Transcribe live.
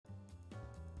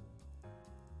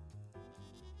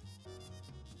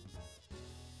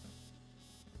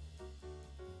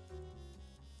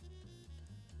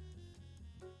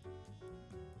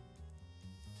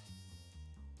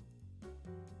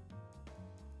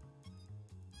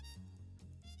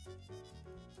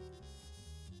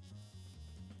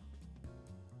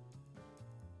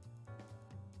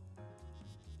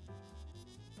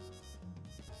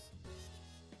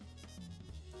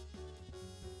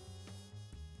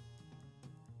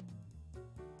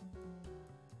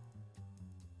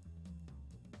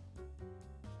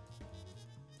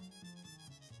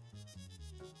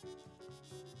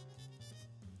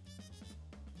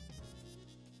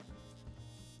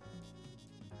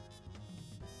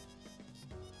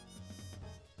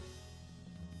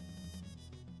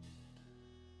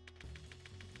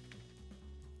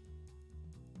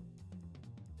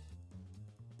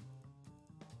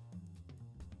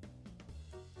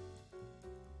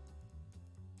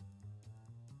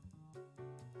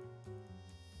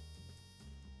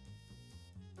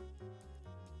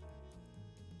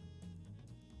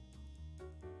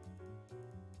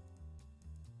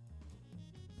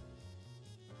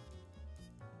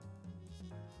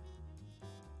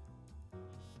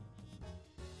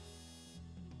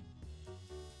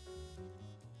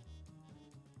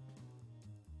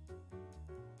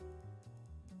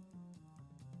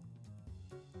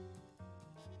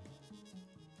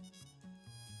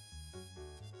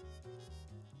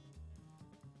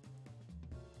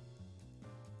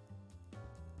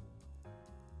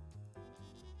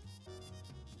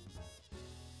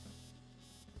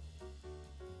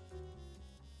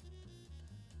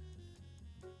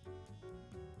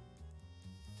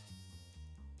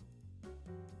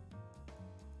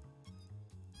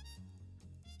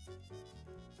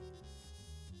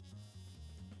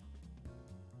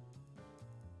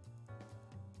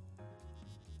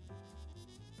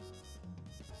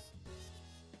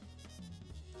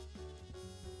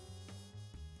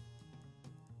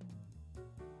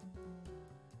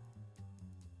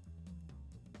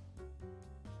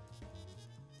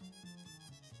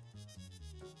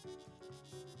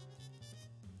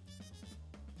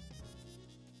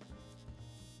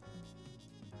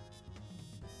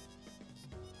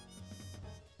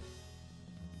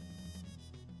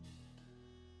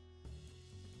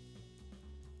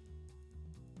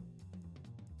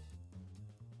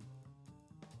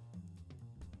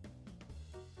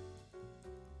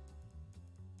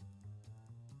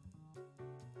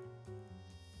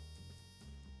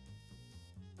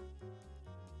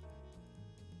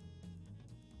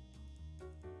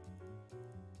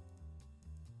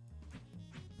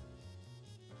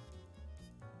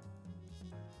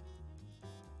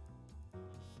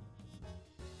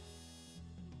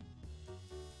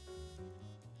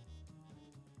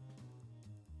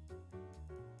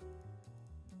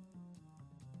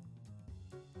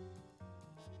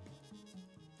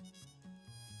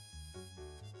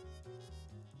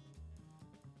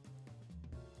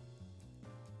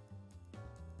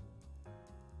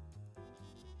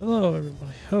Hello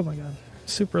everybody. Oh my god.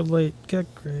 Super late.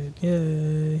 Get great.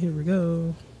 Yay. Here we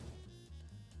go.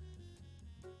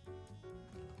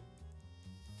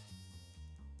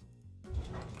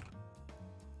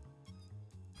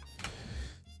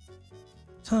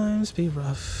 Times be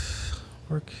rough.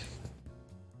 Work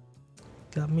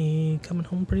got me coming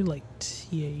home pretty late.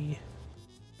 Yay.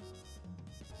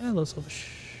 Hello, Selfish.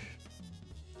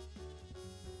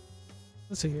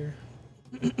 Let's see here.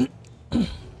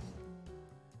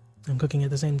 I'm cooking at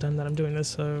the same time that I'm doing this,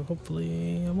 so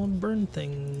hopefully I won't burn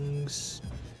things.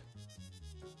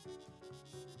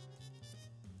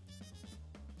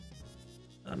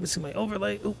 I'm missing my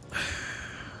overlay. Ooh.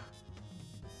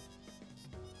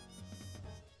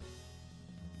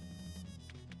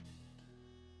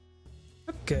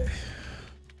 Okay,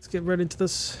 let's get right into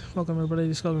this. Welcome everybody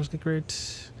to Skullgirls Get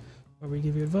Gr8, where we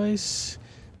give you advice,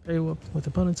 pair you up with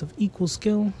opponents of equal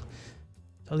skill,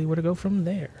 tell you where to go from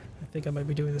there. I think I might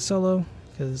be doing this solo,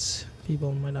 because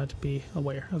people might not be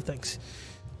aware of things.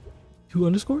 2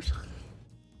 underscores?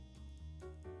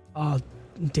 Oh,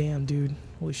 damn, dude.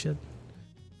 Holy shit.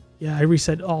 Yeah, I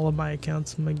reset all of my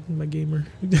accounts, my gamer.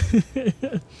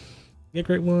 Get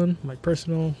Gr8 1, my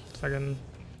personal, second.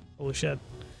 Holy shit.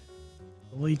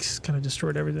 The leaks kind of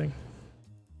destroyed everything.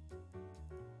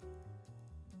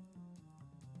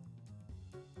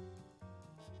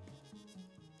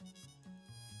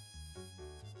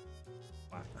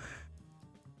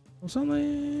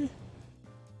 Something.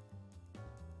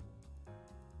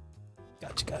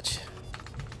 Gotcha.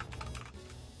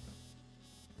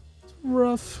 It's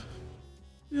rough.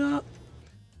 Yeah.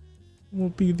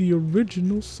 Won't be the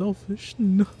original Selfish.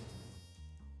 No.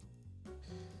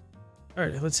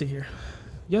 Alright, let's see here.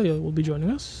 Yo will be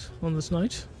joining us on this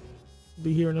night. We'll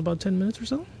be here in about 10 minutes or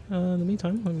so. In the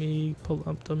meantime, let me pull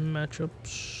up the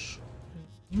matchups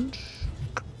and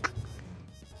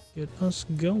get us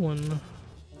going.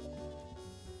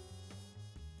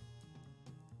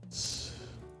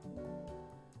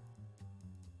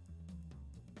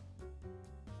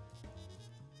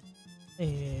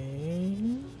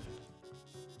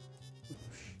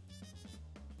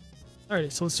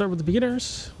 Alright, so let's start with the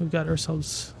beginners. We've got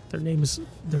ourselves their name is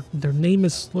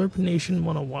Slurp Nation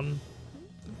 101.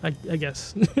 I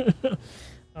guess.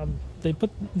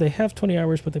 They have 20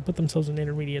 hours, but they put themselves in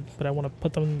intermediate. But I want to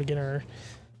put them in beginner,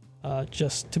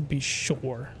 just to be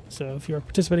sure. So if you're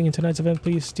participating in tonight's event,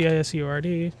 please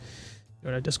DISCORD.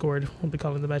 Join our Discord. We'll be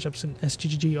calling the matchups in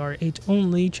SGGR8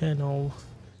 only channel.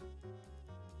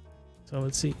 So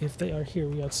let's see if they are here.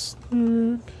 We got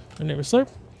Slurp. My name is Slurp.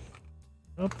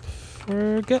 Up.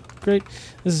 Forget. Great.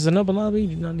 This is an open lobby.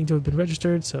 You do not need to have been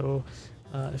registered. So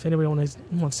if anybody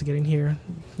wants to get in here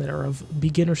that are of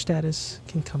beginner status,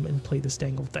 can come and play this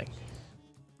dangle thing.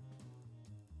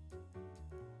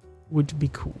 Would be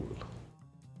cool.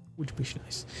 Would be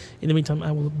nice. In the meantime,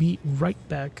 I will be right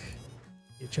back.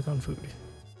 Check on food.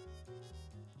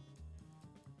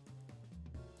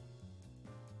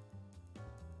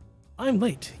 I'm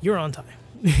late. You're on time.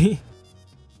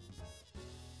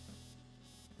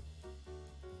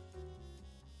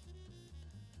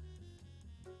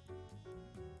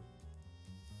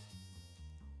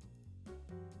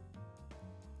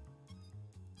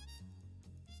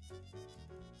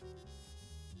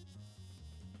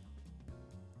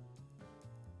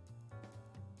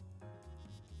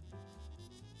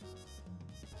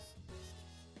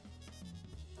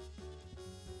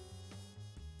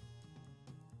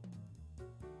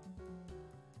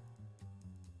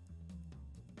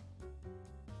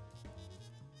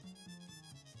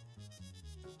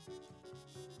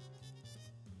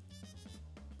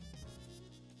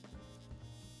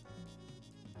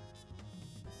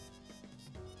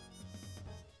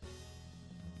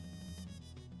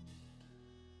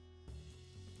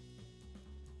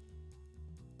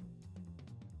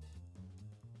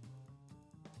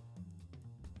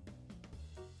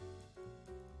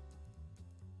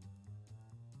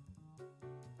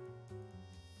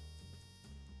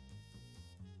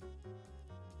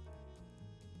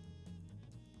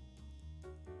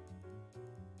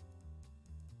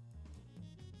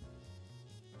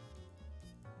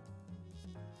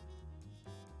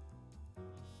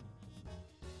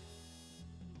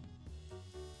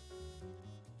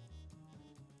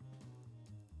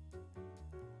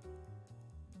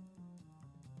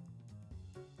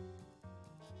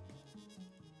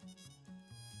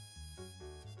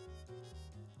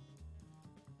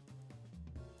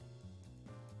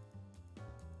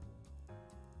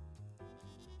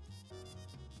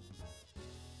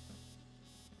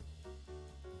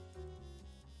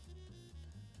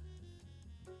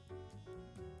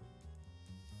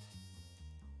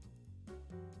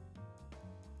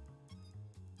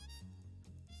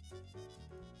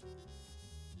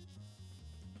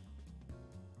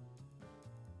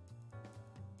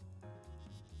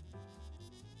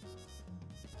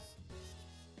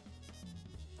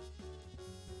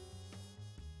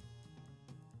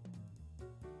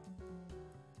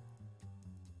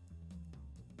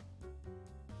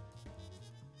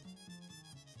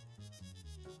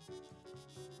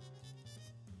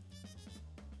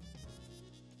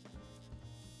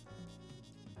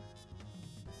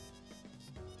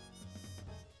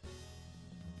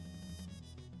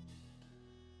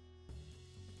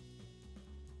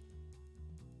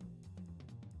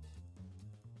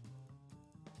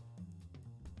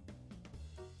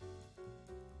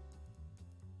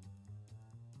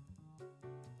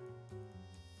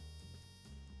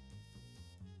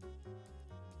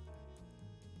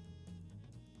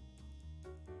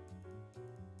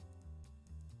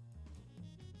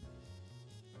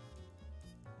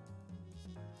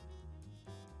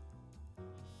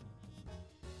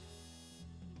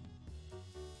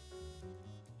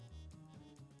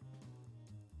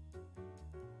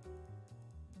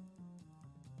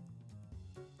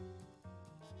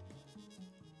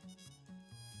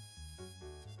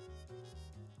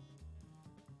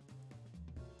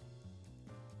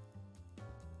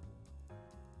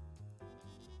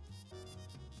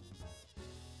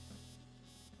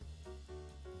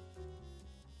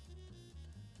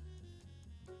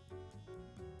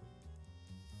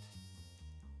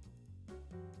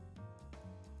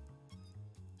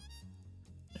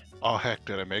 Oh heck,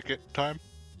 did I make it in time?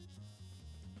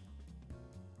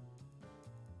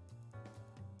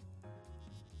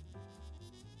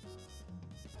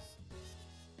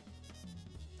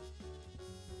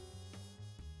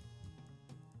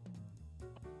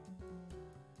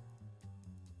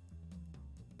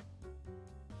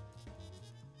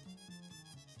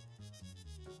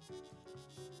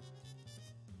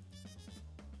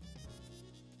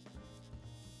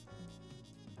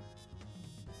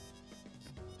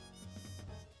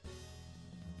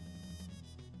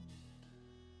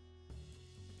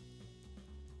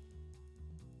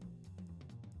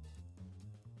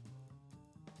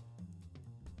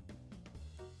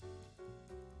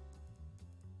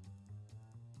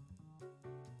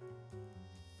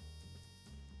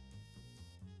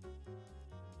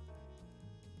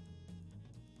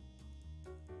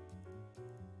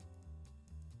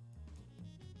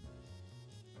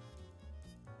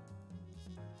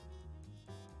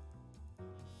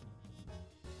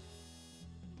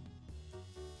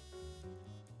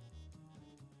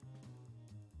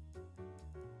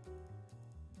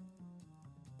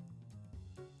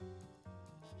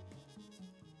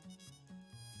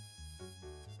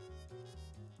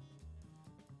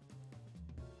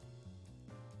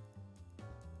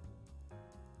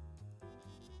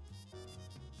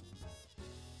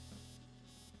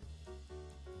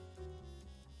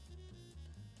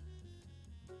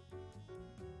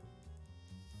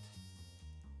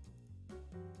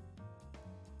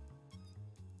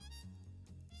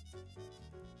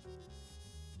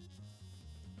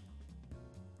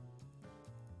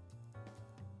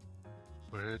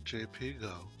 Where did JP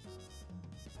go?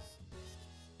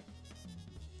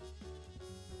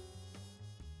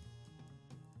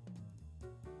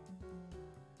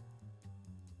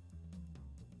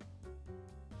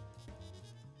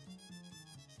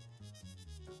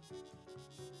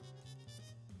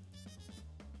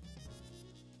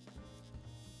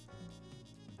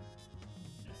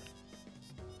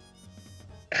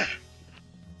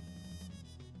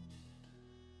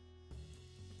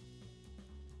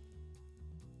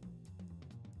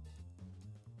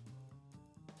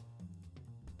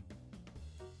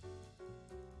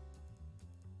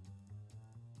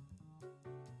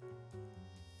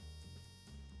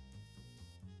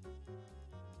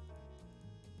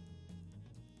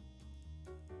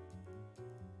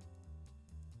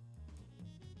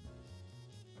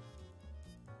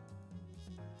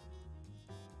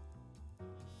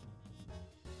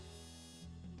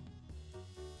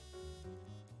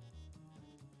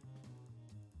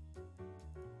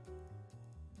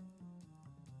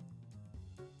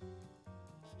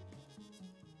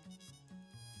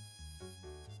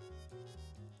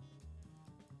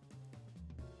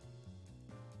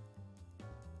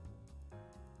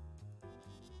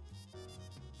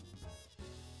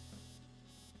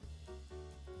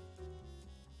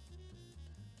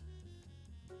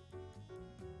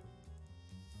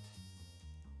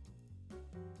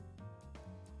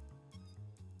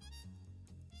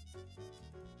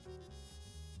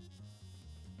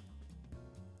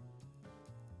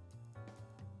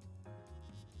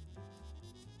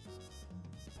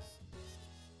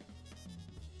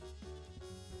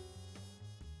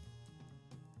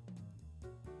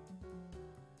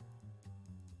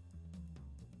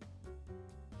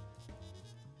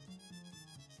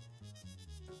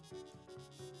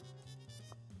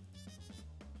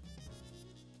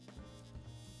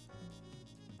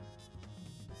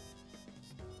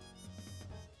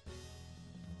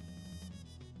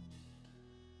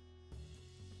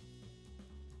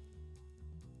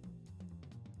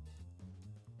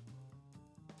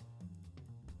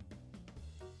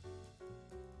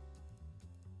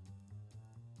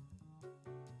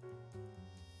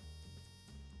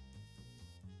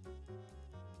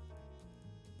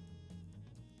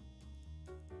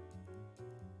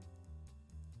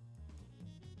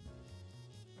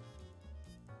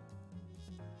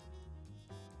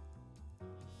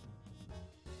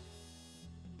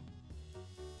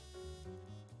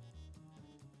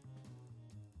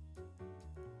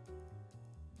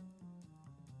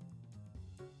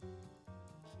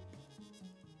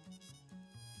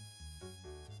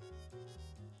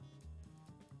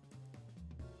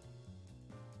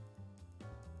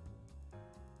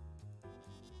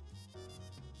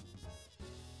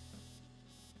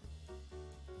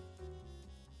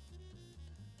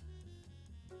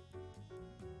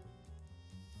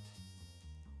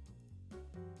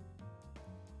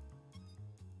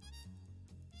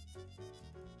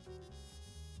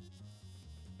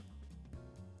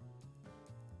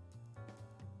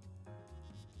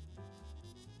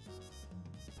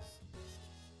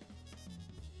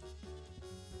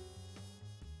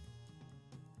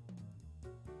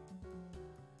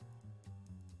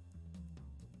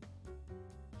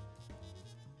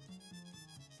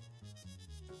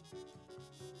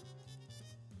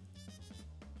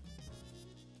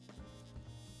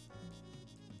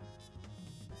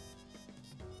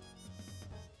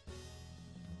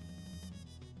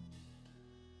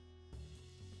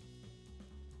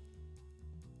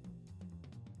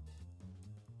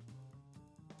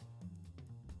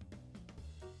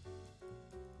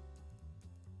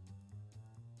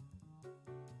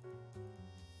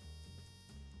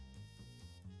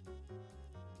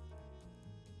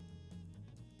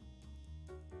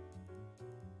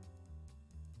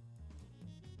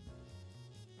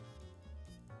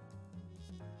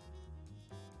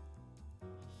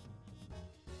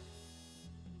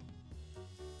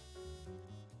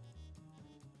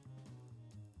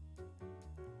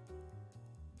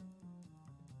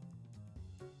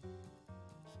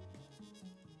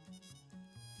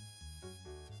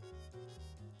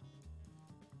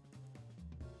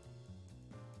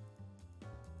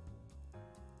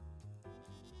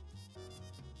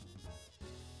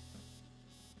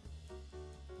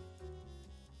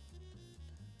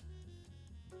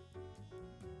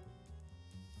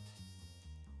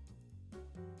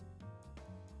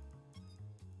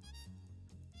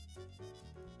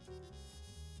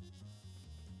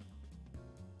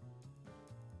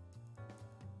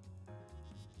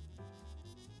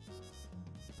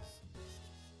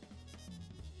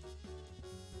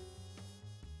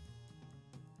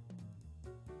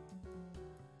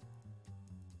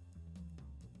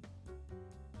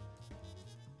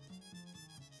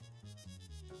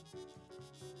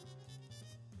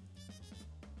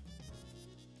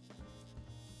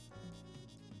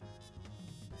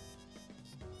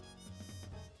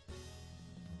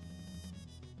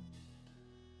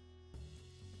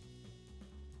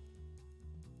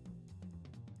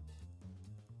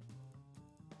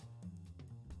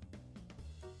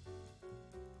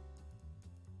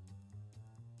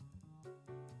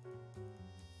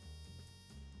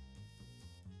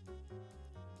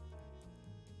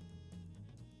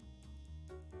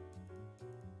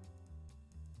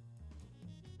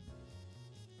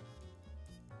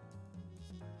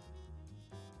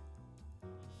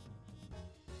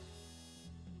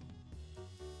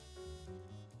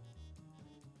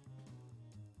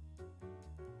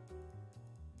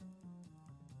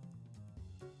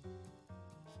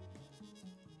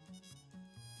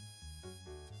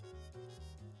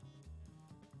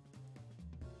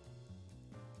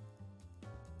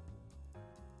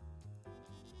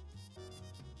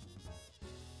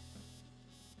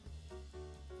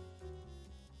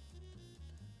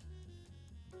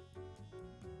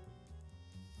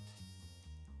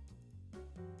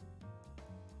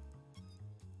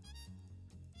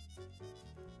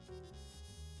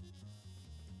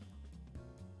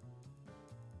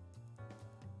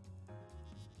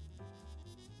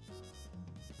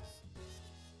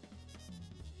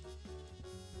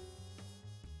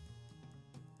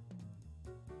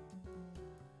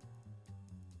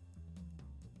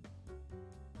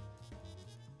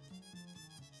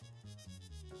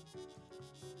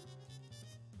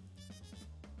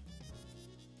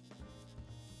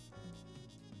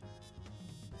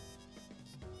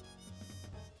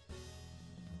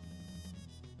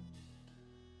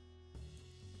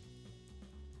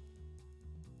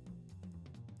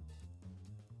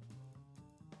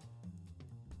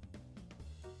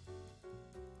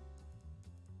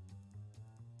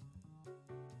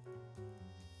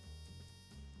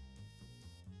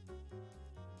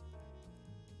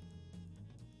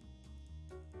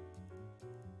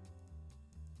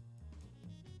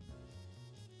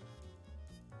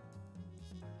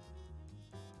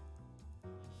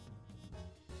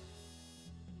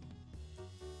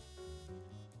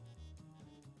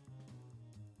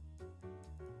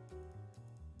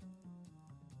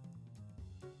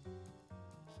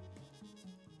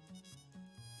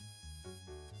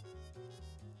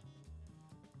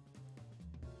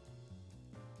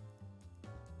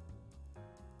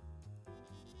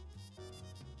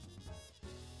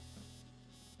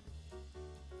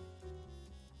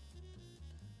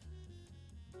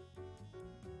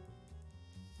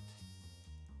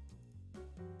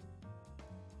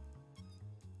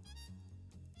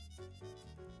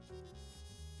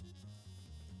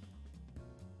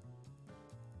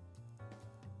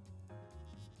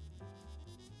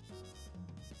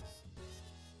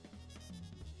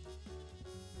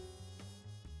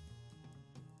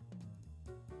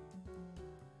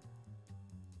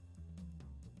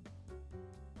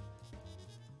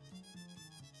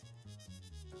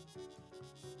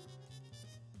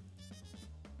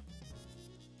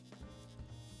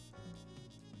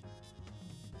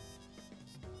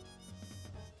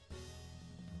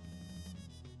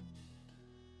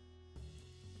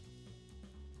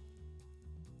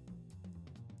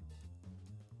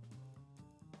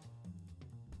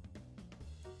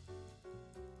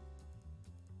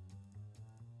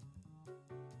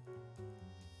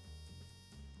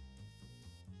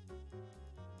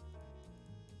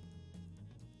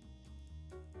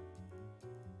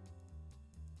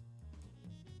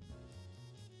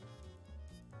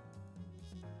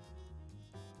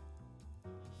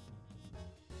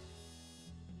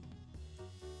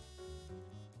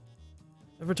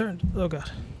 I've returned. Oh god.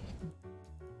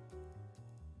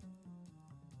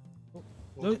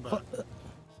 Welcome back.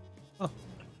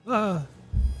 I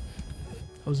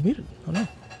was muted. Oh no.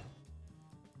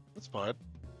 That's fine.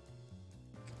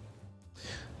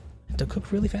 Had to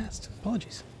cook really fast.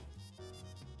 Apologies.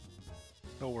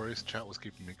 No worries. Chat was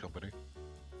keeping me company.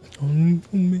 Oh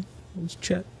man. It was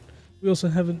chat. We also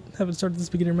haven't started this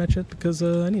beginner match yet because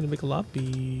I need to make a lobby.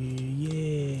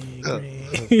 Yay!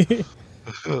 Great.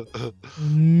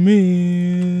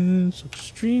 Man, so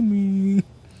streaming.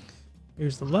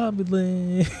 Here's the lobby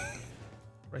link.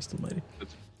 Christ almighty.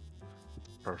 It's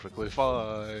perfectly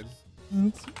fine.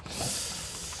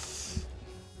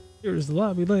 Here's the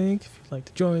lobby link. If you'd like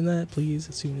to join that, please,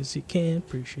 as soon as you can.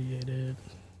 Appreciate it.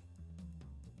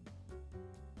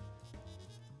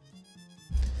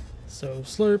 So,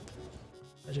 Slurp,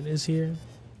 Legend is here.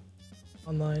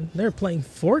 Online. They're playing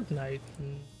Fortnite.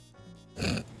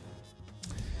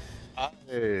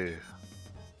 Hey.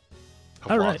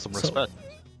 All right, Some so- respect.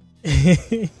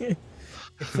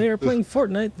 If they are playing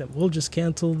Fortnite, then we'll just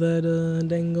cancel that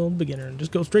dang old beginner and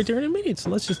just go straight to intermediate. So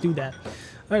let's just do that.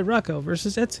 All right, Rocco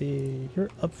versus Etsy. You're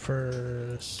up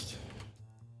first.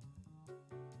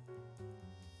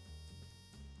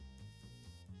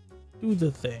 Do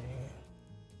the thing.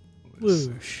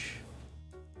 Whoosh.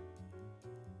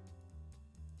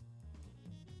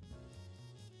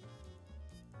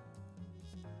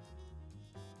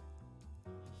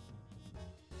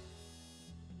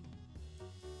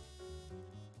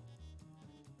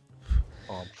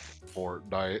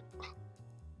 Fortnite.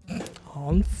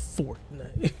 On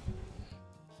Fortnite.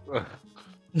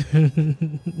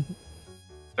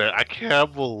 I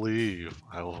can't believe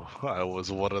I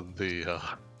was one of the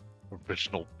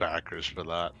original backers for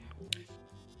that.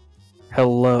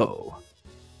 Hello.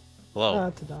 Hello.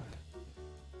 That's a doc.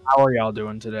 How are y'all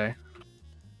doing today?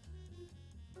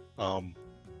 Not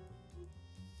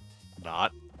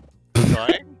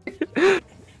trying.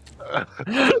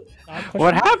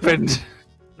 What happened?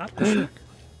 Not question.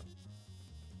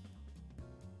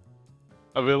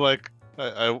 I mean, like,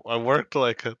 I worked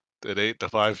like an 8 to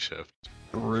 5 shift.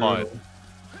 Brutal.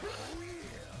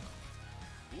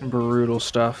 Fine. Brutal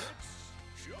stuff.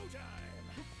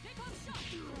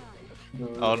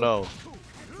 Oh no.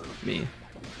 Me.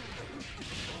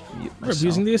 Mute We're myself.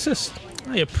 abusing the assist.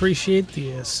 I appreciate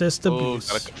the assist Oh,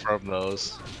 abuse. gotta confirm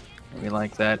those. We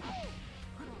like that.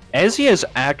 Ezzy is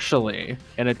actually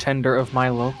an attender of my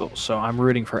local, so I'm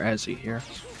rooting for Ezzy here.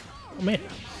 Oh man.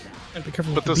 Gotta be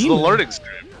careful But with this is the the beam. learning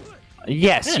stream.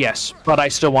 Yes, yes, but I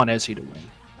still want Ezzy to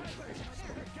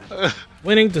win.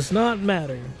 Winning does not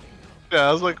matter. Yeah,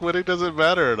 I was like, winning doesn't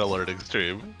matter in a learning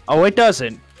stream. Oh, it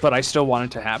doesn't, but I still want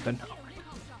it to happen.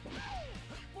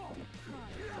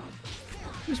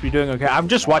 Seems to be doing okay. I'm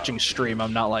just watching stream.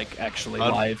 I'm not like actually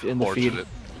live in the feed. Unfortunate.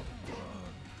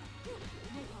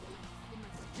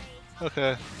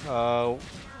 Okay.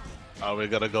 Are we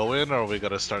gonna go in or are we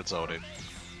gonna start zoning?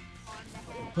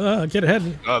 Get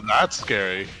ahead. That's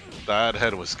scary. That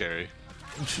head was scary.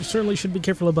 You certainly should be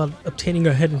careful about obtaining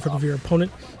a head in front of your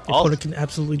opponent. Your Also- opponent can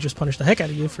absolutely just punish the heck out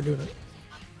of you for doing it.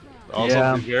 Also,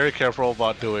 Yeah. be very careful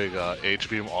about doing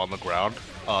H-beam on the ground.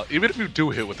 Even if you do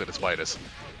hit with it, it's minus.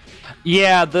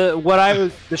 Yeah,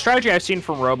 the strategy I've seen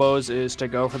from Robos is to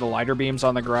go for the lighter beams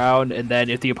on the ground, and then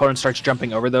if the opponent starts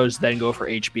jumping over those, then go for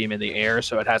H beam in the air,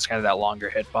 so it has kind of that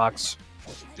longer hitbox.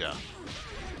 Yeah.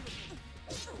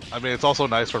 I mean, it's also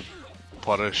nice for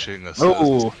punishing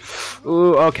assists.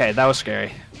 Ooh, okay, that was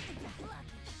scary.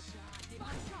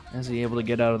 Is he able to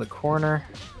get out of the corner?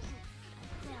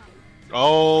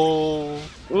 Oh.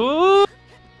 Ooh.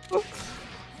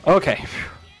 Okay,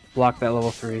 block that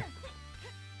level 3.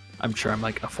 I'm sure I'm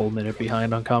like a full minute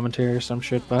behind on commentary or some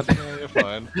shit, but Yeah, you're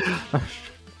fine.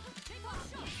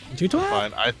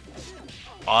 212? Fine.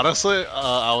 Honestly,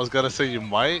 I was gonna say you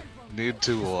might need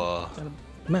to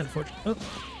Man, fortune. Oh,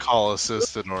 call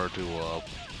assist in order to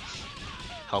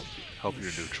help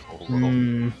your neutral a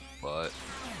little, but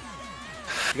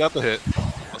you got the hit.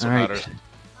 That's what Alright. matters.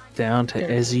 Down to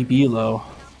Ezzy below.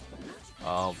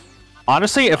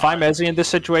 Honestly, if I'm Ezzy in this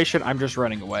situation, I'm just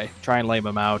running away. Try and lame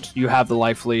him out. You have the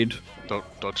life lead.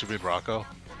 Don't you mean Rocco?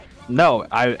 No,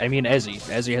 I mean Ezzy.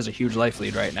 Ezzy has a huge life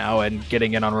lead right now, and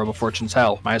getting in on Robo Fortune's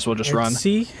hell. Might as well just run.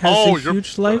 Etsy has Oh, a you're-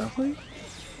 huge life lead.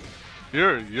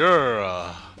 You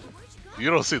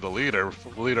don't see the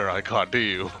leader icon, do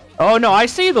you? Oh no, I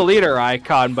see the leader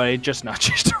icon, but it just not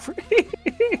just over.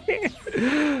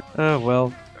 Oh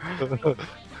well.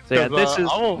 So yeah, this is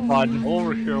I'm fun.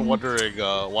 over here wondering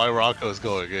why Rocco's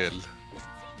going in.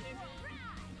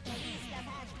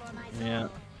 Yeah.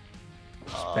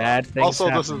 Bad things Also,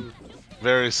 this happen. is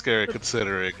very scary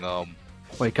considering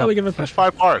Wake Oh, up. we give it there's push.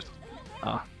 5 bars.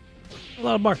 Oh. A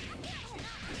lot of bark.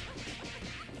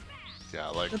 Yeah,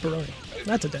 like Pepperoni.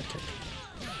 That's a dead kick.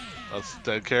 that's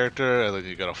dead character, and then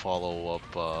you gotta follow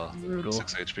up Brutal.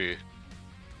 6 HP.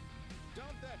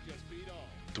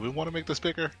 Do we want to make this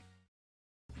bigger?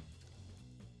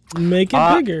 Make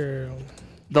it bigger.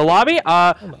 The lobby?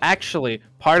 Actually,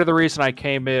 part of the reason I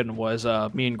came in was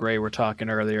me and Gray were talking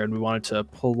earlier, and we wanted to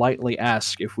politely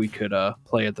ask if we could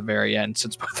play at the very end,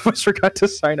 since both of us forgot to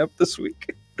sign up this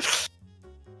week.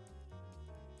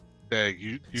 Dang,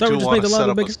 you Sorry, we do just want made to the set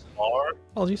lobby up bigger. a smaller?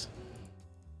 Apologies.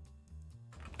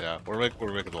 Yeah, we're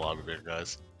making the lobby bigger,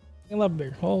 guys. A lot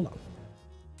bigger. Hold on.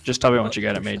 Just tell me once you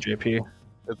get it made, JP.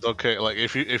 It's okay. Like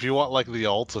if you want like the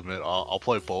ultimate, I'll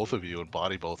play both of you and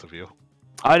body both of you.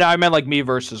 I meant like me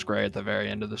versus Gray at the very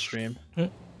end of the stream.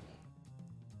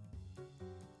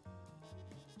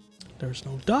 There's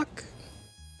no duck.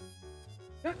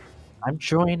 I'm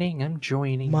joining.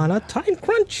 Mana time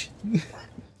crunch.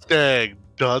 Dang,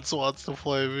 Dunce wants to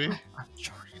play me.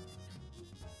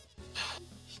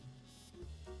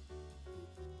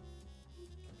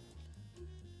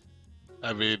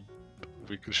 I mean,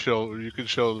 you can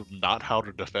show not how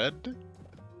to defend.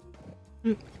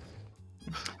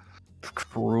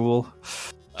 Cruel.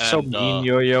 So And, mean,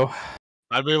 Yo-Yo.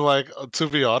 I mean, like, to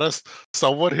be honest,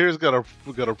 someone here is gonna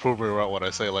prove me right when I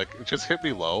say, like, just hit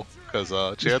me low, because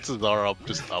chances are I'm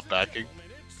just up backing.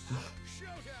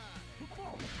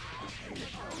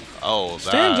 Oh,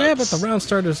 Stand jab at that's... the round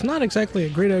start is not exactly a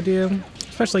great idea,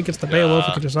 especially against the Beowulf.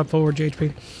 You can just up forward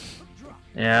HP.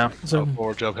 Yeah. So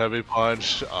Forward jump, heavy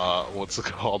punch, what's it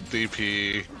called,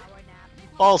 DP,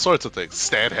 all sorts of things.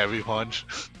 Stand heavy punch.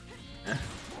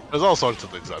 There's all sorts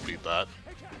of things that beat that.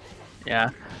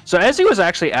 Yeah. So Ezzy was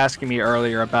actually asking me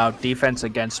earlier about defense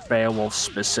against Beowulf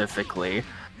specifically.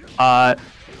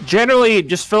 Generally,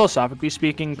 just philosophically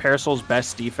speaking, Parasol's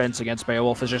best defense against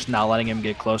Beowulf is just not letting him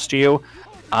get close to you.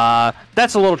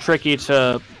 That's a little tricky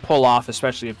to pull off,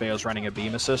 especially if Beo's running a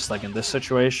beam assist, like in this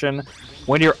situation.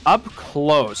 When you're up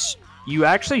close, you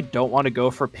actually don't want to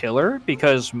go for Pillar,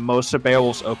 because most of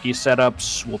Beowulf's Oki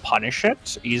setups will punish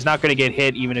it. He's not going to get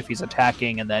hit even if he's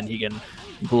attacking, and then he can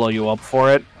blow you up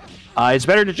for it. It's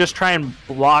better to just try and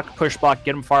block, push block,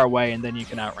 get him far away, and then you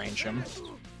can outrange him.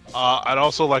 I'd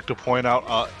also like to point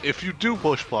out, if you do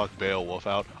push block Beowulf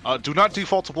out, do not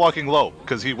default to blocking low,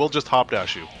 because he will just hop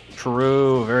dash you.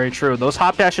 True, very true. Those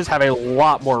hop dashes have a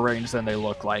lot more range than they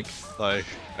look like. Like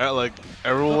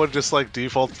everyone just like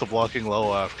defaults to blocking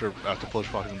low after push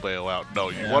blocking Beo out. No,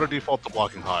 you want to default to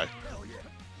blocking high.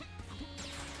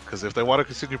 Because if they want to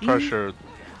continue pressure,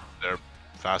 their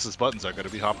fastest buttons are going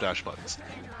to be hop dash buttons.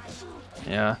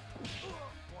 Yeah.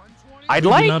 I do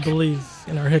not believe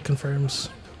in our hit confirms.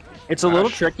 It's a little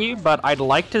tricky, but I'd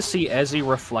like to see Ezzy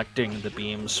reflecting the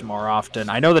beams more often.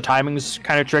 I know the timing's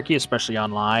kind of tricky, especially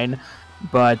online,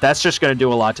 but that's just going to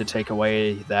do a lot to take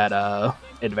away that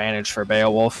advantage for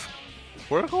Beowulf.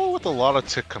 We're going with a lot of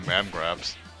tick command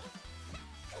grabs.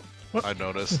 What? I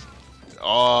noticed.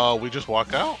 We just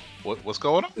walk out? What's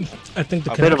going on? I think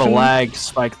the a bit of a lag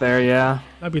spike there, yeah.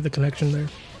 Might be the connection there.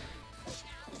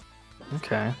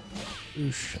 Okay.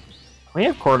 Oosh. We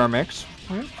have corner mix.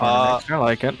 I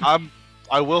like it.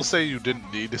 I will say you didn't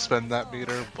need to spend that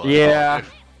meter, but yeah,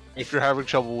 if you're having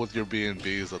trouble with your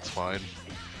B&Bs, that's fine.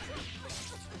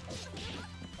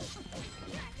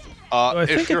 I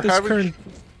think you're at this having...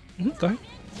 current... Go ahead.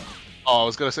 Oh, I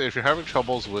was gonna say, if you're having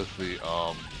troubles with the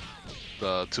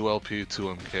 2LP,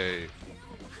 2MK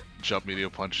jump, medium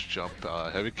punch, jump,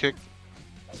 heavy kick,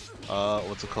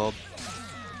 what's it called?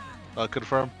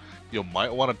 Confirm. You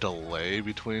might want to delay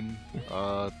between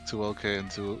 2LK and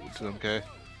 2MK.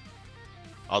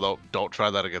 Although, don't try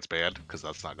that against band, because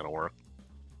that's not going to work.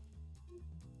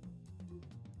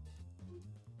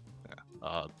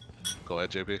 Yeah. Go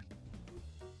ahead, JP.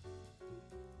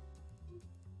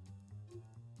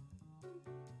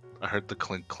 I heard the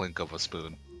clink clink of a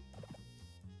spoon.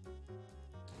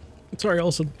 Sorry,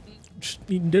 also just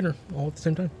eating dinner all at the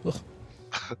same time.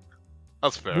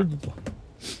 That's fair.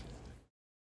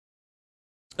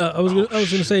 I was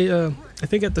gonna say, I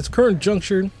think at this current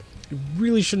juncture, you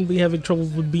really shouldn't be having trouble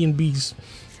with B&Bs.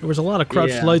 There was a lot of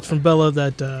crouched lights from Bella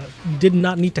that did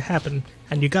not need to happen,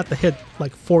 and you got the hit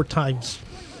like 4 times.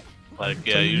 Like,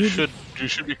 yeah, so you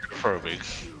should be confirming.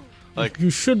 Like, you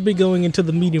should be going into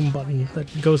the medium button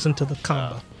that goes into the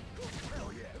combo.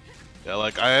 Yeah,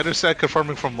 like I understand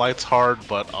confirming from lights hard,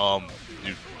 but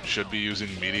you should be using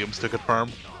mediums to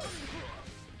confirm.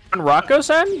 On Rocco's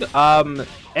end,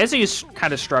 Ezzy's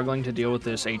kind of struggling to deal with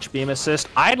this H-beam assist.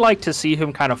 I'd like to see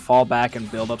him kind of fall back and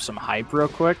build up some hype real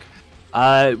quick.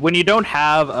 When you don't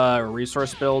have a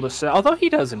resource build assist, although he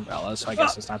does in Bella, so I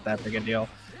guess it's not that big a deal.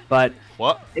 But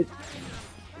what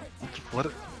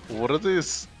are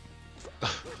these?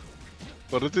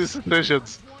 What are these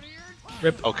decisions?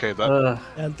 Rip. Okay,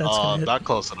 that's not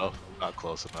close enough. Not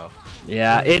close enough.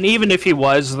 Yeah, and even if he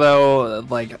was, though,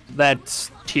 like,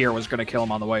 that tier was going to kill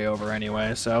him on the way over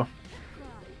anyway, so...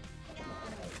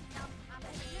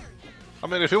 I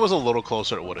mean, if it was a little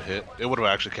closer, it would have hit. It would have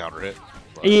actually counter-hit.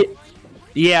 But...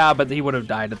 Yeah, but he would have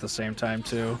died at the same time,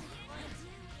 too.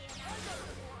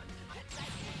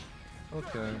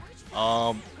 Okay.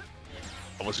 I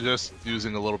was just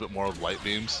using a little bit more of light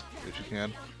beams, if you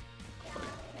can.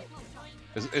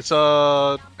 It's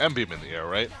a M-beam in the air,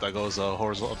 right? That goes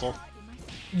horizontal?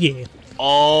 Yeah.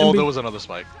 Oh, there was another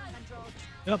spike.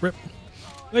 Yep, rip.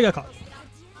 I got caught.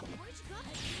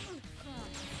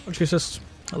 Punch assist.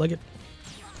 I like it.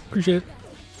 Appreciate it.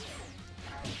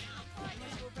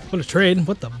 What a trade.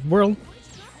 What the world?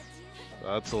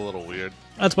 That's a little weird.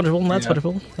 That's punishable. That's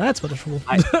punishable. That's punishable.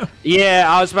 Yeah,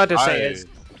 I was about to say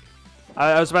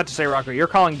I was about to say, Rocco, you're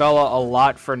calling Bella a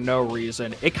lot for no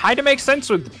reason. It kind of makes sense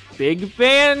with Big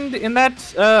Band in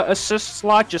that assist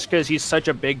slot, just because he's such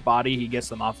a big body, he gets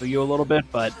them off of you a little bit,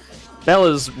 but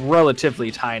Bella's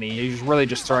relatively tiny. He's really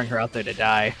just throwing her out there to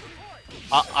die.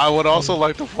 I would also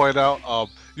like to point out,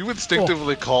 you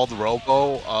instinctively called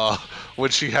Robo when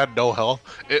she had no health.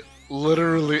 It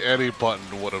literally any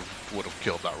button would have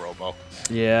killed that Robo.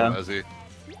 Yeah.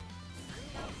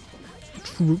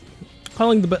 True.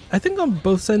 I think on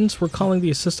both ends we're calling the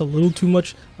assist a little too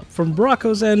much. From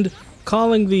Rocco's end,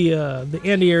 calling the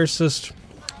anti-air assist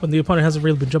when the opponent hasn't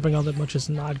really been jumping all that much is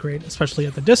not great, especially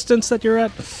at the distance that you're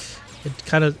at.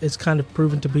 It's kind of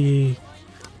proven to be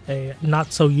a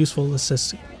not so useful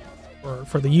assist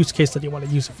for the use case that you want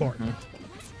to use it for.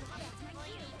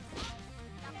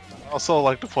 I also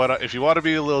like to point out, if you want to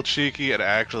be a little cheeky and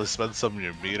actually spend some of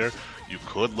your meter, you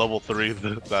could level 3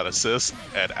 that assist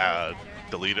and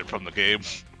delete it from the game.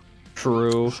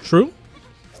 True. True.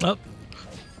 Oh.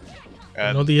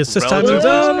 And the assist time is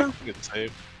done. Good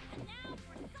save.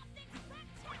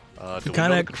 Do we kinda...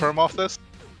 know to confirm off this?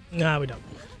 Nah, we don't.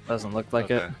 Doesn't look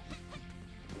like it.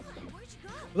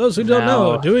 For those who don't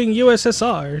know, doing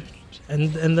USSR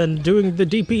and then doing the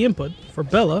DP input for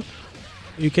Bella,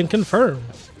 you can confirm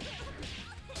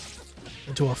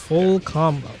into a full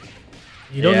combo.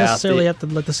 You don't necessarily have to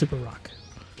let the super rock.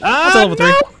 That's a level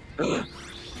 3.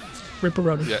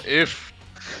 Ripperoni. Yeah,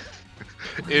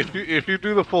 if you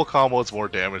do the full combo, it's more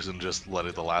damage than just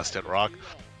letting the last hit rock.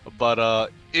 But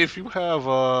if you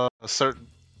have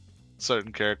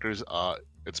certain characters,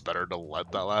 it's better to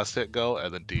let that last hit go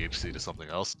and then DHC to something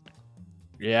else.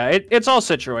 Yeah, it's all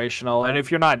situational, and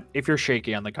if you're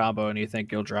shaky on the combo and you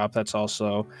think you'll drop, that's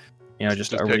also,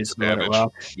 just a reason to let it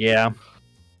rock. Yeah.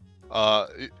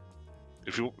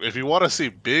 If you want to see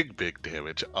big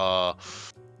damage,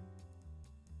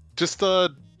 just do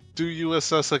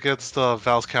USS against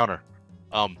Val's counter.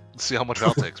 See how much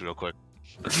Val takes real quick.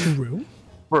 True.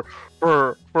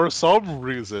 For some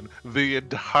reason, the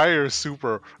entire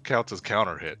super counts as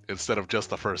counter hit instead of just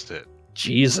the first hit.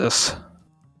 Jesus.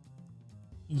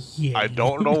 Yeah. I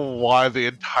don't know why the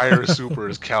entire super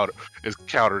is countered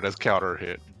as counter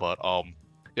hit, but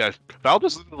yeah, Val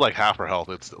just loses like half her health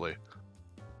instantly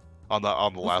on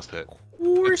the last hit.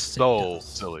 It's so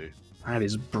silly. That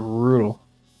is brutal.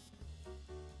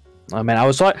 I mean,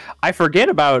 I forget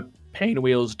about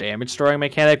Painwheel's damage throwing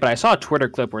mechanic, but I saw a Twitter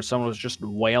clip where someone was just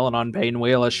wailing on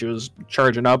Painwheel as she was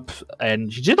charging up,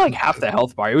 and she did like half the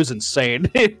health bar. It was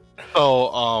insane.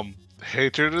 So,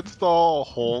 Hatred install,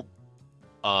 hold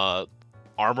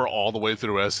armor all the way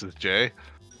through S and J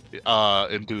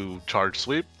into charge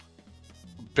sweep.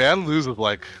 Ban loses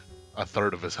like a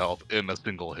third of his health in a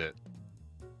single hit.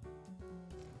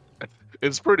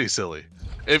 It's pretty silly.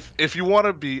 If you want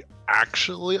to be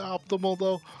actually optimal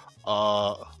though,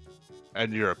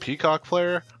 and you're a Peacock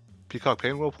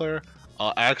Painwheel player,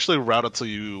 actually route it so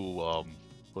you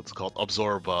what's it called,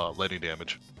 absorb lightning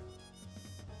damage.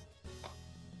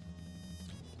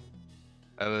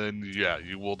 And then, yeah,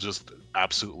 you will just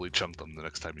absolutely chunk them the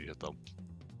next time you hit them.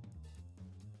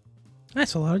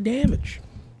 That's a lot of damage.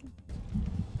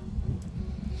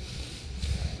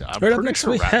 Yeah, I'm right up pretty next sure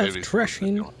we Rat have Baby's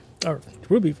Trashing, or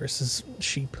Ruby versus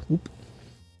Sheep. Whoop.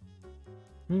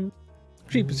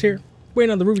 Sheep is here.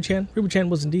 Waiting on the Ruby Chan. Ruby Chan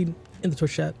was indeed in the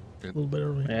Twitch chat a little bit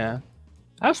earlier. Yeah.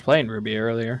 I was playing Ruby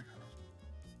earlier.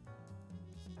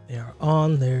 They are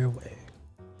on their way.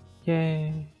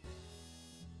 Yay.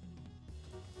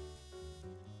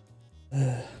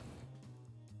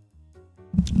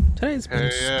 Today's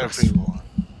been everyone,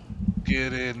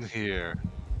 get in here.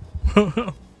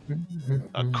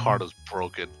 A card is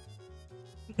broken.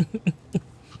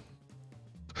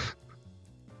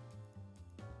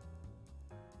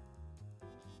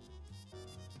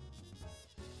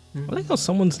 I like how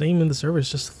someone's name in the server is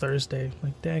just Thursday.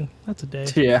 Like, dang, that's a day.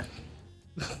 Yeah.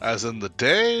 As in the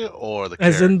day or the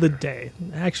As character? in the day.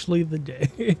 Actually, the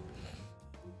day.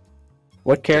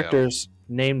 What character's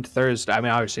named Thursday? I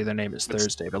mean, obviously their name is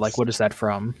Thursday, but like, what is that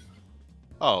from?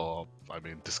 Oh, I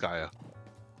mean, Disgaea.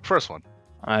 First one.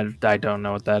 I don't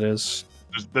know what that is.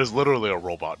 There's literally a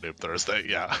robot named Thursday,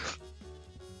 yeah.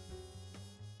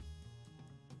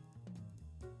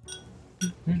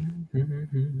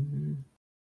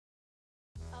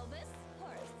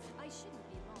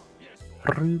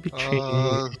 Ruby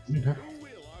Chain.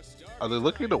 Are they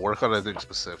looking to work on anything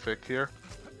specific here?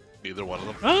 Either one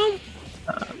of them?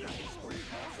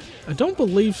 I don't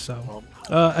believe so.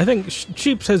 I think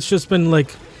Cheeps has just been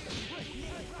like,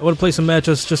 I want to play some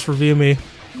matches just for VME.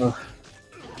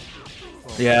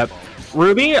 Yeah.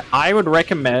 Ruby, I would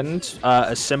recommend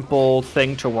a simple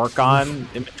thing to work on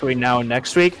in between now and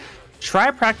next week.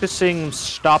 Try practicing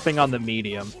stopping on the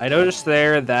medium. I noticed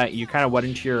there that you kind of went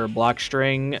into your block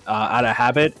string out of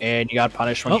habit, and you got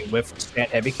punished when you whiffed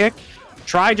stand heavy kick.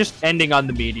 Try just ending on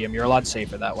the medium. You're a lot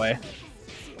safer that way.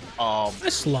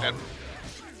 That's slow.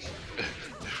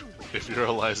 If you're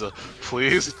Eliza,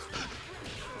 please,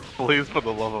 please, for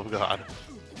the love of God,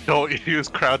 don't use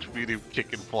crouch medium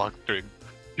kick and block string.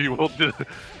 You will do.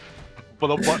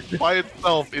 But a button by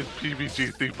itself is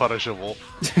PBGC punishable.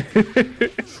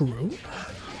 True.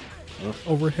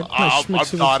 Overhead. I'm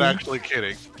not actually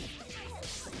kidding.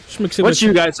 What's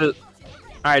you guys? All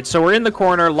right, so we're in the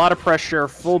corner. A lot of pressure.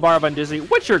 Full bar of Undizzy.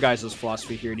 What's your guys'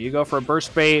 philosophy here? Do you go for a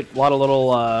burst bait? A lot of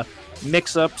little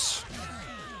mix-ups.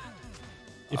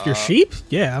 If you're sheep,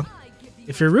 yeah.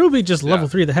 If you're Ruby, just level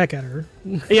 3 the heck out of her.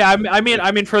 Yeah, I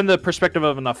mean, from the perspective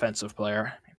of an offensive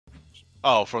player.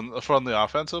 Oh, from the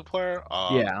offensive player?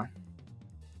 Yeah.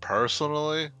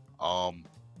 Personally, I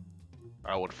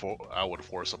would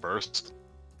force a burst.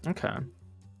 Okay.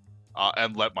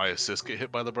 And let my assist get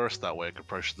hit by the burst. That way, I can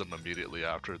pressure them immediately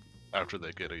after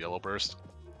they get a yellow burst.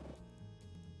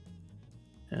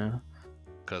 Yeah.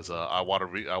 Because I want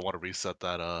to reset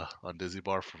that Undizzy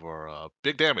bar for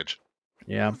big damage.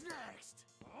 Yeah.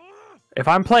 If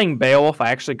I'm playing Beowulf, I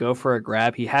actually go for a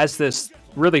grab. He has this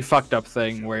really fucked up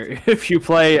thing where if you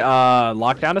play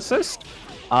lockdown assist,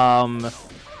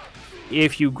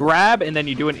 if you grab and then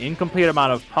you do an incomplete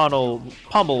amount of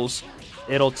pummels,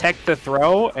 it'll tech the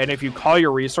throw, and if you call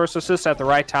your resource assist at the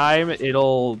right time,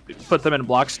 it'll put them in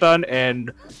block stun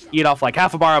and eat off like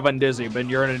half a bar of Undizzy, but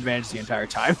you're in advantage the entire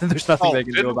time. There's nothing they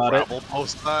can do about it.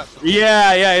 Post that?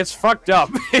 Yeah, it's fucked up.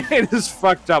 It is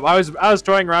fucked up. I was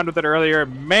toying around with it earlier.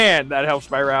 Man, that helps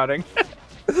my routing.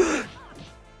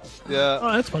 Yeah.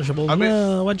 Oh, that's punishable. I mean,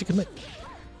 no, why'd you commit?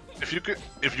 If you could,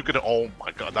 oh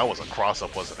my god, that was a cross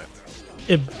up, wasn't it?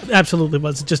 It absolutely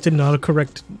was. It just didn't know how to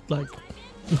correct like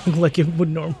it would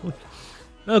normally.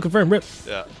 No, confirm, rip.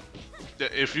 Yeah.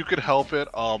 If you could help it,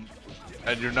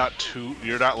 and you're not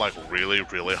like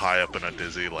really high up in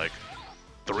Undizzy, like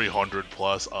 300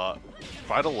 plus,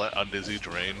 try to let Undizzy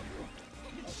drain.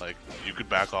 Like, you could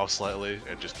back off slightly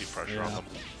and just keep pressure on them.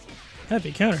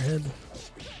 Heavy counterhead.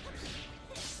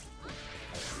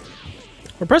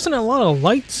 We're pressing a lot of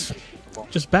lights,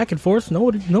 just back and forth.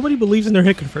 Nobody believes in their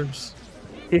hit confirms.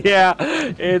 Yeah,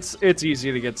 it's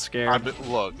easy to get scared.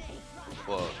 Look.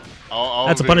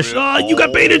 That's a punish. Oh, you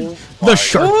got baited! The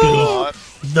Sharpie!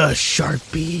 The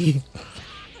Sharpie!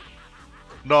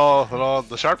 No,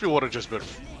 the Sharpie would have just been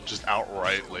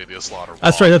outright Lady of Slaughter.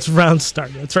 That's right, that's round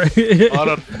start. That's right.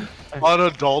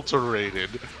 Unadulterated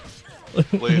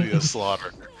Lady of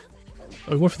Slaughter.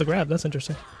 Oh, we went for the grab. That's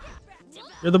interesting.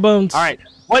 You're the bones. All right.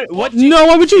 What? No,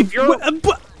 why would you?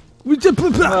 Brutal.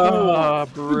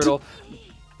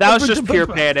 That was just pure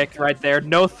panic right there.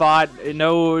 No thought,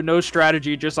 no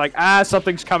strategy. Just like,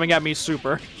 something's coming at me.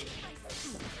 Super.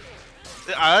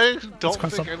 I don't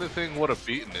think anything would have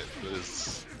beaten it.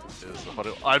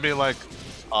 I mean, like,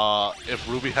 if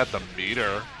Ruby had the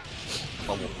meter,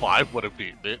 level 5 would have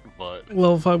beaten it. But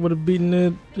level 5 would have beaten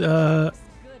it.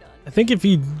 I think if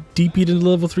he DP'd into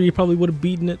level 3, he probably would have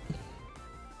beaten it.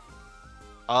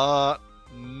 No,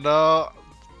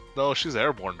 she's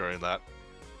airborne during that.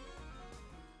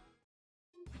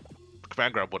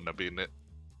 Command grab wouldn't have beaten it.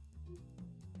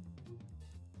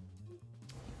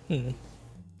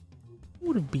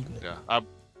 Would have beaten it. Yeah, I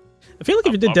feel like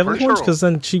if you did Devil Horns, because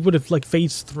sure. then she would have like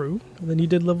phased through, and then you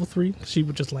did level 3, she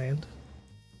would just land.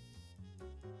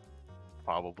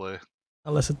 Probably.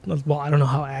 Unless it, well, I don't know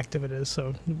how active it is,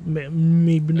 so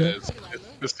maybe not.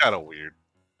 It's kind of weird.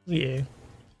 Yeah.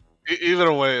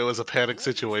 Either way, it was a panic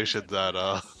situation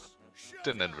that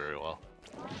didn't end very well.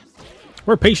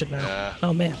 We're patient now. Yeah.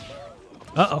 Oh man.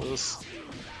 Uh-oh.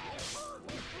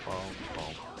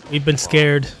 We've been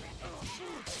scared.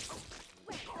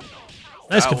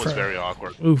 Nice That confirm. was very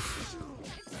awkward. Oof.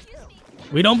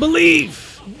 We don't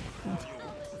believe.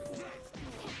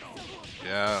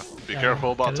 Yeah, be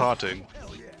careful about taunting.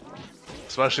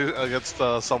 Especially against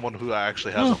someone who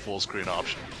actually has a full screen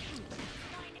option.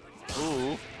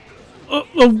 Ooh.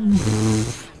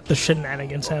 The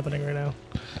shenanigans happening right now.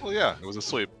 Well, yeah, it was a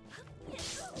sweep.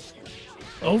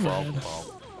 Overhead.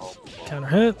 Counter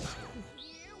hit.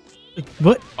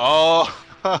 What? Oh,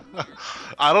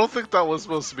 I don't think that was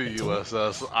supposed to be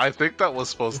USS. I think that was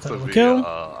supposed to be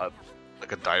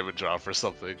like a diamond drop or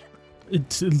something.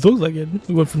 It looked like it.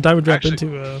 We went from diamond drop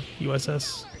into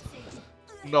USS.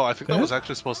 No, I think that was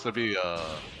actually supposed to be a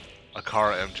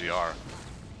Kara MGR.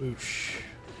 Oosh.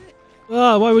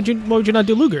 Why would you not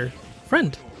do Luger?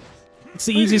 friend. It's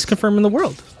the easiest confirm in the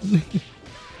world.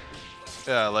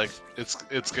 Yeah, like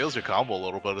it scales your combo a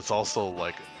little, but it's also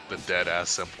like the dead ass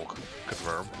simple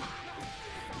confirm.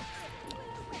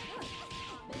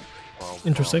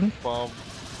 Interesting.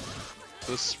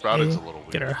 This sprouting's a little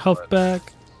weird. Get our health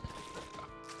back.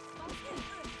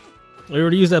 We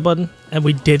already used that button, and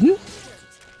we didn't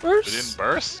burst. We didn't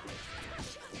burst.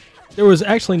 There was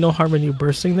actually no harm in you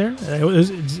bursting there.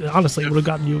 Honestly, it would have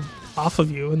gotten you off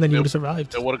of you, and then you would have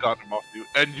survived. It would have gotten him off you,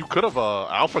 and you could have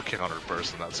alpha countered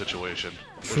burst in that situation,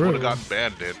 which True. would have gotten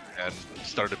banded and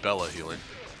started Bella healing.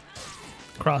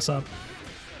 Cross up.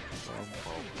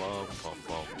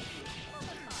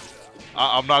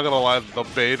 I'm not gonna lie, the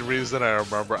main reason I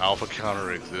remember alpha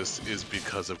counter exists is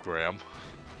because of Graham.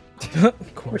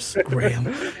 Of course,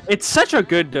 Graham. It's such a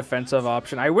good defensive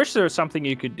option. I wish there was something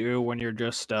you could do when you're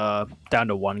just down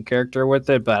to one character with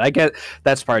it, but I get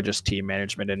that's probably just team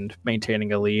management and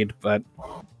maintaining a lead, but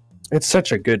it's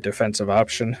such a good defensive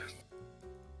option.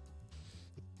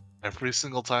 Every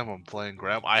single time I'm playing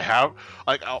Graham, I have,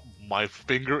 like, my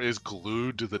finger is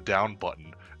glued to the down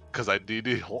button, because I need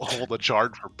to hold the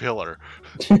charge for pillar.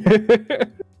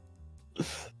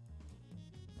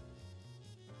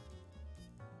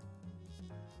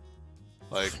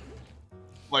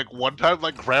 Like one time,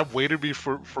 like Graham waited me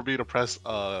for me to press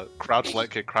crouch light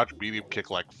kick, crouch medium kick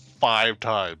like 5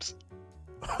 times.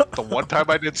 The one time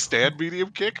I did stand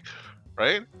medium kick,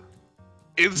 right?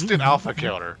 Instant alpha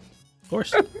counter. Of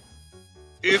course.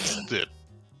 Instant.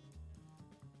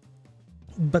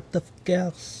 But the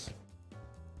gas.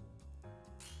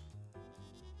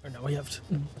 Or no, we have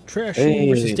Trash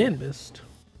versus Dan Mist.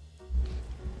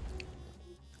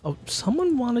 Oh,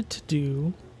 someone wanted to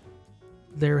do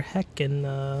their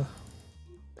heckin'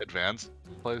 Advanced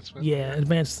placement? yeah,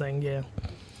 advanced thing, yeah.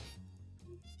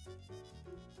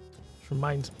 Which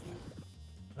reminds me.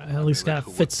 I at least gotta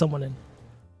fit someone in.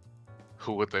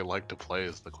 Who would they like to play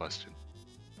is the question.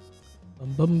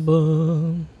 Bum bum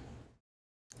bum.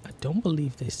 I don't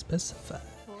believe they specify.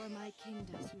 For my kingdom.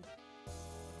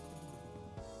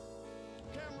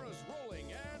 Cameras rolling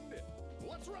and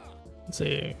let's rock. Let's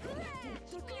see.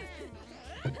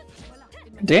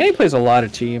 Danny plays a lot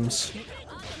of teams.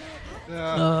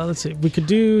 Yeah. Let's see. We could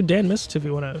do Dan Mist if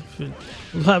you want to.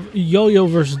 We'll have Yo-Yo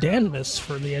versus Dan Mist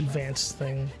for the advanced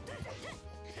thing.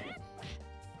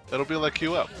 It'll be like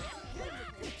QM.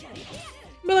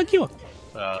 But like you.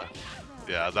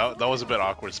 Yeah, that was a bit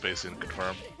awkward spacing,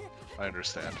 confirm. I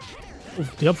understand.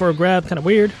 The up for a grab, kind of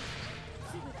weird.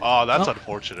 Oh, that's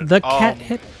unfortunate. The cat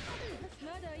hit.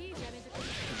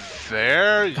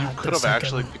 There, you God, could have that's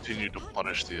actually second. continued to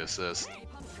punish the assist.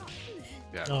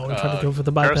 Yeah. Oh, we tried to go for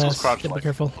the bypass. Crouch Gotta be like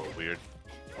careful. a little weird.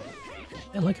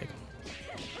 I like it.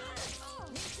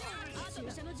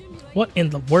 What in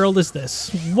the world is this?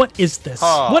 What is this?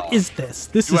 What is this?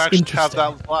 This You is actually interesting.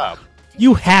 have that lab.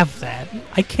 You have that.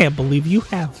 I can't believe you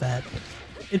have that.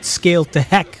 It's scaled to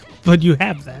heck, but you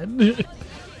have that.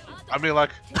 I mean, like,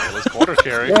 it was quarter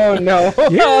carry. Oh no.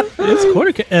 Yeah, it's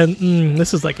quarter. And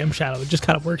this is like M Shadow. It just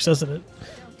kind of works, doesn't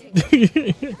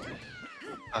it?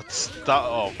 That's that.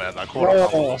 Oh man, that quarter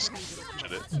combo was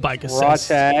shit. Bike Raw assist.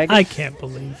 tag. I can't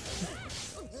believe.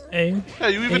 Hey, Yeah,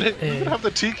 you even Hey, hit, you even hey. have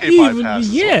the TK even, bypass.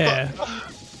 yeah.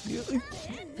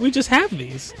 We just have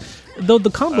these. Though the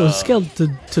combo is scaled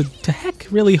to heck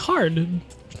really hard.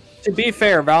 To be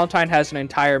fair, Valentine has an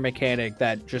entire mechanic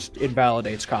that just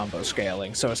invalidates combo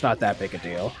scaling, so it's not that big a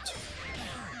deal.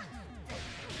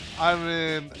 I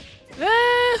mean,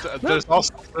 there's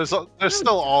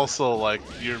still also like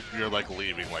you're like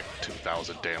leaving like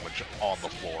 2,000 damage on the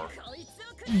floor.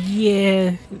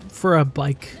 Yeah, for a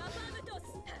bike.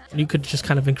 You could just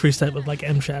kind of increase that with like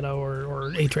M Shadow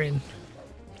or A Train.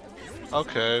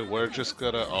 Okay, we're just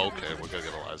gonna. Okay, we're gonna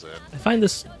get Eliza in. I find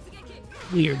this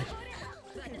weird.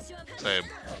 Same.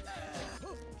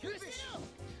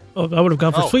 Oh, I would have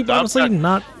gone for Oh, sweep, down honestly, back.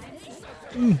 not.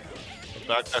 The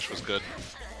backdash was good.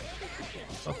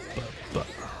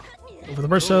 Over the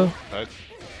Burso. Right.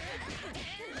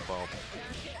 Well,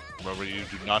 remember you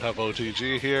do not have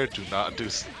OTG here. Do not do.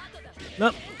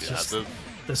 Nope. Yeah, Just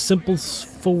the simple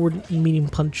forward medium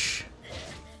punch.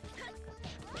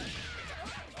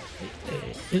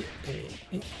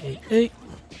 Hey.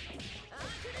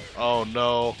 Oh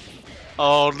no!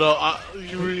 Oh no!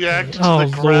 You react to Oh,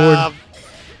 the grab.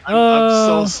 I'm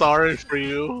so Uh, sorry for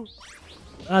you.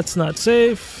 That's not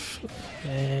safe.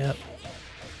 Yeah.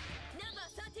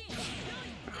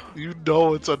 You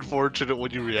know it's unfortunate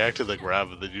when you react to the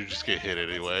grab and then you just get hit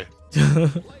anyway.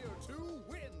 It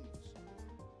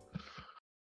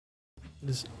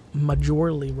is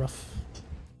majorly rough.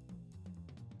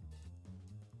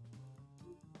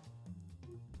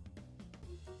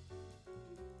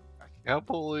 Can't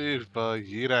believe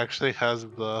Yeet actually has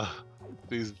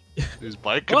these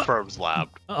bike confirms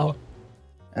labbed. Uh-oh.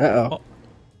 Uh-oh.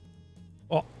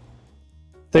 Oh.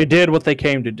 They did what they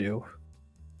came to do.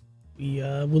 We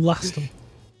lost them.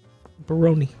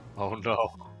 Baroni. Oh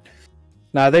no.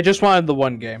 Nah, they just wanted the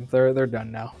one game. They're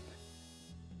done now.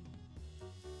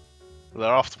 They're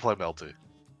off to play Melty.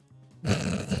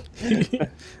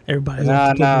 Everybody's Nah,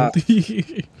 off to play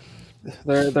Melty.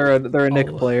 They're a Nick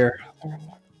player.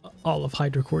 All of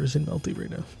Hydrocore is in Melty right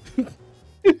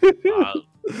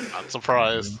Not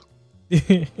surprised. now.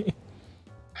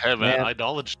 Hey man, Man. I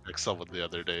knowledge checked someone the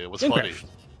other day. It was Okay. funny.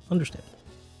 Understand.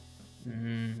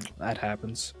 That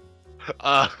happens.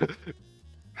 Uh,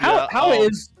 How yeah,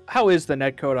 how is the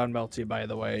netcode on Melty, by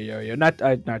the way, Yo-Yo? Not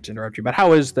to interrupt you, but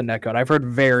how is the netcode? I've heard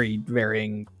very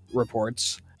varying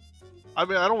reports. I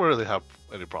mean, I don't really have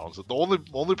any problems. The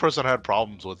only person I had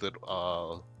problems with it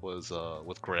was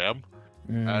with Graham,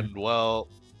 and well,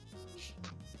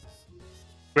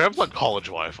 Graham's on college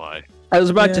Wi-Fi. I was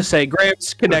about Yeah. to say,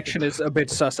 Graham's connection is a bit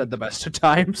sus at the best of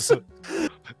times.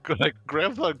 Like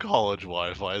Graham's on college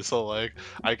Wi-Fi, so like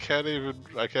I can't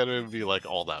even be like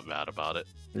all that mad about it.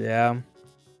 Yeah.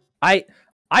 I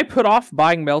put off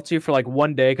buying Melty for like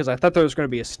one day because I thought there was going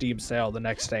to be a Steam sale the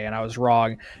next day, and I was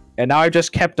wrong. And now I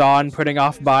just kept on putting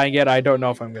off buying it. I don't know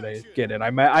if I'm going to get it.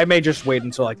 I may just wait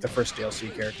until like the first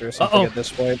DLC character or something at this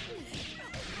point.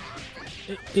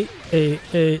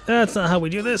 That's not how we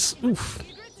do this. Oof.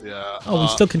 Yeah. Oh, we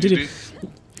still continue.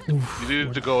 You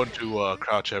needed to go into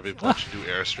crouch heavy punch and do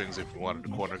air strings if you wanted to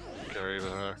corner carry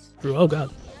her. Drew, oh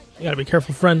god. You gotta be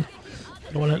careful, friend.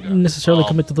 You don't want to necessarily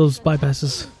commit to those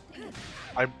bypasses.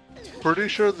 I'm pretty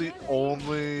sure the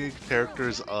only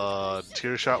characters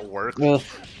tier shot work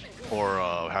for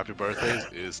happy birthdays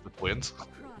is the twins.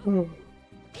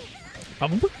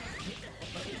 Probably.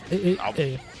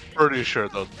 Pretty sure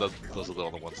those are the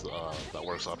only ones that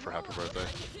works on for happy birthday.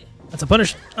 That's a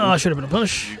punish. Oh, should have been a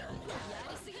punish.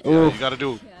 Yeah, you gotta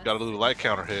do light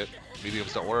counter hit.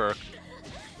 Mediums don't work.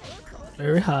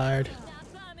 Very hard.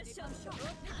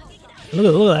 Look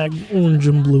at that orange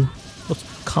and blue. Those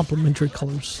complementary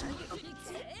colors.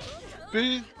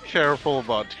 Be careful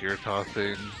about tier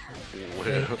tossing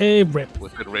A rip.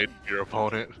 within range of your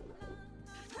opponent.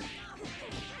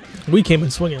 We came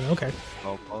in swinging. Okay.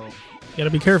 Oh. You gotta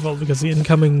be careful because the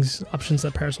incoming options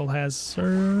that Parasol has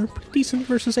are pretty decent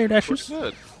versus air dashers.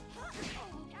 Good.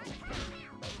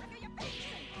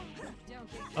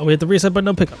 Oh, we hit the reset button,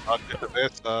 no pickup. I'll get to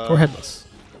this, Or headless.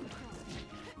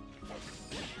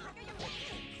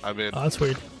 I mean, Oh, that's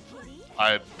weird.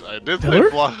 I did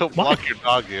Pillar? say block your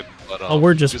noggin, but Oh,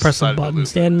 we're just pressing decided to buttons.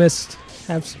 lose it. Dan missed.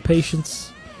 Have some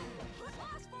patience.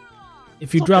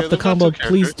 If you It's drop okay, the they're not combo, two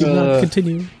please do characters. not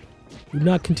continue. Do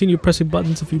not continue pressing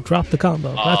buttons if you drop the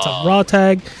combo. That's a raw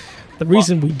tag. The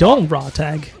reason we don't raw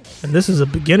tag, and this is a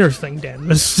beginner thing, Dan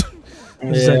missed,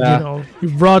 is that, you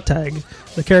raw tag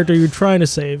the character you're trying to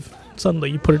save.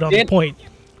 Suddenly you put it on the point,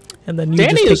 and then you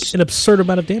Danny just is- take an absurd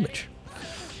amount of damage.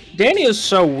 Danny is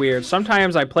so weird.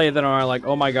 Sometimes I play them and I'm like,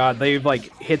 oh my god, they've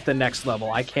like hit the next level.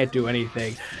 I can't do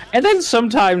anything. And then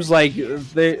sometimes like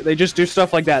they just do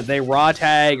stuff like that. They raw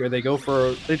tag or they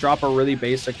drop a really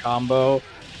basic combo.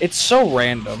 It's so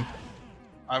random.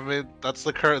 I mean, that's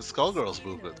the current Skullgirls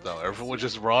movement, though. Everyone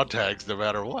just raw tags no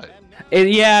matter what.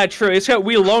 Yeah, true. It's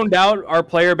we loaned out our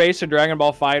player base in Dragon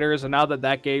Ball Fighters, and now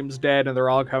that game's dead and they're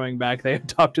all coming back, they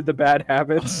adopted the bad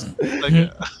habits.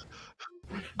 Like,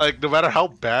 like no matter how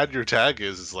bad your tag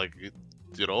is, it's like,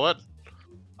 you know what?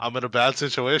 I'm in a bad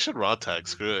situation. Raw tag,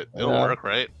 screw it. It'll Yeah. work,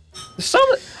 right?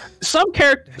 Some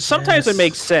characters sometimes it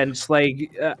makes sense.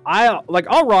 Like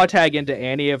I'll raw tag into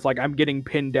Annie if like I'm getting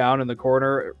pinned down in the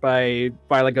corner by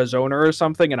like a zoner or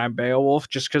something, and I'm Beowulf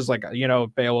just because like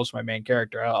Beowulf's my main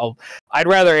character. I'd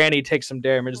rather Annie take some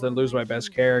damage than lose my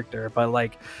best character. But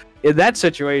like in that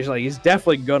situation, like he's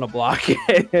definitely gonna block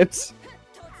it.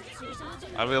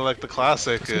 I mean, like the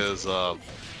classic is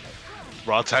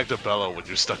raw tag to Bella when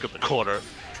you're stuck in the corner.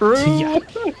 True.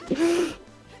 Yeah.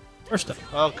 First up.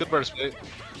 Oh, good burst, mate.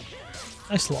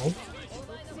 Nice low.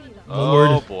 Oh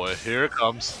Lord. boy, here it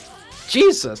comes.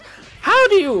 Jesus, how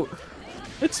do you?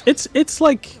 It's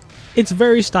like it's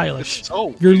very stylish.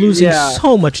 So You're losing Yeah.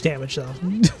 so much damage though.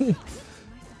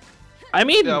 I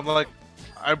mean, Yeah,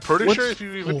 I'm pretty What's- sure if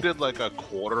you even Oh. did like a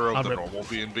quarter of I'll the rip. normal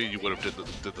B&B, you would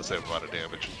have did the same amount of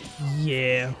damage.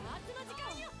 Yeah.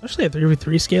 Especially at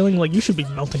 3v3 scaling, like you should be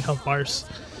melting health bars.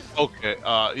 Okay,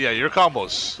 yeah, your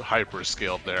combo's hyper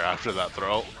scaled there after that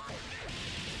throw.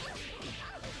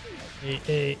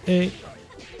 Hey.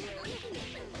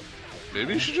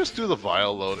 Maybe you should just do the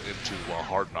vial load into a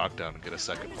hard knockdown and get a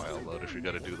second vial load if you're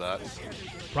gonna do that.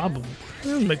 Probably.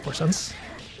 That would make more sense.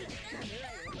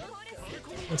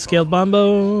 Let's scale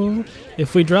Bombo.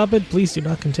 If we drop it, please do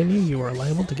not continue. You are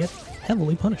liable to get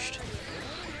heavily punished.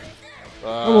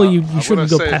 Well, you shouldn't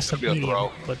go past the medium,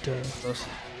 but those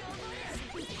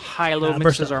high-low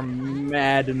mixes are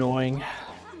mad annoying.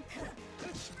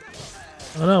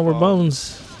 Oh no, we're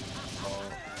bones.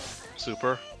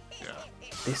 Super? Yeah.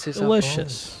 This is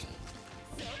Delicious.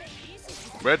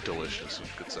 Red delicious, you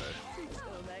could say.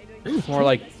 It's more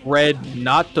like red,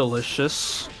 not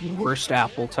delicious. Worst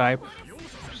apple type.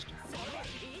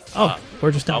 Oh,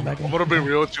 we're just down back. I'm gonna be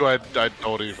real with you. I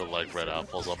don't even like red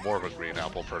apples. I'm more of a green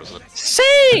apple person.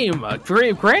 Same.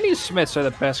 Granny Smiths are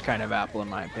the best kind of apple in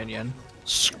my opinion.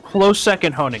 Close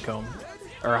second, honeycomb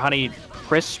or honey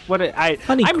crisp.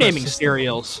 I'm naming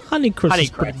cereals. Honey crisp is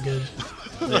pretty good.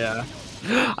 Yeah,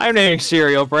 I'm naming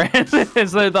cereal brands.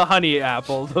 It's the honey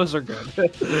apple. Those are good. Hey,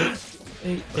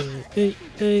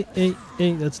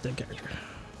 that's the character.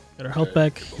 Got our health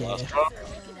back. Yeah.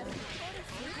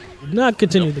 Do not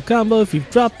continue the combo. If you've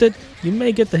dropped it, you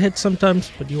may get the hit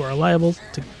sometimes, but you are liable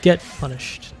to get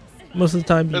punished. Most of the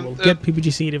time, you will get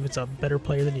PPG seed if it's a better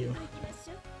player than you.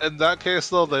 In that case,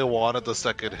 though, they wanted the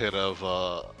second hit of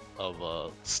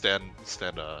stand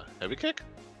heavy kick.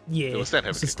 Yeah, it was stand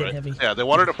heavy kick, stand right? heavy. Yeah, they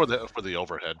wanted it for the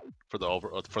overhead, for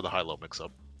the high low mix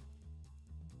up.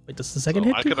 Wait, does the second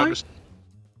hit too high?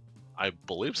 I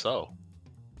believe so.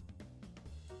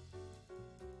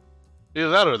 Either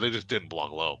that or they just didn't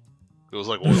block low. It was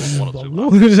like one of two.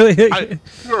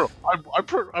 I'm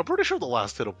pretty sure the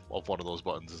last hit of one of those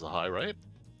buttons is a high, right?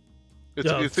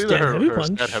 It's either her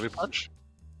stand heavy punch.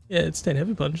 Yeah, it's stand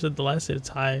heavy punch. The last hit, it's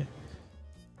high.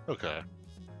 Okay.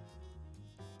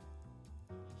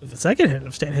 If the second hit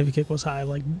of stand heavy kick was high,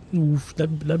 like, oof,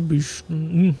 that'd be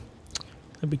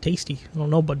tasty. I don't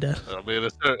know about that. I mean,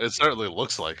 it certainly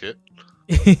looks like it.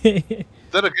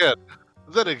 Then again,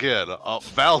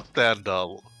 Val's stand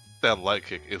light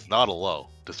kick is not a low,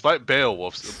 despite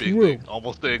Beowulf's being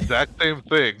almost the exact same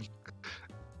thing,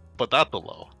 but that's a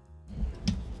low.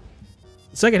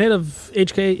 The second hit of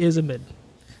HK is a mid.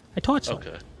 I taught so.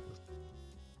 Okay.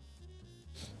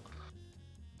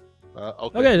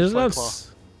 Okay, there's nuts.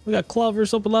 We got Claw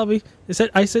versus Open Lobby.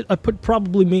 I put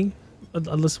probably me,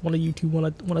 unless one of you two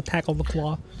want to tackle the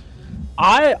Claw.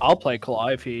 I'll play Claw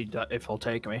if he'll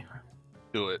take me.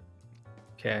 Do it.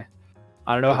 Okay.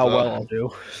 I don't know how well I'll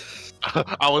do.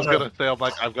 I was gonna say, I'm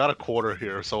like, I've got a quarter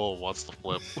here if someone wants to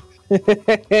flip.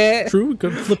 True, we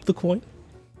could flip the coin.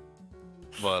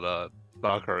 But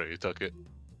Doc already took it.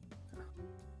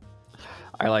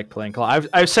 I like playing Claw.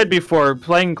 I've said before,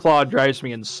 playing Claw drives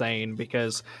me insane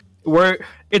because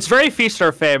it's very feast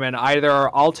or famine. Either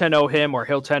I'll 10-0 him or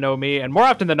he'll 10-0 me, and more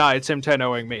often than not, it's him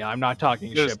 10-0ing me. I'm not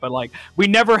talking shit, but like we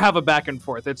never have a back and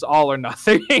forth. It's all or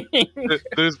nothing.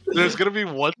 there's gonna be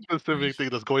one specific thing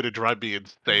that's going to drive me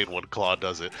insane when Claw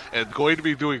does it, and it's going to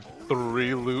be doing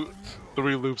three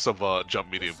loops of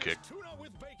jump medium kick.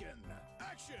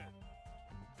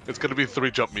 It's gonna be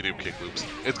 3 jump medium kick loops.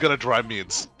 It's gonna drive me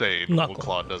insane when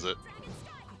Claw does it.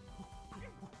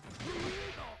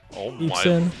 Oh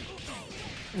my!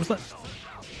 What's that?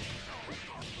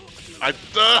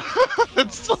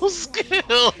 It's so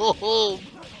skilled.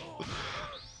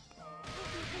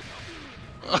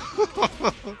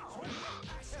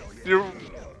 You're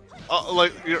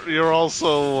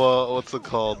also what's it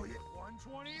called?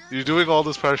 You're doing all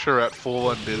this pressure at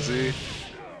full and dizzy.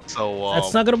 So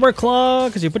that's not gonna work, Claw,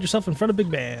 because you put yourself in front of big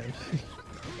band.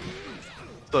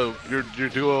 So your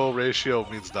duo ratio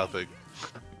means nothing.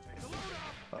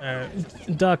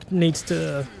 Doc needs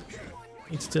to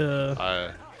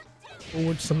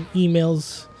forward some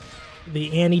emails to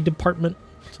the Annie department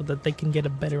so that they can get a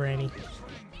better Annie.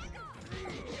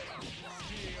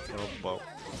 Oh, well.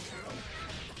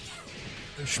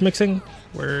 Schmixing,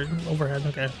 we're overhead.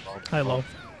 Okay, high low.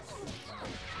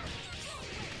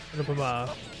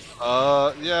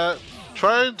 Yeah.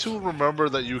 Try to remember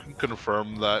that you can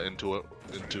confirm that into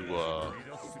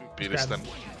beat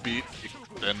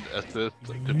extend assist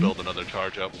to build another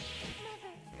charge up.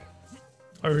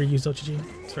 Or use OTG.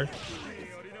 It's fair.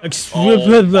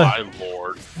 Oh my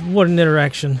lord! What an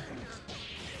interaction.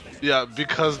 Yeah,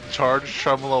 because charge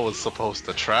tremolo was supposed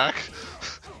to track.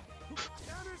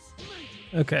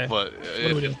 Okay. But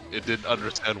it didn't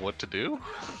understand what to do.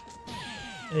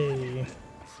 Hey.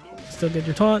 Still get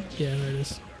your taunt? Yeah, there it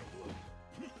is.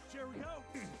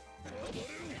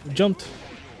 We jumped.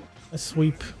 A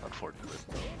sweep. Unfortunately.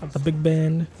 Got the big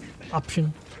band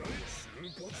option.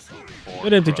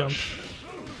 Good empty jump.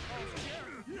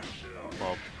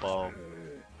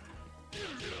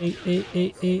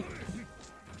 8.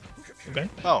 Okay.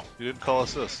 Oh, you didn't call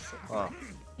assist. Oh.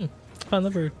 Found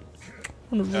that very,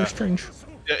 very strange.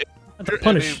 Yeah, That's a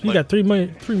punish. You got 3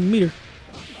 meter.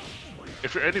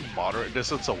 if you're any moderate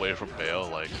distance away from Bale,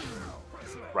 like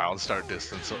round start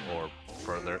distance or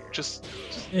further, just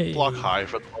Hey. block high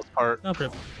for the most part. Not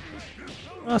rip.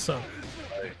 Awesome.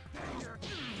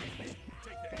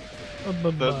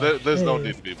 There's no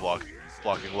need to be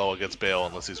blocking low against Bale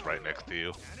unless he's right next to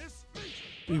you.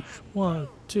 1,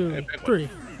 2, 3.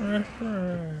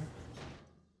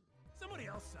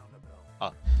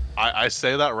 I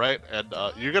say that right, and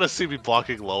you're gonna see me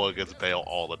blocking low against Bale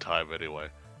all the time anyway.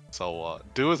 So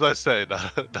do as I say,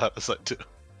 not as I do.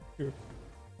 Sure.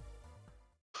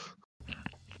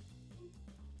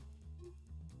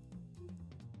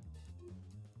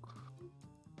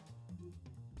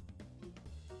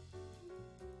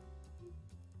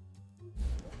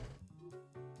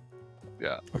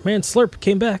 Yeah. Our man Slurp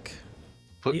came back.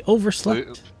 He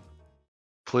overslept.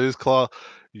 Please, Claw,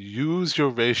 use your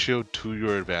ratio to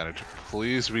your advantage.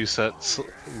 Please reset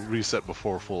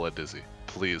before full and dizzy.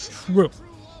 Please. Bro.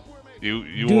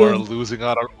 You are losing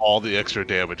out on all the extra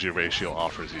damage your ratio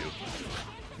offers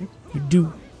you. You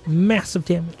do massive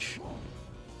damage.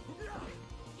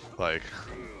 Like,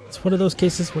 It's one of those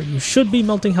cases where you should be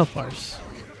melting health bars.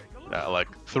 yeah, like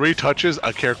 3 touches,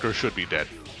 a character should be dead.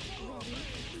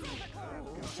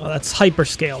 Oh, that's hyper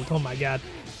scaled. Oh my god.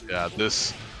 Yeah,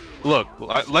 this. Look,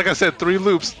 like I said, 3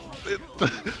 loops.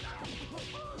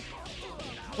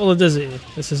 Well, it does it.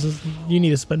 This is you need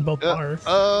to spend both Yeah, bar,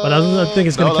 but I don't think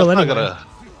it's gonna kill that's anyone. not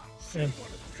Yeah.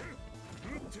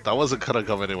 That wasn't gonna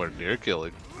come anywhere near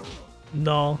killing.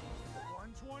 No,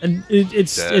 and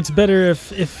it's Dead. better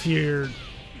if you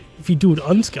do it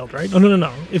unskilled, right?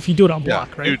 No. If you do it on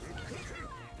block, right?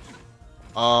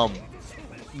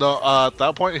 No, at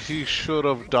that point he should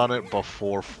have done it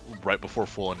right before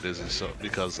full and dizzy. So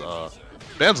because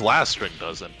Man's last string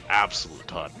does an absolute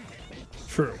ton.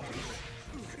 True.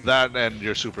 That and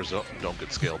your supers don't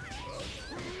get scaled.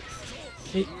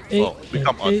 Well,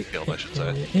 become unscaled, I should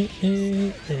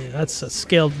say. That's a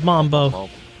scaled mambo. Well,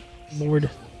 Lord.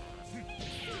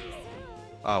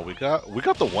 we got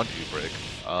the 1 E-break.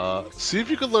 See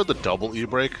if you can learn the double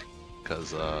E-break,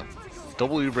 because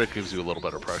double E-break gives you a little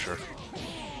better pressure.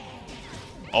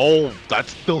 Oh, that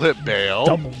still hit Bale.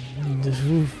 Double.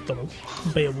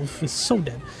 Beowulf is so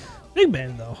dead. Big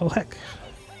man though. Oh heck.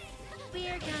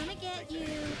 We're gonna get you.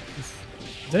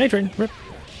 It's an A-train. Rip.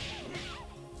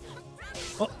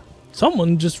 Oh,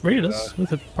 someone just rated us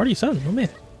with a party sound. Oh man.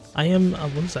 I am.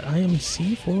 What is that? I am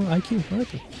C for IQ. What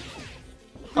happened?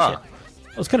 Huh.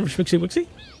 That was kind of a schmixy wixie.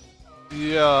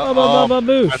 Yeah.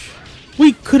 Boosh.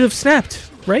 We could have snapped,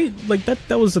 right? Like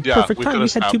that was a Yeah, perfect we time. could We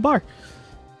have had 2 bar.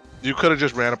 You could have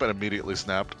just ran up and immediately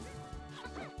snapped.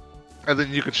 And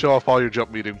then you could show off all your jump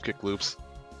medium kick loops.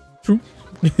 True.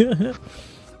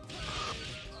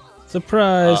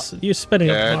 Surprise! You're spending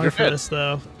a bar for this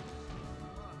though.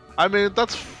 I mean,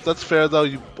 that's fair though.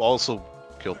 You also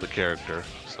killed the character,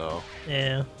 so.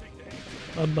 Yeah.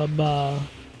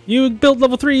 You built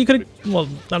level 3. You could have. Well,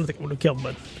 I don't think it would have killed,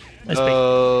 but. Nice bait.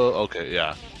 Okay,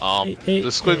 yeah.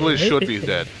 The squiggly should be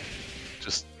dead.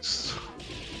 Just.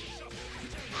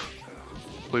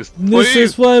 Please. This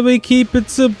is why we keep it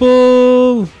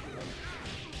simple.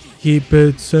 Keep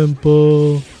it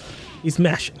simple. He's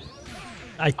mashing.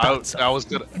 I thought so. I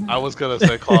was gonna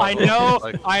say Claw. I know,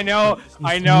 like, I know.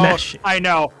 Mashing.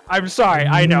 I'm sorry,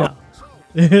 I know.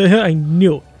 No. I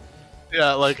knew it.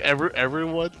 Yeah, like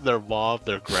everyone, their mom,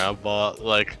 their grandma,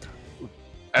 like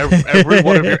every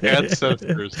one of your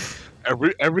ancestors,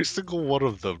 every single one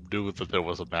of them knew that there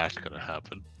was a match gonna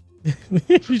happen.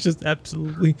 He's just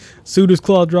absolutely. Soon as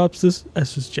Claw drops this,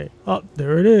 SSJ. Oh,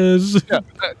 there it is.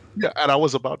 Yeah, and I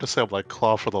was about to say, I'm like,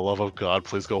 Claw, for the love of God,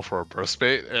 please go for a burst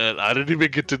bait, and I didn't even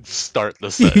get to start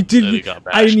the set. I didn't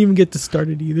He even get to start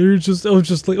it either. I was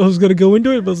just like, I was gonna go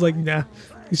into it, but I was like, nah,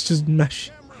 it's just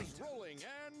mesh.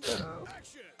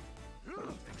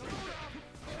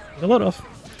 A lot off.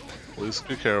 Please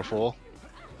be careful.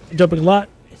 Jumping a lot,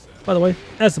 by the way.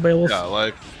 That's the Beowulf. Yeah,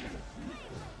 like.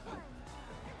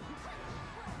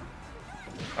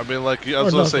 I mean, like, I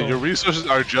was gonna say, your resources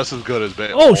are just as good as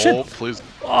Bale. Oh, shit! Please.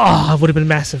 Oh, it would have been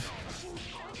massive.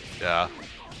 Yeah.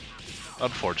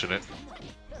 Unfortunate.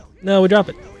 No, we drop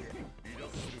it.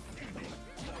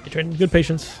 You train good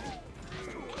patience.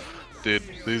 Dude,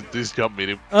 these jump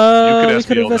medium. We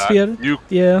could have SBO'd.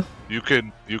 Yeah. You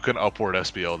can upward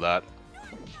SBO that.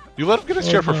 You let him get his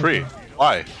chair for free.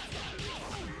 Why?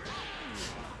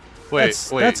 Wait.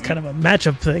 That's kind of a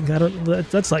matchup thing. I don't.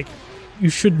 That's like, you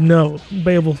should know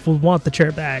Beowulf will want the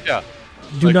chair back. Yeah.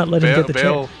 Do not let him get the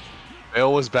chair.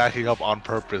 Bale was backing up on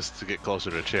purpose to get closer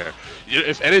to the chair.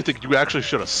 If anything, you actually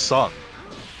should have sung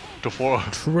to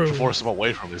force him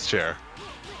away from his chair.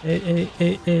 Hey.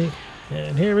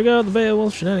 And here we go, the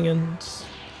Beowulf shenanigans.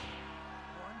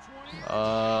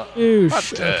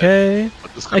 Oosh, okay.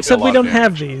 Except we don't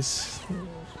have these.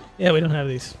 Yeah, we don't have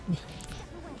these.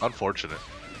 Unfortunate.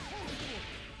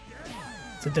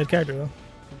 It's a dead character, though.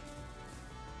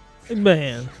 Big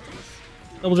bang.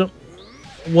 Double jump.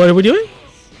 What are we doing?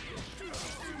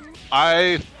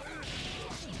 I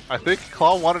think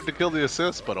Claw wanted to kill the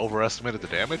assist, but overestimated the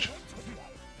damage.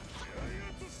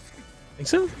 Think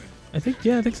so? I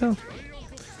think so.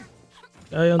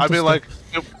 I mean, like,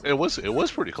 it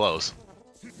was pretty close.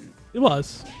 It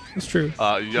was. It's true.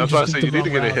 I was about to say, you need to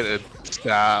get a hit and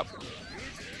snap.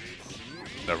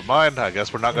 Never mind, I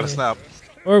guess we're not going to snap.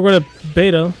 Or we're going to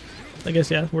beta. I guess,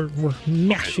 yeah, we're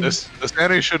mashing. This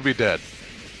Annie should be dead.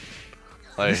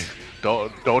 Like,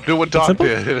 don't do what Doc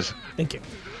did. Thank you.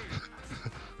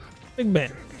 Big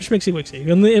bang. Schmixy Wixie.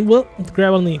 And we'll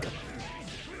grab on the income.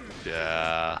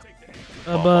 Yeah.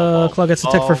 Claw gets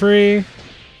a tick for free.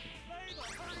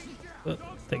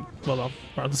 Well,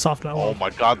 the soft now. Oh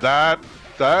my god, that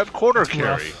corner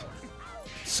carry. Rough.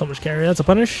 So much carry. That's a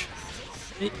punish.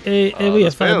 Hey, we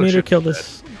have 5 meter. Kill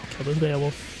this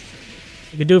Beowulf.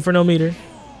 You can do it for no meter.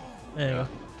 There you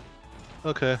go.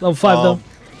 Okay. Level 5 though.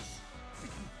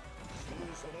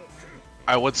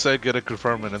 I would say get a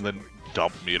confirmment and then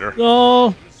dump meter.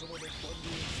 Oh.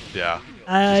 Yeah.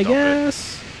 I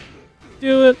guess.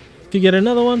 Do it. If you get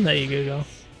another one, there you go.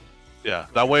 Yeah.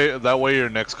 That way your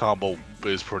next combo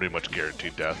is pretty much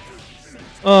guaranteed death.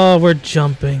 Oh, we're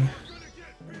jumping.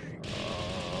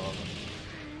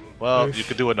 Well, you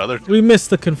could do another. We missed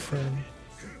the confirm.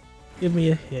 Give me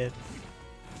a hit.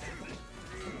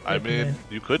 I mean,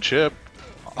 you could chip.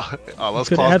 Unless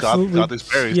Claw's got these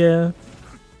berries. Yeah.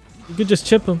 You could just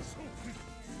chip him.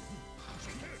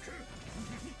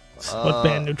 What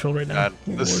band neutral right now?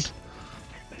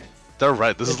 They're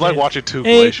right. This is like watching 2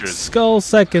 glaciers. 8 skull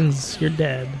seconds. You're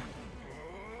dead.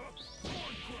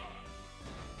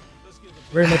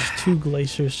 Very much 2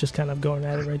 glaciers just kind of going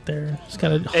at it right there. Just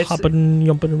kind of hopping,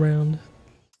 yumping around.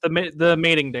 The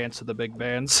mating dance of the big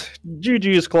bands.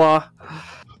 GG's, Claw.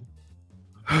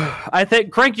 I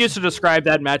think Crank used to describe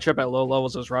that matchup at low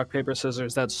levels as rock, paper,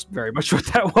 scissors. That's very much what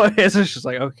that was. It's just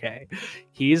like, okay,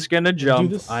 he's going to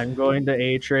jump. I'm going to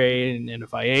A-train. And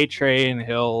if I A-train,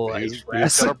 he's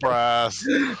gonna brass.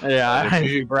 Yeah, if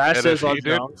he brasses on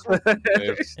jumps.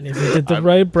 And if he did the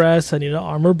right brass, I need an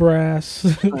armor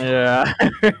brass. Yeah.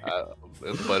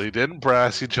 But he didn't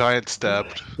brass. He giant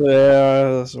stepped.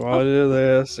 Yeah, that's why I do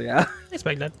this. Yeah. I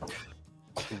expect that.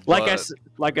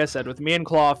 Like I said, with me and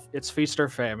Claw, it's feast or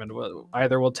famine.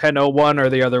 Either we'll 10-0 one or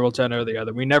the other will 10-0 the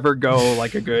other. We never go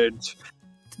like a good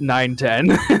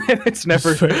 9-10. It's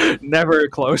never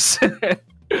close.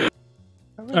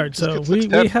 Alright, so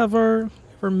we have our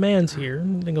mans here.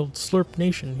 I think old Slurp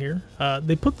Nation here.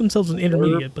 They put themselves in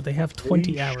intermediate, but they have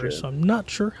 20 hours, so I'm not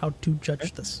sure how to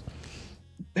judge this.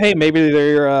 Hey, maybe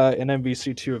they're an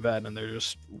MVC2 event and they're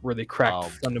just really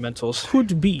cracked fundamentals.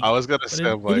 Could be. I was gonna say,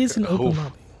 it is an open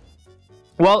lobby.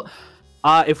 Well,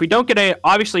 if we don't get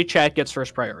obviously chat gets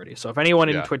first priority. So if anyone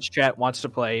in Twitch chat wants to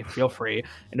play, feel free.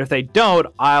 And if they don't,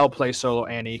 I'll play solo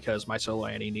Annie because my solo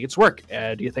Annie needs work.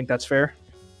 Do you think that's fair?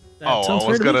 I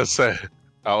was gonna say,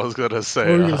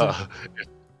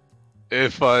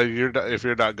 if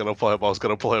you're not gonna play him, I was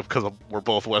gonna play him because we're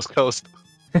both West Coast.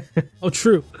 Oh,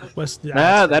 true. West.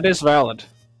 Yeah, that is valid.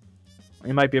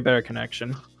 It might be a better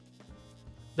connection.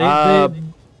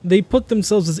 They put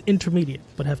themselves as intermediate,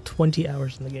 but have 20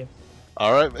 hours in the game.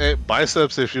 All right, hey,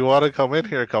 Biceps, if you want to come in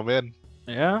here, come in.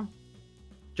 Yeah.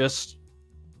 Just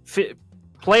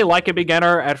play like a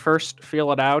beginner at first,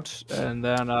 feel it out, and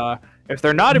then if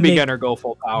they're not a beginner, go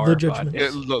full power.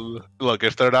 Look,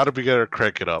 if they're not a beginner,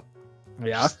 crank it up.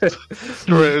 Yeah.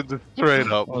 straight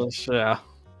up. Well, yeah.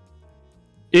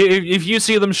 If you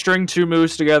see them string 2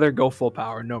 moves together, go full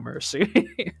power, no mercy.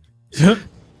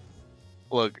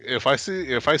 Look, if I see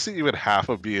even half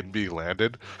of B&B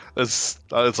landed, it's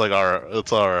like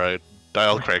all right.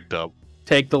 Dial cranked up.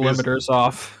 Take the limiters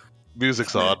off.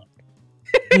 Music's on.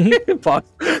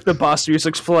 The boss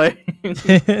music's playing.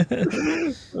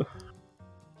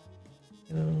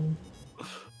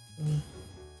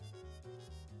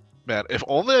 Man, if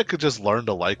only I could just learn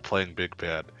to like playing Big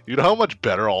Band. You know how much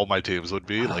better all my teams would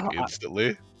be, like,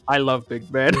 instantly? I love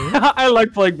Big Band. I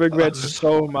like playing Big Band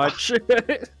so much.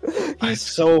 He's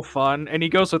so fun, and he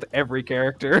goes with every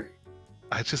character.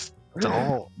 I just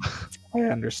don't. I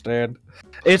understand.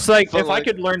 It's like, But, if I like-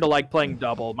 could learn to like playing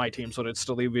double, my teams would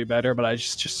still be better, but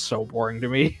it's just so boring to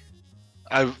me.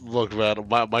 Look, man,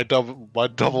 my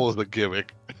double is the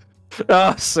gimmick.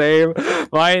 Same.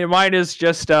 Mine is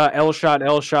just L shot,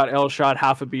 L shot, L shot,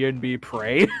 half a B&B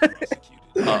pray.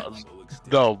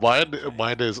 No,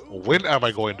 mine is when am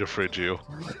I going to fridge you?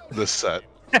 This set.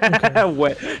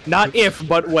 Not if,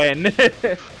 but when.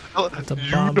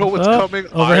 You know what's coming.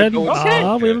 Overhead. I know what's Okay.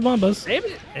 coming. We have a bomb buzz.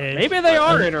 Maybe they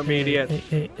are intermediate.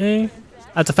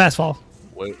 That's a fast fall.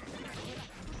 Wait.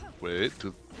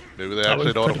 Maybe they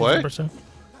actually know how to play. A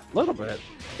little bit.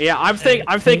 Yeah, I'm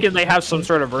thinking they have some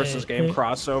sort of versus game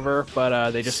crossover,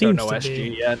 but they just don't know Seems to SG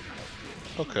be. yet.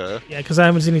 Okay. Yeah, because I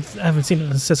haven't seen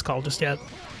an assist call just yet.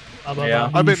 Yeah.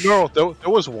 I mean, no, there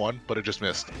was one, but it just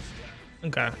missed.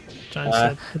 Okay. Trying to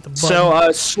hit the button. So,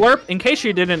 Slurp, in case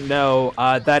you didn't know,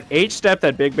 that H-step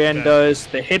that Big Man does,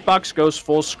 the hitbox goes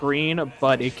full screen,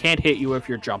 but it can't hit you if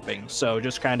you're jumping. So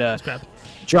just kind of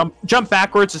jump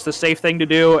backwards is the safe thing to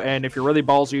do, and if you're really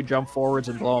ballsy, you jump forwards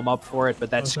and blow them up for it, but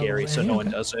that's scary, so no one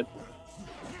does it.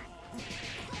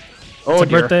 Oh, it's a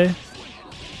birthday.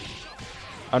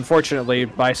 Unfortunately,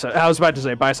 Biceps. I was about to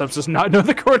say Biceps does not know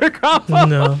the corner combo.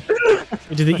 No.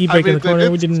 We did the E-break in the corner.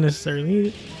 We didn't necessarily need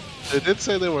it. They did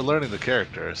say they were learning the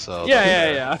character, so.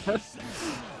 Yeah.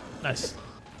 Nice.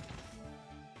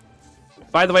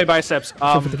 By the way, Biceps,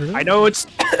 I know it's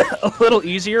a little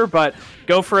easier, but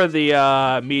go for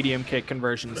the medium kick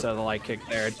conversion instead of the light kick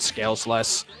there. It scales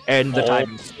less, and the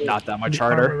time's not that much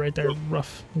harder. Right there,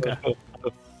 rough. Okay.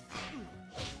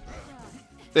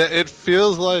 Yeah, it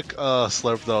feels like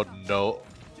Slurp though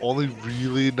only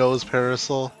really knows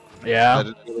Parasol. Yeah. I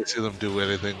didn't really see them do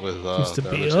anything with Used to the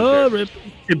be other two rip.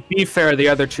 To be fair, the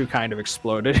other two kind of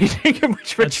exploded. He didn't get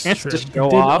much of a That's chance true. to It show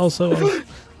did off.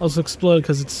 also explode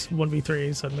because it's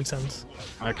 1v3, so it makes sense.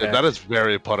 Okay. Yeah, that is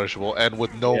very punishable, and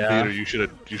with no Yeah. meter, you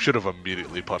should have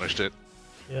immediately punished it.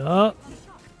 Yeah.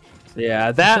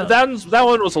 Yeah, that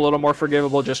one was a little more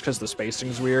forgivable just because the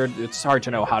spacing's weird. It's hard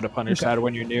to know how to punish that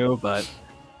when you're new, but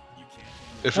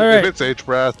If Alright. it's H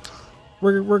breath,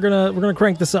 We're gonna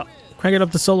crank this up. Crank it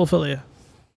up to Solophilia.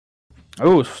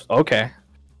 oh, okay.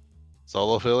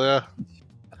 Solophilia.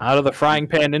 Out of the frying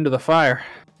pan into the fire.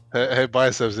 Hey,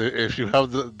 Biceps, if you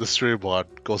have the stream on,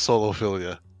 go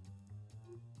Solophilia.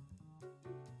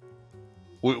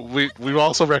 We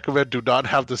also recommend do not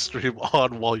have the stream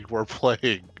on while you are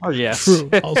playing. Oh yes. True.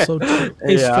 Also true.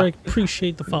 Hey, Yeah. Strike,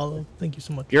 appreciate the follow. Thank you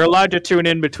so much. You're allowed to tune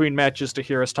in between matches to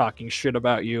hear us talking shit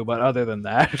about you, but other than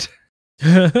that,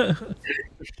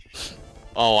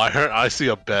 Oh, I see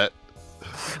a bet.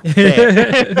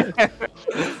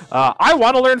 I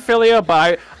want to learn Philia,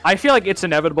 but I feel like it's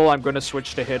inevitable. I'm going to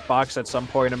switch to Hitbox at some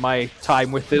point in my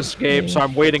time with this game, so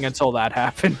I'm waiting until that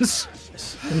happens.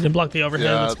 We didn't block the overhead.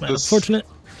 Yeah, That's this- unfortunate.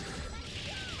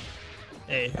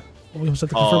 Hey, we almost have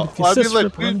to confirm Well, with the I mean, assist like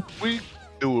rip run.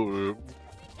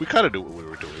 we kind of knew what we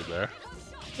were doing there.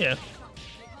 Yeah.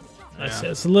 Nice. Yeah,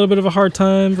 it's a little bit of a hard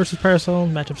time versus Parasol.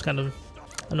 Matchup's kind of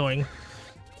annoying.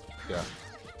 Yeah,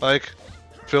 like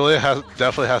Philia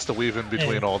definitely has to weave in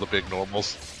between all the big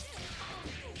normals.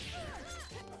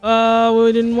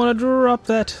 We didn't want to drop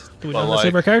that. Do we But, not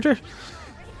save our character?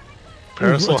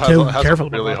 Parasol let's has go a careful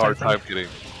really about hard that time getting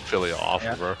Philia off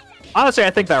of her. Honestly, I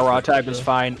think that raw tag is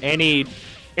fine. Annie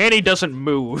doesn't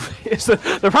move.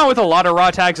 The problem with a lot of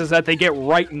raw tags is that they get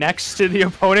right next to the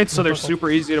opponent, so they're super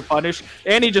easy to punish.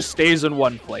 Annie just stays in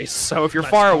one place, so if you're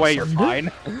far away, you're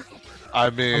fine. I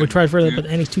mean, We tried further, but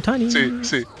Annie's too tiny.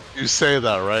 see, you say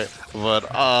that, right? But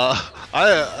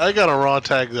I got a raw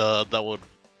tag that would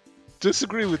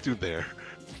disagree with you there,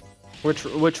 Which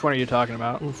one are you talking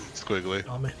about? Squiggly.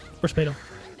 Oh man, where's Pato?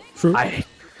 Fruit.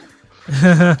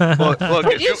 Look,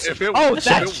 if it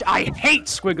I hate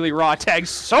squiggly raw tags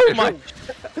so much.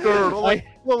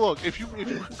 Look, if you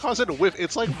cause it a whiff,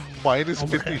 it's like minus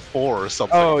 54 or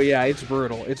something. Oh yeah, it's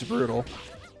brutal. It's brutal.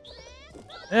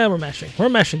 Yeah, we're mashing. We're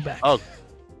mashing back. Oh,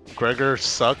 Gregor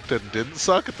sucked and didn't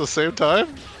suck at the same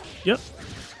time? Yep.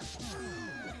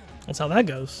 That's how that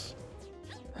goes.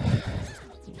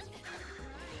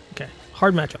 Okay,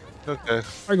 hard matchup. Okay.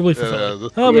 Arguably for Yeah, Philly.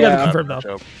 this- Oh, we got to yeah. confirm though.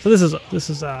 Matchup. So this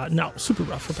is no super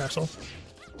rough for Parasol.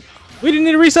 We didn't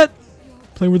need a reset.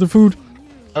 Play with the food.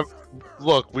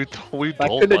 Look, we told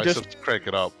could've Biceps just- to crank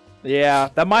it up. Yeah,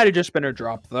 that might have just been a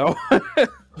drop though.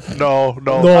 No,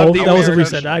 No, the that was a American-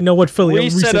 reset. I know what Philly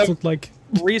Reset resets of- look like.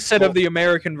 Reset of the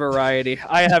American variety.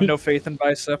 I have no faith in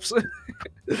Biceps.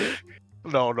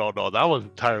 No, that was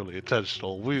entirely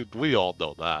intentional. We all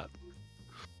know that.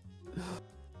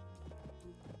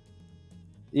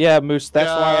 Yeah, Moose, that's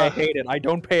why I Yeah. hate it. I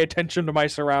don't pay attention to my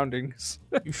surroundings.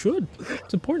 You should.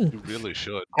 It's important. You really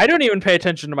should. I don't even pay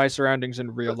attention to my surroundings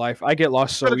in real life. I get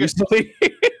lost so easily.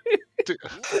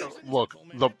 Look,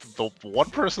 the one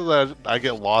person that I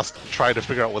get lost trying to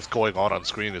figure out what's going on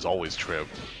screen is always Trib,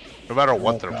 no matter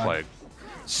what they're playing.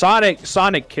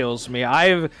 Sonic kills me.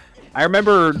 I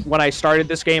remember when I started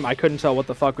this game, I couldn't tell what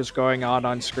the fuck was going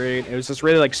on screen. It was this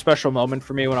really like special moment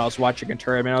for me when I was watching a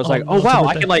tournament. I was like, oh wow,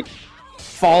 I can like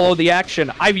follow the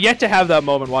action. I've yet to have that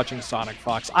moment watching Sonic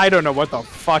Fox. I don't know what the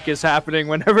fuck is happening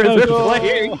whenever they're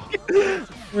playing.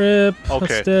 Rip. Okay.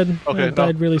 That's dead. Okay, I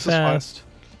died really this is fine. fast.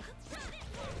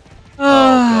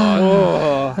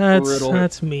 Oh,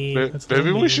 That's me. That's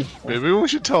Maybe me. we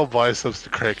should tell Biceps to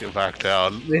crank it back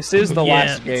down. this is the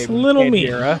last game. It's a little mean.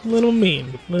 Kira. Little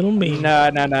mean. Little mean. No.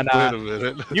 Wait a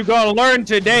minute. You gotta learn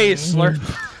today, Slurp.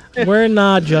 We're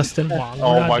not Justin Wong. We're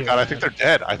Oh not my doing god, I that. think they're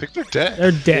dead. I think they're dead.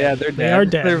 They're dead. Yeah, they're dead. They are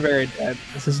dead. They're very dead.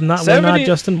 This is not. We're 70 not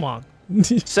Justin Wong.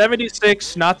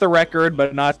 76, not the record,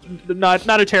 but not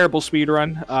a terrible speed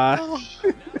run.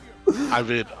 I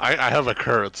mean, I have a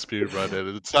current speed run in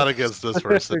it. It's not against this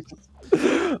person.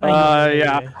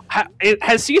 Yeah.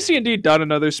 Has CC&D done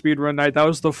another speedrun night? That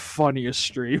was the funniest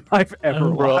stream I've ever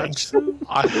Bro. watched.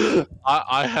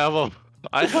 I have a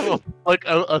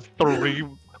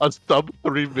sub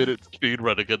 3 minute speed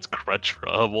run against Crutch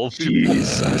from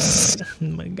Jesus. Oh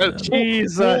my god.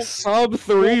 Jesus. Sub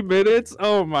 3 minutes?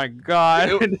 Oh my god.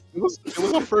 It was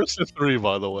a first to 3,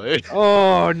 by the way.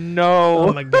 Oh no.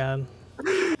 Oh my god.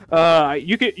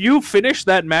 You finished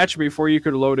that match before you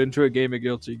could load into a game of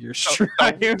Guilty Gear Strive.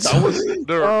 That was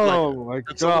Oh my and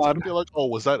someone's god. gonna be like, oh,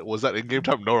 was that in game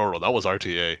time? No, that was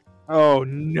RTA. Oh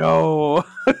no.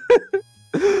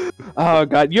 Oh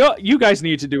god. You guys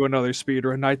need to do another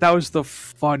speedrun night. That was the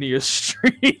funniest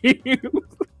stream.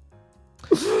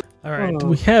 All right. Do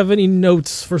we have any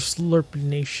notes for Slurp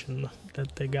Nation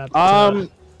that they got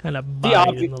kind of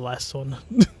bodied in the last one?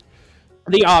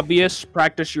 The obvious,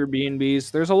 practice your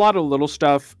B&Bs. There's a lot of little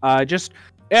stuff.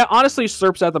 Honestly,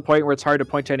 Slurp's at the point where it's hard to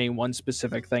point to any one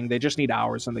specific thing. They just need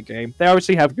hours in the game. They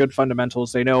obviously have good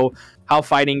fundamentals. They know how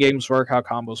fighting games work, how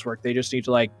combos work. They just need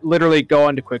to like literally go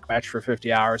into quick match for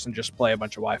 50 hours and just play a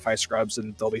bunch of Wi-Fi scrubs,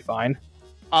 and they'll be fine.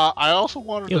 I also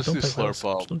wanted Yo, to see don't play Slurp.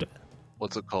 Violence. Don't do that.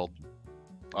 What's it called?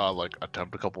 Like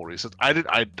attempt a couple resets.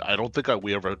 I don't think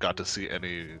we ever got to see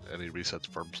any resets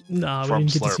from No, we from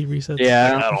didn't get to Slurp. see resets.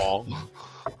 Yeah. at all.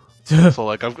 So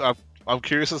like I'm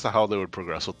curious as to how they would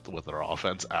progress with their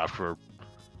offense after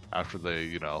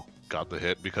they got the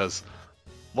hit, because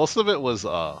most of it was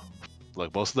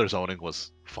like most of their zoning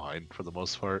was fine for the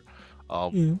most part.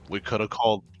 Yeah. We could have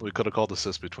called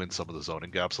assists between some of the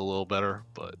zoning gaps a little better,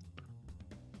 but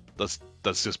that's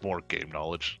just more game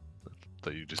knowledge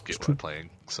that you just get when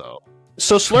playing. So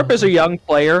Slurp is a young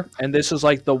player, and this is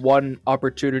like the one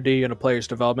opportunity in a player's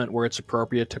development where it's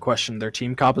appropriate to question their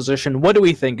team composition. What do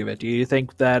we think of it? Do you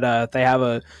think that they have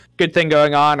a good thing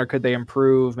going on, or could they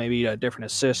improve? Maybe a different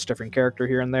assist, different character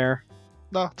here and there?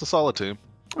 no, it's a solid team.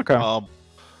 Okay.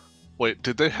 Wait,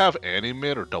 did they have Annie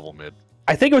mid or double mid?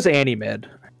 I think it was Annie mid.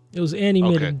 It was Annie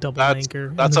mid Okay, and double that's- anchor.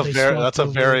 and That's then a they very swapped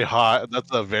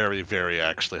over. very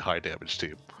actually high damage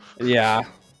team. Yeah.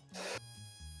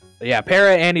 Yeah,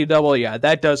 para, Annie, double, yeah,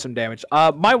 that does some damage. I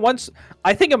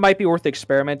think it might be worth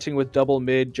experimenting with double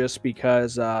mid just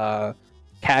because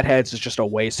Cat Heads is just a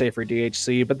way safer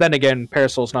DHC, but then again,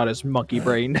 Parasol's not as monkey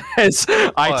brain as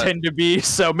I tend to be,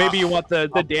 so maybe you want the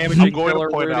damaging I'm going killer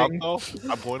to point rooting.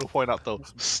 out though,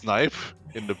 Snipe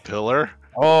into Pillar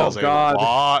Oh does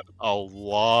god, a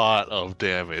lot of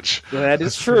damage. that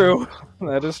is true.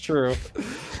 That is true.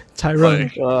 Tyrone.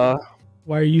 Like,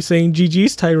 Why are you saying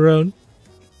GG's, Tyrone?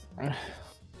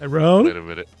 Tyrone? wait a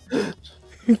minute.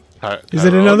 Is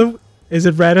it another? Is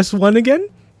it Radis 1 again?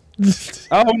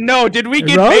 Oh no, did we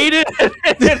get Tyrone? baited?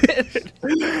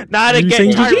 Not Are you again,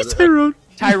 saying GG's, Tyrone?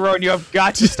 Tyrone, you have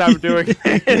got to stop doing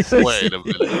it. Wait a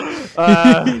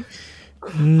minute.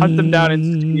 Hunt them down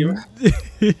in Steam.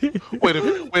 Wait a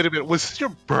minute. Was this your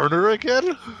burner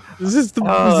again? Is this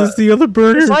the other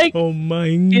burner? it's like- oh my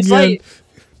He's god.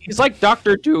 He's like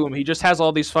Dr. Doom. He just has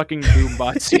all these fucking Doom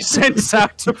bots he sends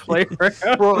out to play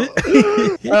around. Bro,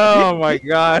 Oh my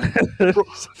god. bro,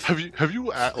 have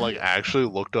you actually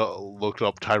looked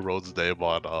up Tyrone's name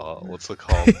on what's it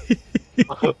called?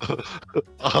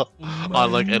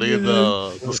 On like any of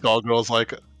the Skullgirls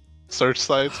like search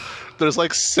sites? There's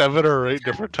like 7 or 8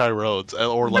 different Tyrones,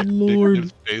 or like Lord.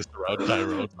 nicknames based around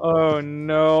Tyrone. Oh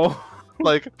no.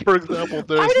 Like for example,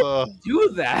 there's Do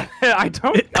that. I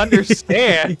don't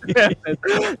understand.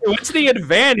 What's the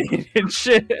advantage?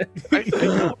 I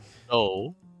don't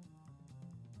know.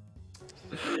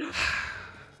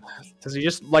 Does he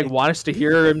just like want us to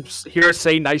hear us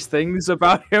say nice things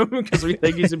about him because we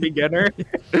think he's a beginner?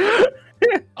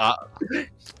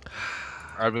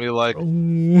 I mean, like,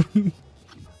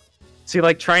 See,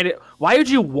 like trying to. Why would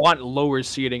you want lower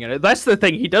seating in it? That's the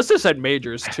thing. He does this at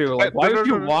majors too. Like, why would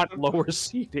you want lower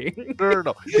seating?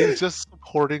 no. He's just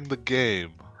supporting the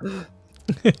game.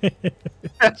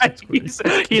 he's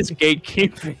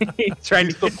gatekeeping. He's trying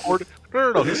to support.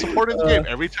 No. He's supporting the game.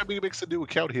 Every time he makes a new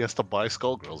account, he has to buy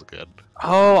Skullgirls again.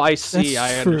 Oh, I see.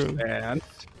 That's I true. understand.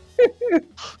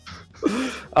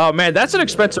 Oh man, that's an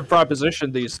expensive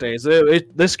proposition these days.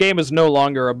 This game is no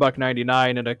longer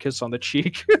 $1.99 and a kiss on the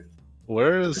cheek.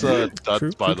 Where is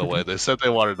Duds, by the way? They said they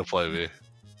wanted to play me.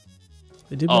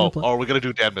 They did want to play. Are we gonna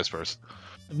do Dan Miss first?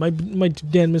 Might do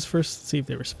Dan Miss first. See if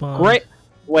they respond. Great.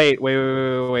 Wait.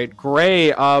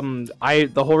 Gray,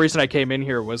 the whole reason I came in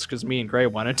here was because me and Gray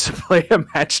wanted to play a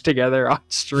match together on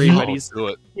stream, and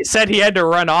he said he had to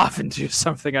run off and do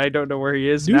something. I don't know where he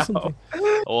is now. Something.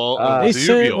 Well, they it's a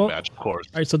say- Yu-Gi-Oh match, of course.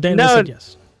 All right, so Dan said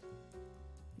yes.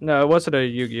 No, it wasn't a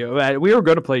Yu-Gi-Oh. We were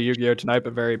going to play Yu-Gi-Oh tonight,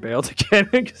 but Barry bailed again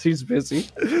because he's busy.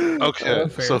 Okay,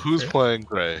 fair, so who's fair. playing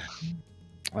Gray?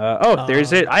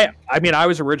 There's it. I mean, I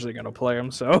was originally going to play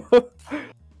him, so.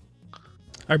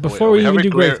 All right, before are we we even having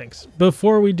do Gray Gray- things,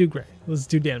 before we do Gray, let's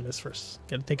do Dan Miss first.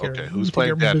 Gotta take care Okay, of who's take playing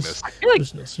care of Dan business- Miss?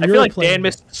 business. I You're feel like playing Dan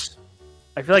Miss.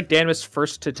 I feel like Dan Miss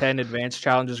first to 10 advanced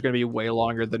challenge is going to be way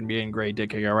longer than me and Gray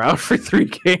dicking around for 3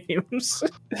 games.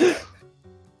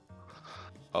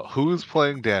 Who's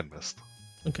playing Dan Mist?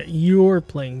 Okay, you're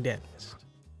playing Dan Miss.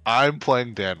 I'm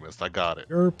playing Dan Mist. I got it.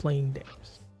 You're playing Dan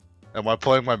Miss. Am I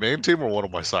playing my main team or one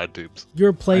of my side teams?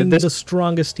 You're playing this- the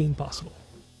strongest team possible.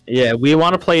 Yeah, we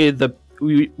want to play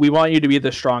we want you to be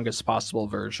the strongest possible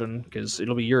version because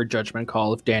it'll be your judgment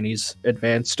call if Danny's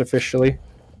advanced officially.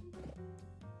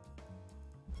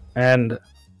 And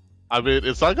I mean,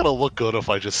 it's not gonna look good if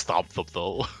I just stomp them,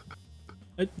 though.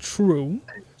 True.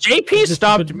 JP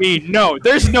stopped me. No,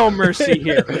 there's no mercy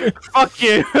here. Fuck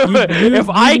you. If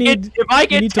I get need to play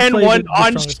 10-1 the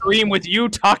on strongest stream with you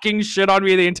talking shit on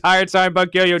me the entire time,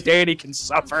 but yo, Danny can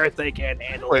suffer if they can't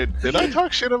handle it. Wait, did I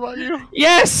talk shit about you?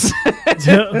 Yes.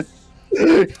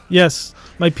 Yes,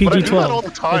 my But I do that all the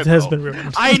PG-12 time, has though. been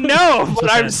ruined. I know, So but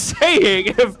I'm sad.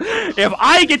 saying if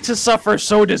I get to suffer,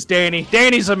 so does Danny.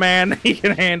 Danny's a man; he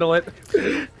can handle it.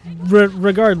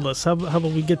 Regardless, how about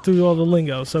we get through all the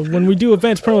lingo? So when we do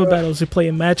advanced promo battles, we play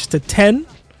a match to 10.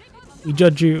 We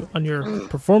judge you on your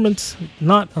performance,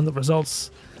 not on the results.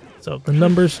 So the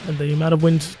numbers and the amount of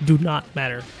wins do not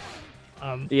matter.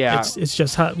 Yeah. It's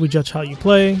just how we judge how you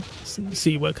play,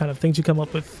 see what kind of things you come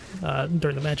up with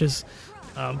during the matches,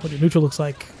 what your neutral looks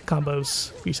like,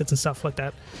 combos, resets, and stuff like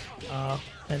that.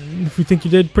 And if we think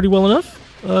you did pretty well enough,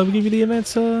 we give you the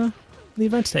events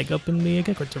tag up in the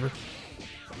Get Gr8 server.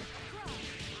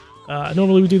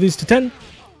 Normally we do these to 10,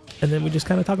 and then we just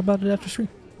kind of talk about it after stream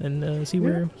and see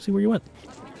where you went.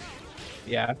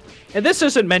 Yeah, and this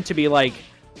isn't meant to be like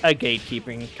a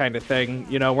gatekeeping kind of thing.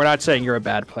 You know, we're not saying you're a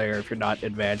bad player if you're not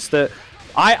advanced.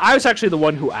 I was actually the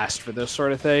one who asked for this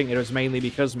sort of thing. It was mainly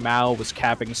because Mao was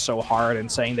capping so hard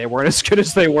and saying they weren't as good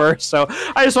as they were. So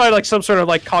I just wanted like some sort of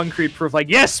like concrete proof, like,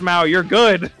 yes, Mao, you're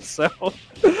good. So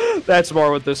that's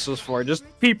more what this was for. Just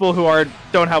people who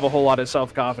don't have a whole lot of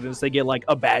self-confidence. They get like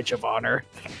a badge of honor.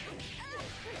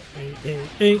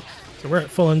 Hey. So we're at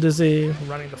Full and Dizzy. We're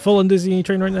running the Full and Dizzy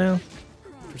train right now.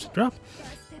 First drop.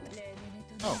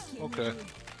 Oh, okay.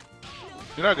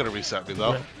 You're not gonna reset me,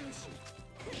 though. Right.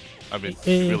 I mean,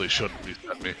 you really shouldn't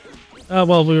reset me.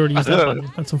 Well, we already used that button.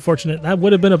 That's unfortunate. That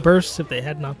would have been a burst if they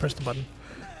had not pressed the button.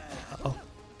 Uh-oh.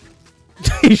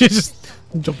 You should just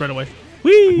jump right away.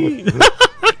 Whee!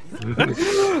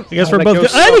 I guess we're both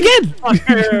good. And again!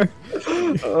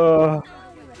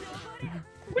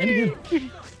 And again.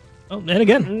 Oh, and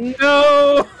again.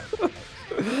 No!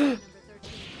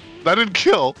 That didn't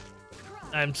kill.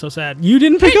 I'm so sad. You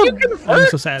didn't pick up. I'm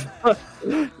so sad.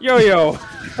 Yo-yo!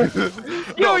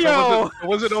 No, Yo-yo! it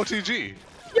wasn't OTG.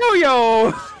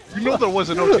 Yo-yo! You know there was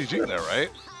an OTG there, right?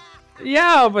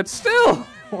 Yeah, but still!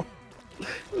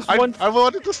 I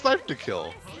wanted the snipe to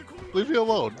kill. Leave me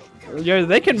alone. Yeah,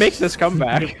 they can make this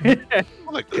comeback.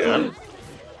 Well, they can.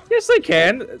 Yes, they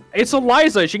can. It's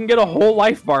Eliza. She can get a whole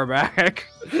life bar back.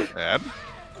 And?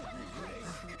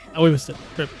 Oh, we missed it.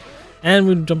 Rip. And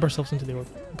we jump ourselves into the orb.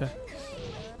 Okay.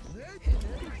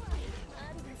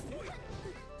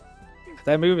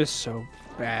 That move is so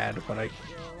bad, but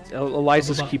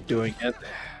Eliza's keep doing it.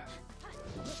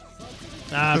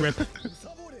 Ah, rip.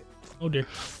 Oh dear.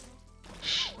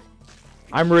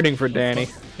 I'm rooting for Danny.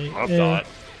 I'm not.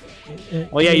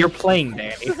 Well, yeah, you're playing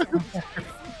Danny.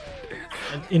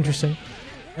 Interesting.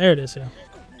 There it is, yeah.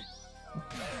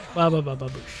 Ba ba ba ba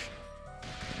boosh.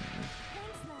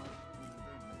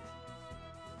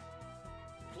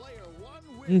 Player one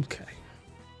wins. Okay.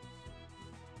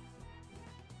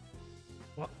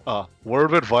 Word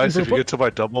of advice: if you get to my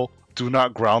double, do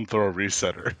not ground throw a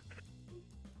resetter.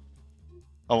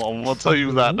 I'm gonna tell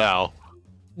you that now.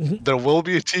 There will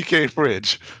be a TK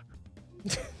fridge.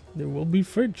 There will be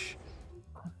fridge.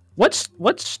 What's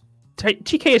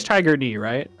TK is Tiger D,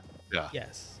 right? Yeah.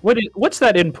 Yes. What's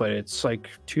that input? It's like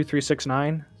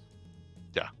 2369.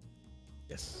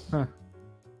 Yes. Huh.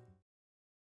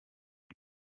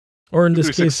 Or in this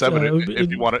 2, 3, 6, case, 7,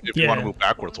 if you want to yeah. move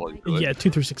backwards while you do it. Yeah, 2,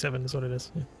 3, 6, 7 is what it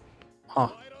is. Yeah. Huh.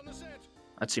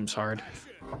 That seems hard.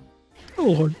 Oh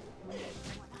lord.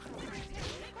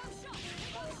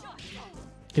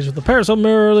 Because the parasol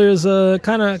mirror earlier is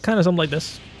kind of something like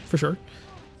this for sure.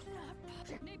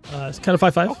 It's kind of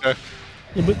 5/5. Okay.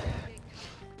 Yeah, but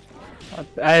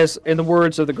As in the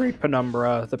words of the great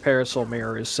Penumbra, the parasol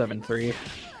mirror is 7-3.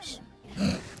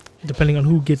 depending on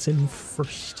who gets in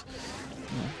first.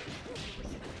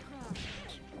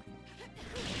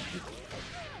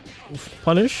 Oof.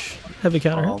 Punish. Heavy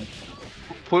counter.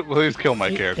 Please kill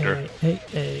my character.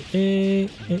 Hey.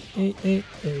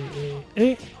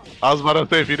 I was about to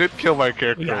say, if you didn't kill my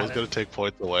character, got I was it. gonna take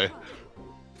points away.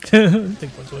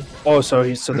 Think points away. Oh, so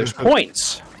there's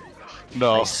points.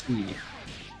 No. I see.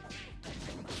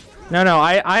 No,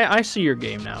 I see your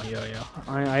game now, Yo-Yo.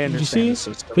 I Did you understand see? the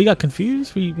system. We got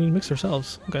confused. We mixed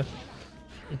ourselves. Okay.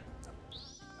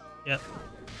 Yep.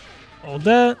 Hold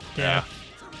that. Yeah.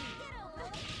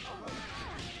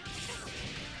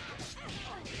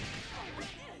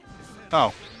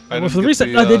 Oh. I Well, didn't for the get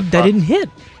reset, that didn't hit.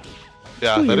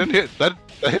 Yeah, that didn't hit. That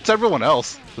hits everyone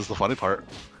else. Is the funny part.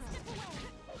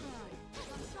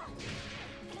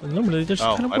 Normally, this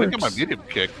Oh, kind of I works. didn't get my medium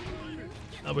kick.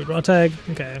 Oh, we raw tag.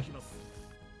 Okay.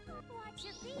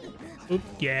 Oop,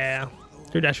 yeah.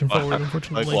 You're dashing forward,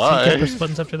 unfortunately. So you why? can't press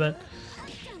buttons after that.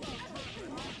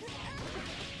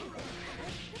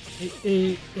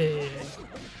 Hey.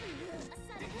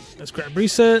 Let's grab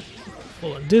reset.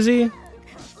 Full on dizzy.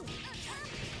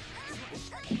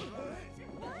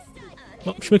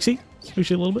 Oh, Schmixy.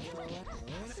 Schmixy a little bit.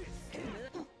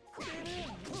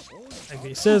 Tag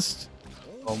the assist.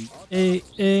 Please,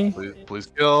 please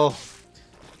kill.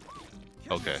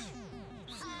 Okay.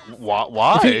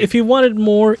 Why? If you wanted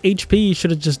more HP, you should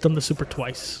have just done the super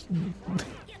twice.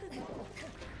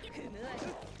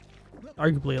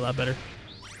 Arguably a lot better.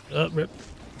 Rip.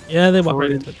 Yeah, they walk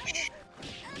right into it.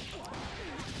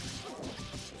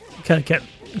 You kind of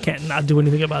can't not do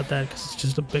anything about that because it's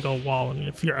just a big old wall, and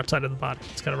if you're outside of the body,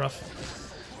 it's kind of rough.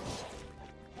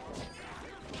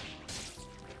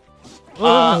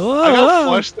 I got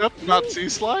flush step, not C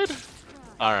slide.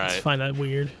 All Let's right. find that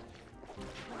weird.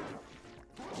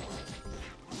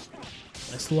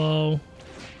 Nice low.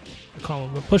 We call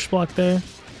him a push block there.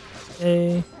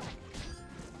 A.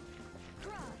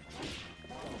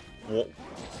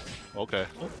 Okay.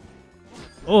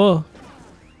 Oh,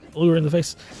 blew her in the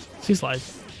face. C slide. I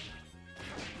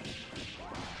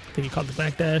think he caught the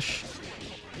back dash.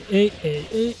 A.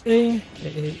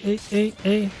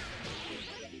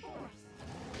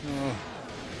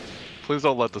 Please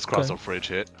don't let this cross Okay. up fridge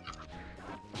hit.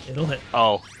 It'll hit.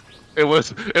 Oh, it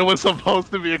was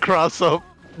supposed to be a cross up.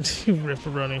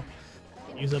 Ripperoni.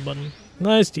 Use that button.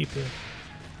 Nice TP.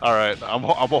 All right, I'm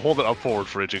gonna hold it up forward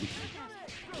fridging.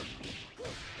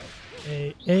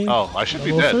 A. Oh, I should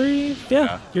be Level dead. 3.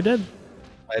 Yeah, you're dead.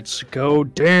 Let's go,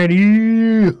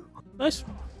 Danny. Nice.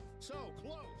 So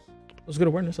close. That was good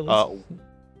awareness at least.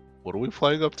 What are we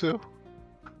playing up to?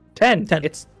 10. 10.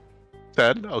 It's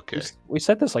 10. Okay. we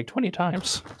said this like 20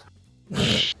 times.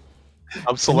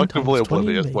 I'm selectively 10 times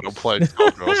 20 oblivious when I'm minutes. playing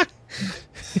Skullgirls.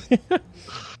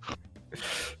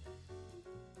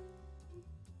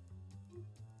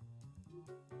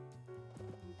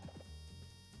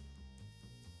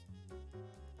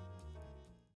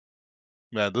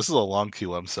 Man, this is a long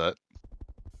QM set.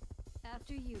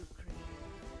 After you, Chris.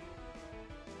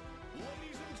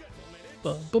 Ladies and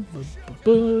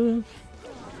gentlemen,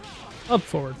 Up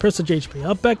forward, press the JHP.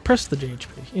 Up back, press the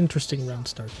JHP. Interesting round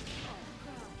start.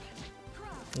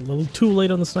 A little too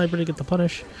late on the sniper to get the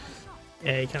punish.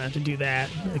 Yeah, you kind of have to do that.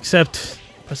 Except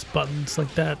press buttons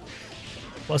like that.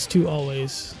 +2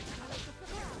 always.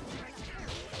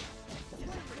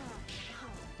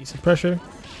 Decent pressure.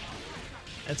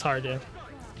 That's hard, yeah.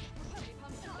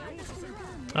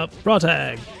 Up, raw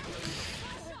tag.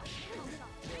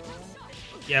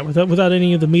 Yeah, without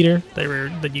any of the meter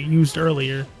that you used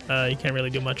earlier, you can't really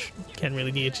do much. You can't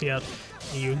really DHC out.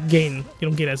 You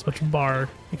don't gain as much bar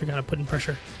if you're kind of putting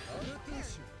pressure.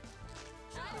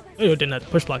 Oh, you didn't have to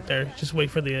push block there. Just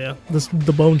wait for the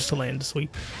bones to land. Sweet.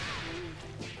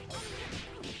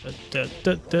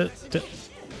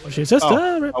 Oh, she says,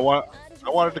 I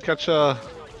wanted to catch a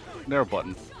Nair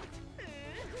button.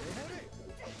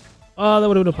 Oh, that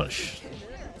would have been a push.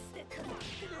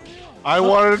 I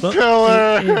wanted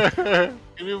pillar.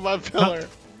 Give me my pillar.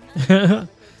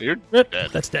 You're dead.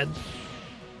 That's dead.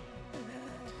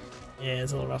 Yeah,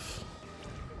 it's a little rough.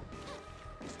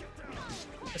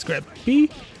 Let's grab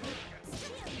B.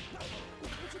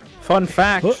 Fun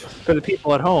fact for the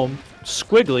people at home: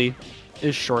 Squiggly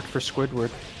is short for Squidward.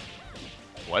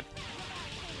 What?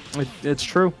 It's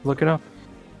true. Look it up.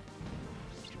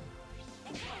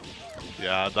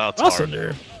 Yeah, that's Also,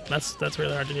 hard. that's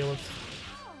really hard to deal with.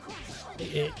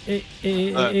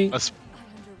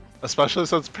 Especially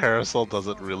since Parasol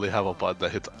doesn't really have a button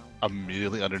that hits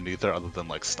immediately underneath her other than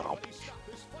like stomp.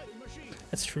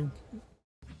 That's true.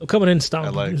 Well, coming in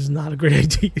stomp is not a great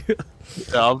idea.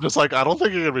 Yeah, I'm just like, I don't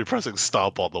think you're gonna be pressing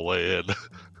stomp on the way in.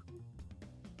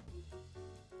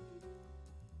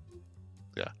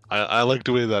 Yeah, I like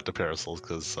doing that to Parasols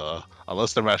because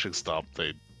unless they're mashing stomp,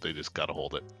 they just gotta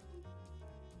hold it.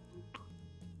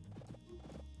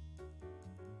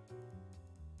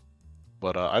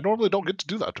 But I normally don't get to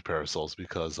do that to Parasols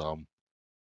because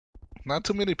not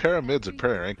too many Paramids and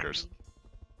Para-Anchors.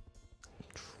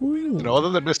 True. You know, other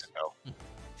than Mystico.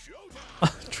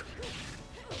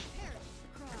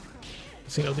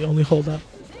 So, the only holdout.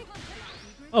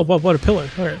 Oh, what a pillar.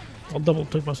 Alright, I'll double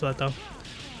click most of that down.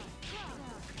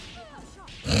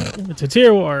 It's a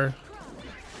tier war.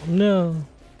 Oh, no.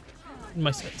 In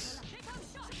my sights.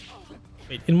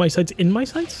 Wait, in my sights? In my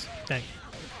sights? Dang.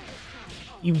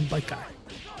 Even bike guy.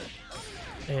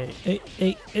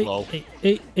 Hey,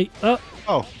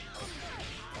 Oh.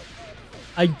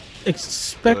 I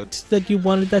expect that you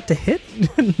wanted that to hit,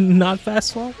 not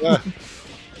fast fall. Yeah.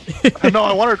 No,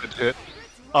 I wanted it to hit.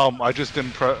 I just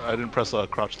didn't press a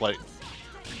crouch light.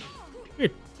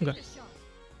 Weird. Okay.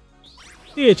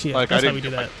 Yeah, Like, that's I how we didn't do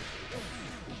get that.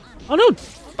 Oh no!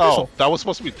 Oh, that was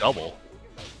supposed to be double.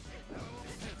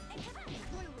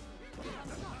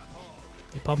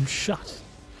 A bomb shot.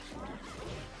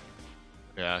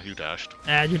 Yeah, you dashed.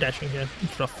 Ah, you're dashing, yeah.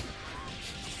 It's rough.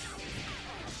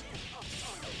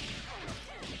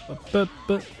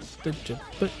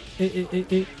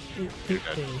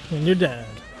 And you're dead.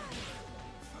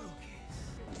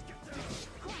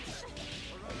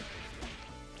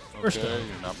 First Okay, one.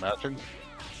 you're not matching.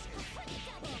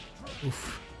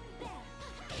 Oof.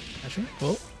 Mashing?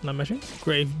 Oh, not mashing.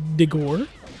 Grave Digor.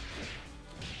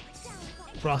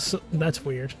 Ross, that's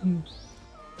weird.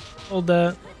 Hold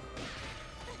that.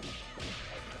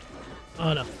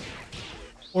 Oh no.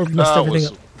 Or messed That everything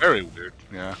was up. very weird.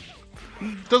 Yeah.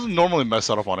 It doesn't normally mess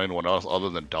that up on anyone else other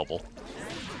than double.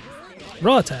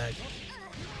 Raw tag.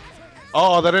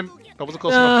 Oh, that wasn't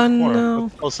close enough to the corner. No.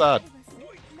 That's so sad.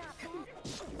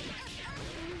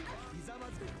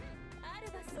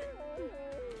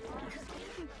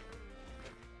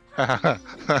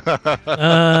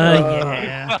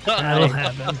 Yeah, that'll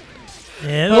happen.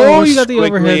 Yeah, Oh, you got the Squiggly.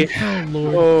 overhead. Oh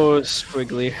lord. Oh,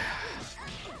 Squiggly.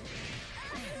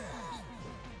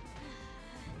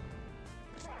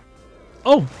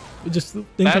 Oh, it just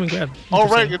incoming grab. Oh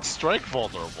right, Interesting. it's strike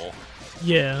vulnerable.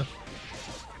 Yeah.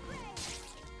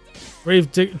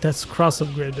 Grave dig. That's cross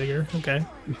up grave digger. Okay.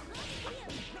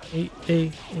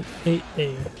 A.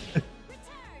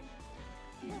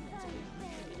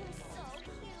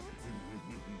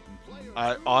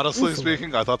 I honestly Oof.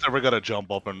 speaking, I thought they were gonna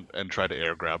jump up and try to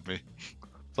air grab me,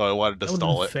 so I wanted to That would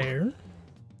stall be it. fair.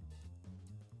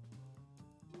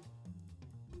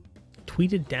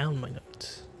 Tweeted down my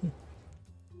notes.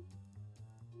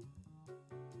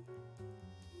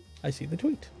 I see the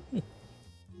tweet. Is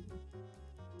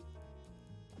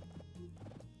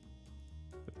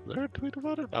there a tweet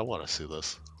about it? I want to see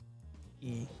this.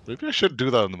 Maybe I should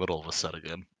do that in the middle of a set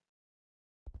again.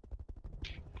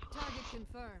 Target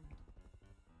confirmed.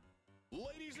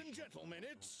 Ladies and gentlemen,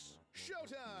 it's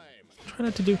showtime. Try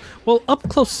not to do well. Up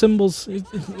close symbols.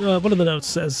 One of the notes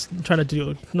says try not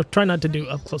to do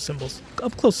up close symbols.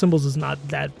 Up close symbols is not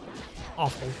that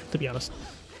awful, to be honest.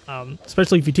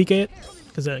 Especially if you TK it,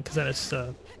 because then it's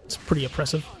pretty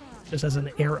oppressive. Just as an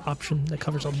air option that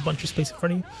covers a bunch of space in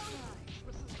front of you.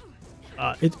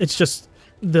 It's just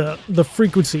the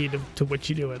frequency to which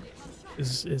you do it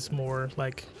is more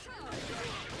like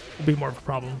will be more of a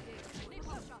problem.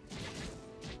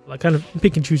 Like kind of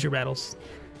pick and choose your battles.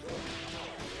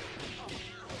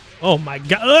 Oh my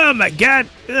god! Oh my god!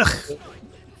 Ugh.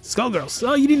 Skullgirls.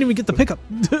 Oh, you didn't even get the pickup.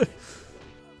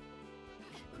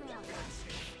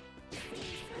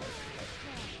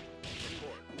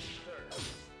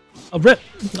 Oh, rip.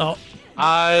 Oh.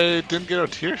 I didn't get a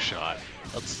tier shot.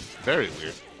 That's very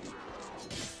weird.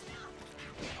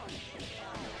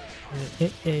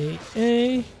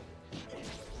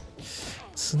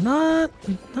 It's not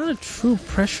a true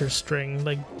pressure string.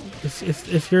 Like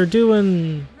if you're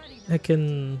doing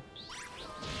heckin'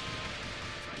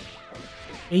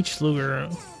 H Luger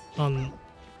on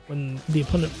when the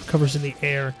opponent recovers in the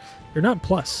air, you're not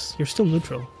plus. You're still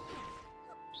neutral.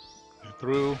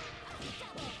 Through.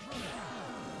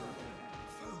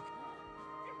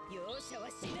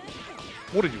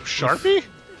 What are you, Sharpie?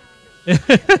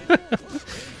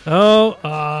 Oh,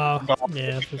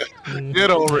 yeah.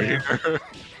 Get over here.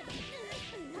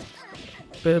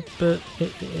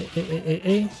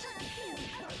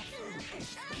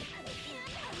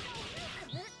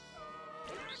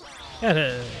 That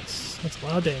is. That's a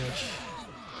lot of damage.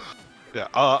 Yeah,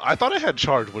 I thought I had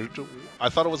charge. I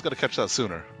thought I was gonna catch that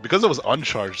sooner because it was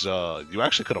uncharged. You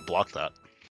actually could have blocked that.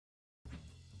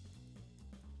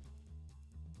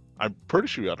 I'm pretty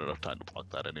sure you had enough time to block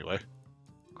that anyway.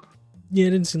 Yeah,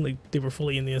 it didn't seem like they were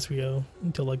fully in the SVO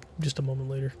until like just a moment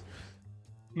later.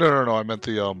 No. I meant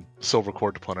the silver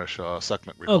cord to punish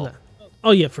segment recall. Oh, that.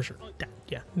 Oh yeah, for sure.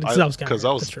 Yeah, that was kind of because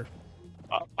that's true.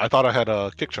 I thought I had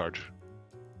a kick charge.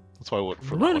 That's why I went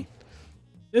for that one.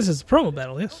 This is a promo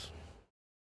battle, yes.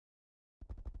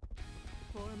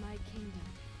 For my kingdom.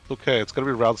 Okay, it's gonna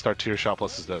be round start tier shot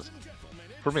plus his death.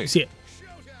 For me. You see it.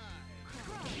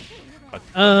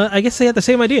 I guess they had the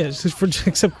same idea,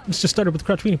 except it's just started with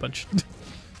Crouch Weenie Punch.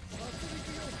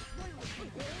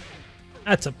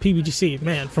 That's a PBGC,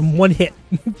 man, from one hit.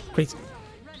 Crazy.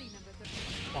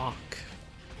 Fuck.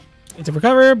 It's a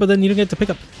recover, but then you don't get to pick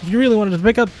up. If you really wanted to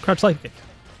pick up, Crouch Light Kick.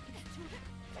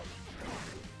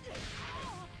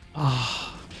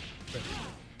 Ah.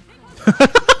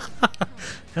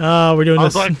 Oh, we're doing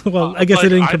this. Like, well, I guess it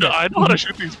didn't come I know how to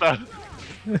shoot these fast.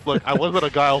 Look, I wasn't a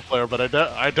Guile player, but I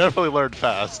definitely learned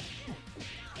fast.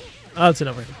 Oh, it's an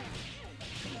over.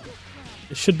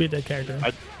 It should be a dead character.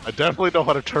 I definitely know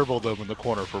how to turbo them in the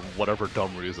corner for whatever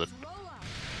dumb reason.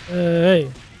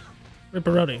 Hey,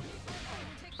 Ripperoni.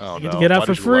 Oh, You get no. to get out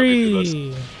Why for did you let me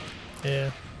do free.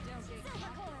 Yeah.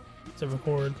 It's a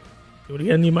record. Do it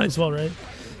again, you might as well, right?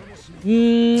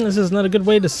 This is not a good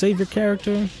way to save your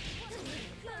character.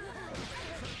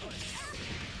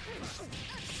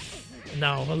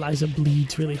 No, Eliza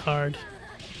bleeds really hard.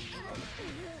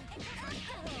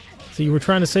 So you were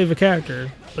trying to save a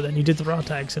character, but then you did the raw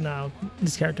tag, so now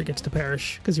this character gets to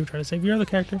perish because you were trying to save your other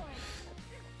character.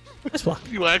 Nice block.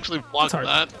 You actually blocked That's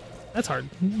hard. that? That's hard.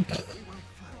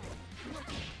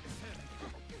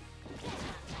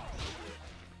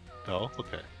 No?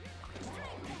 Okay.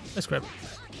 Nice grab.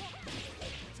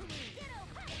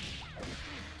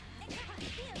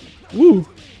 Woo!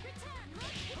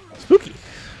 Spooky.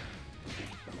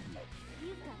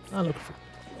 Not looking for.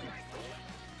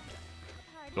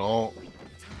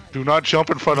 Do not jump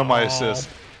in front of my Aw. assist.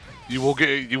 You will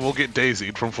get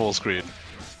daisied from full screen.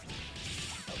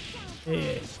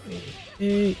 Hey.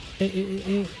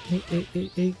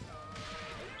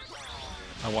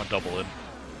 I want double in.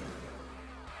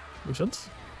 Which ones?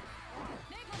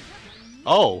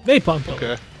 Oh. Vapon Pill.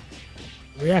 Okay.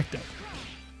 Reactor.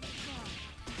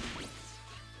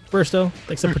 Bursto.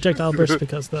 Except projectile burst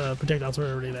because the projectiles were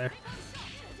already there.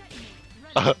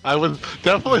 I was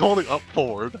definitely holding up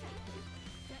forward.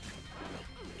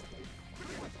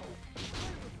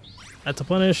 That's a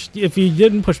punish. If you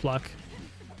didn't push block.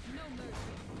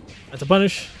 That's a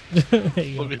punish. There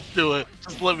you Let me do it.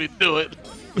 Just let me do it.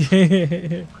 go.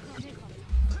 Hey,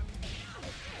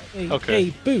 Okay.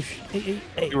 hey, boosh.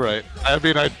 Hey. You're right. I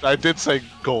mean, I did say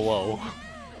go low.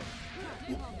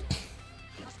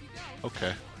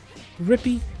 Okay.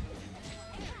 Rippy.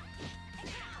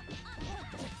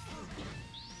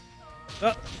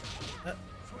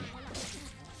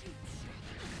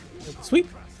 Sweep.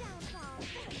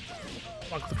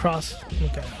 Block the cross.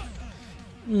 Okay.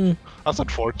 That's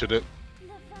unfortunate.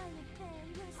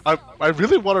 I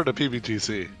really wanted a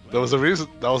PBGC. That was the reason.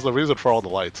 That was the reason for all the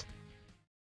lights.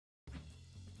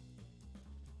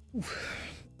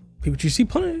 PBGC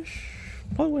punish.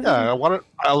 Yeah, I wanted.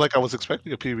 I was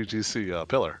expecting a PBGC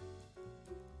pillar.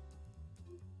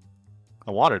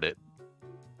 I wanted it.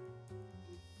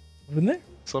 Been there.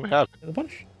 So we have it. The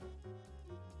punish.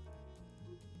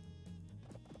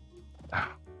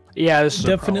 Yeah, this is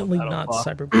Definitely a not promo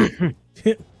battle. Cyberpunk.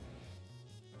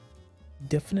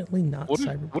 definitely not What do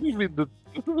cyberbullying. you mean? This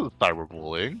isn't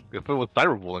cyberbullying. If it was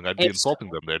cyberbullying, I'd be It's- insulting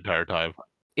them the entire time.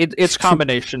 It's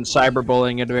combination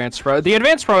cyberbullying, advanced pro. The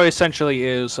advanced pro essentially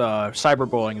is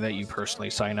cyberbullying that you personally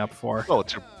sign up for. Oh,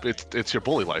 it's your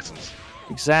bully license.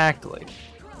 Exactly.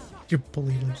 You're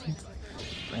bullying.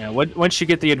 Yeah. Once you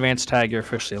get the advanced tag, you're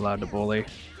officially allowed to bully.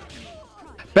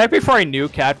 Back before I knew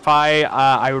CatPie,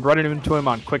 I would run into him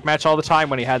on Quick Match all the time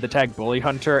when he had the tag Bully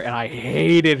Hunter, and I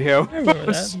hated him I remember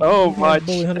that. so much.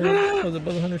 Bully Hunter, was it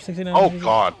Bully Hunter 69? Oh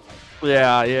God.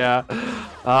 Yeah.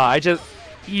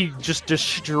 He just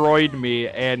destroyed me,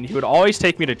 and he would always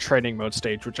take me to training mode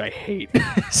stage, which I hate.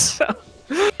 So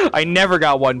I never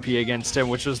got 1P against him,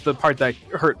 which was the part that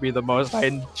hurt me the most.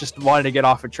 I just wanted to get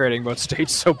off of training mode stage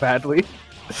so badly.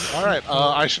 All right.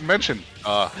 I should mention.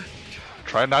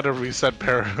 Try not to reset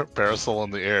Parasol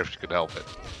in the air if you can help it.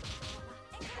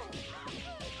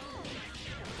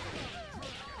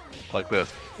 Like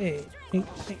this. Hey.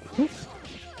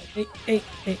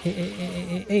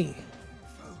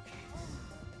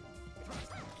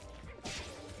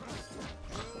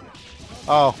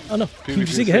 Oh Oh no, PvC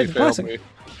PvC ahead, failed classic. me.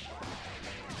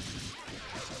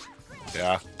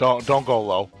 Yeah, don't go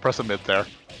low. Press a mid there.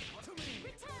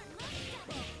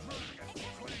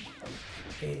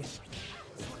 Hey.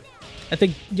 I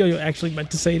think Yo-Yo actually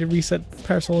meant to say to reset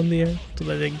Parasol in the air so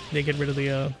that they get rid of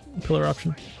the pillar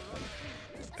option.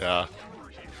 Yeah.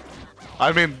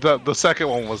 I mean, the second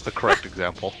one was the correct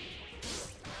example.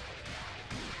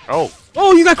 Oh.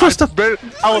 Oh, you got crushed up! I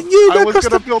got was crushed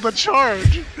gonna up! build a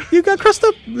charge. You got crushed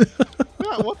up!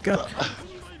 Yeah, what God. the?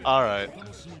 All right.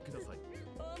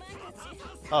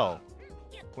 Oh.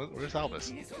 Where's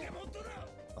Albus?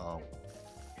 Oh.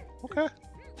 Okay.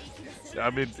 I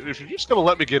mean, if you're just gonna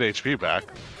let me get HP back.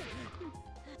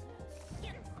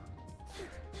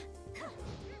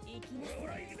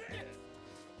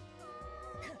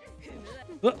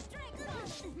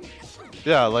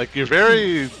 Yeah, like you're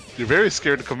very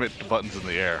scared to commit to buttons in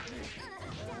the air.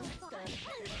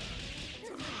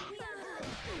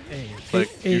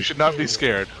 Like you should not be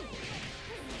scared.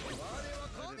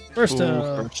 First,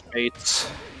 First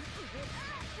baits.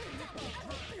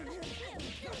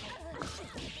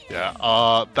 Yeah,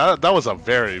 that was a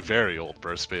very old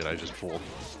burst bait I just pulled.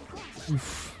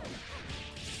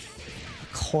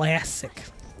 classic.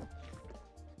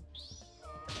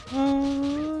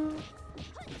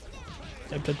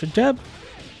 Jab.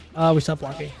 We stopped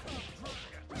blocking.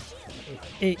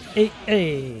 Hey.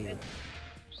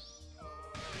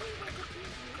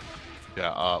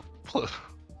 Yeah, Put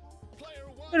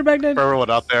her back then. for everyone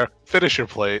out there, finish your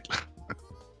plate.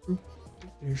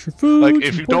 Here's your food. Like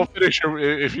if you don't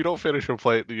finish your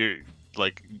plate, you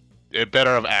like it better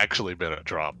have actually been a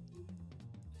drop.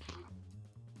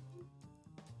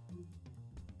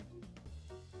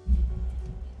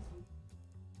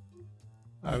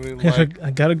 I mean, like,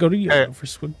 I gotta go to you Hey. for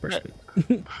swing burst.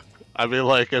 I mean,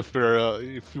 like if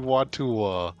you want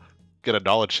to get a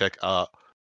knowledge check,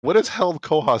 what is held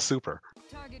Koha Super?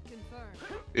 Target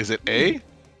confirmed. Is it A,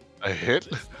 a hit,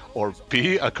 or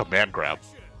B, a command grab?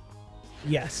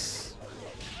 Yes.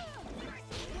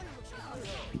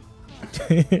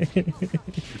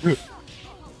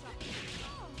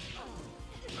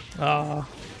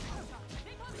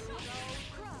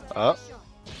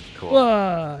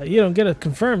 Cool. You don't get it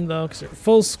confirmed though, because they're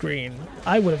full screen.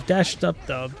 I would have dashed up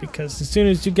though, because as soon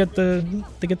as you get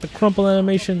the crumple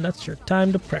animation, that's your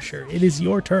time to pressure. It is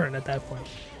your turn at that point.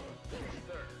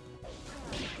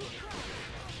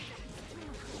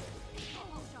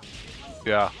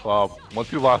 Yeah. Well,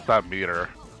 once you lost that meter,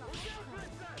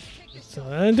 So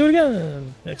and do it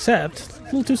again, except a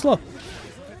little too slow.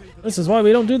 This is why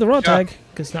we don't do the raw tag,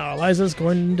 because now Eliza's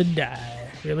going to die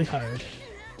really hard.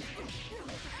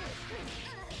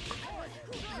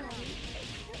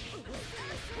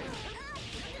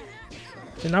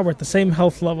 So now we're at the same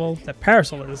health level that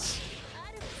Parasol is.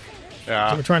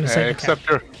 yeah. So we're trying to save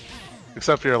the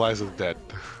except your Eliza's dead.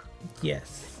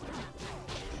 Yes.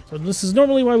 So this is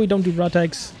normally why we don't do raw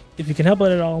tags. If you can help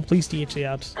it at all, please DHC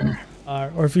out.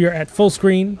 Or if you're at full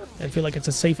screen and feel like it's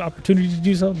a safe opportunity to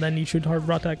do so, then you should hard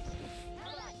raw tag.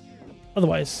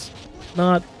 Otherwise,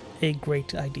 not a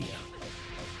great idea.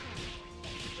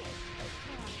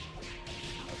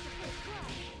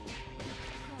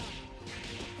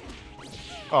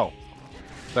 Oh,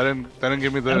 that didn't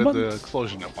give me the buttons.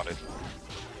 explosion I wanted.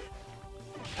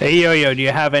 Hey Yo-Yo, do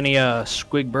you have any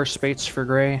squig burst baits for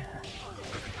Gray?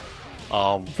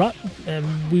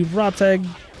 We raw tag.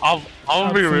 I'm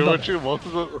gonna be from real Bubba. with you.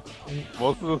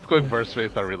 Most of the quick burst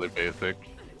baits are really basic.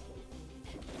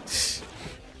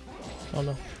 Oh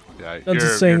no. Yeah, I'm you're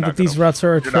just saying not that these gonna- routes are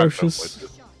you're not gonna atrocious. win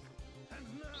this.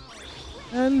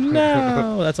 And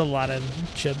no, that's a lot of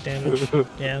chip damage.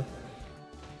 Yeah.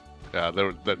 Yeah,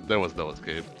 there was no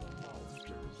escape.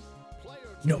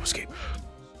 No escape.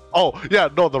 Oh, yeah,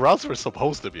 no, the routes were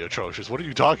supposed to be atrocious. What are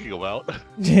you talking about?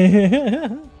 He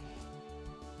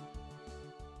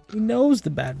knows the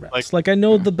bad routes. Like I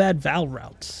know the bad Val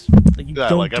routes. That you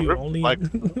don't like, do only.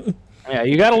 Yeah,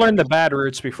 you gotta learn the bad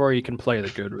routes before you can play the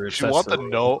good routes. If you want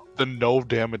the no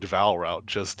damage Val route,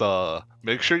 just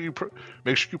make sure you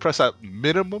press at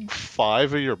minimum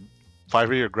five of your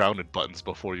grounded buttons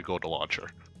before you go to launcher.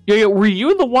 Yeah, were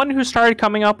you the one who started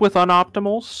coming up with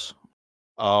unoptimals?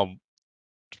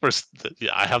 First,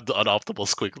 yeah, I have the unoptimal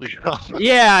squiggly.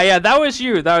 Yeah, that was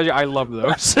you. I love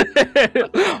those.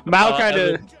 Mal kind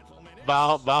of.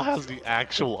 Mal has the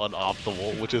actual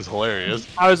unoptimal, which is hilarious.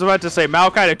 I was about to say Mal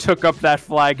kind of took up that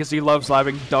flag because he loves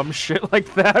having dumb shit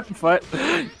like that. But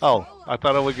oh, I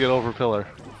thought I would get over pillar.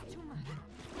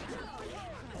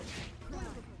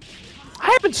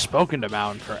 I haven't spoken to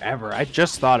Mal in forever. I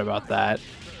just thought about that.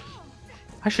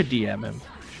 I should DM him.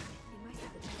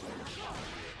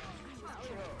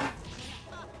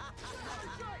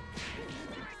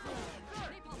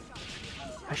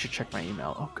 I should check my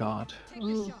email. Oh god.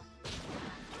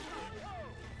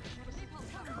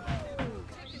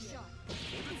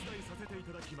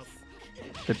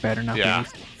 It better not be any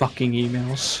fucking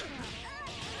emails.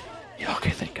 Yeah,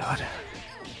 okay, thank god.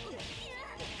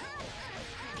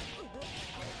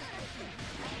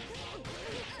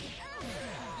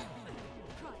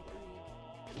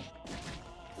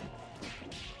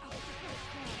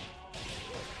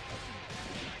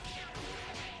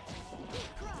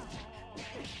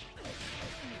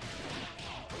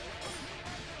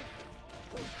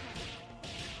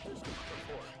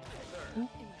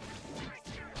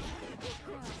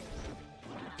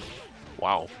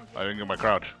 Wow, I didn't get my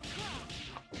crowd.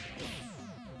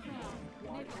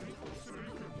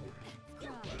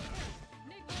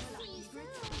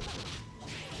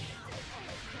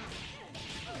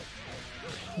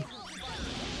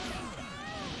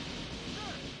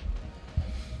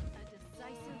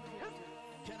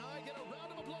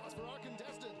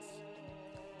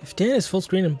 If Dan is full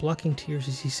screen and blocking tiers,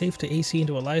 is he safe to AC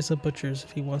into Eliza Butchers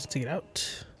if he wants to get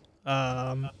out?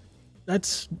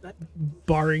 That's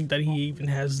barring that he even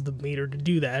has the meter to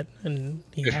do that, and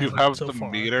he if you hasn't have so the far.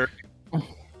 meter,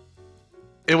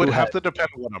 it would have to depend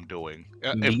on what I'm doing.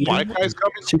 If my guy's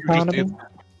coming, you just need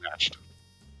matched.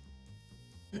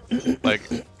 Like,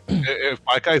 if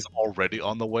my guy's already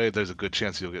on the way, there's a good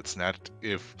chance you'll get snatched.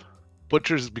 If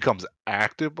Butchers becomes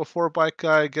active before Bike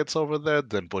Guy gets over there,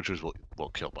 then Butchers will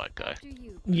kill Bike Guy.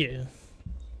 Yeah.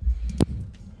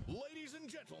 Ladies and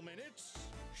gentlemen, it's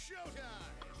showtime.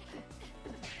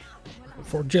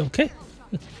 For Jill K.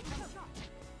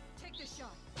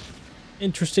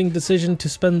 Interesting decision to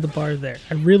spend the bar there.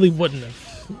 I really wouldn't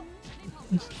have.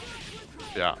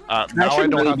 Yeah. I Now I should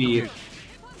don't really have be to be...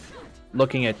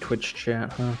 looking at Twitch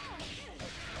chat, huh?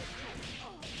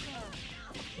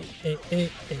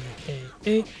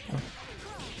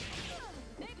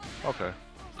 Okay.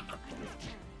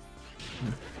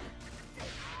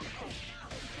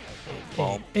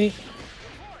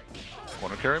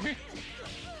 Wanna carry me?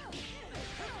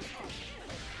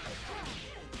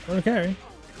 Wanna carry?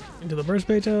 Into the burst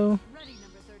Beto.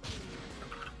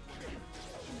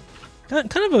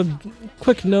 Kind of a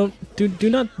quick note. Do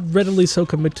not readily so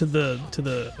commit to the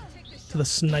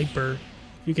sniper.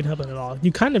 You can help it at all.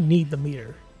 You kind of need the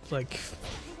meter. Like,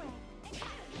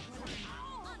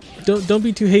 don't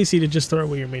be too hasty to just throw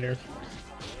away your meter.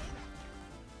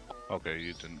 Okay,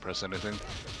 you didn't press anything.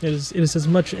 It is as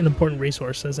much an important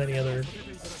resource as any other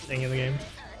thing in the game.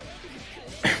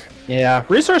 Yeah,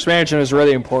 resource management is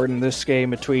really important in this game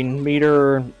between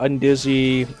meter,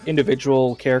 undizzy,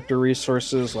 individual character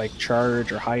resources like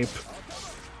charge or hype.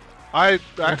 I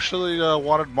actually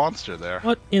wanted monster there.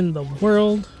 What in the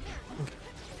world?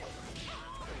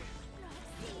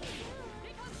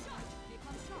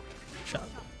 Shot.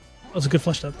 That was a good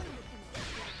flush up.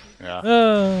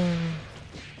 Yeah.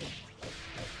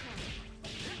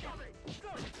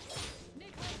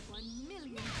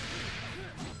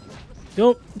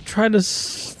 Don't try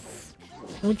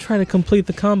to complete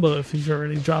the combo if you've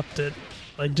already dropped it.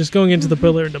 Like, just going into the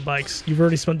pillar into bikes, you've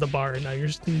already spent the bar, and now you're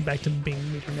just back to being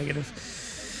meter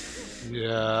negative.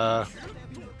 Yeah.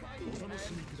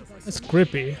 That's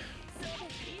grippy.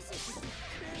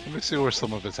 Let me see where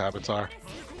some of his habits are.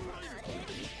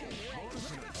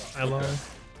 I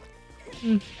love.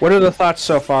 What are the thoughts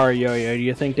so far, Yo-Yo? Do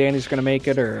you think Danny's gonna make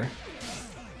it, or?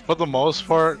 For the most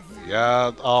part,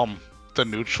 yeah. The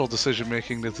neutral decision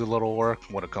making needs a little work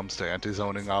when it comes to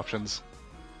anti-zoning options.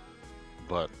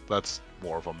 but that's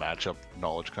more of a matchup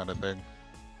knowledge kind of thing.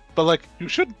 But like, you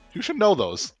should know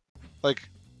those. Like,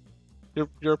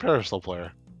 you're a Parasol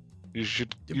player. You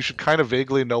should kind of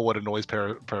vaguely know what annoys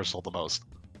Parasol the most.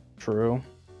 True.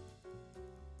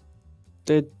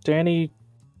 Did Danny?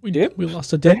 We dip? We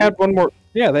lost a They day. had one more.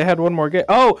 Yeah, they had one more game.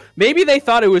 Oh, maybe they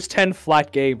thought it was 10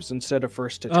 flat games instead of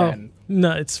first to 10.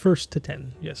 No, it's first to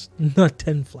 10. Yes, not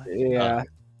 10 flat. Yeah,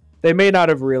 they may not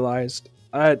have realized.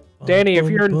 Danny, if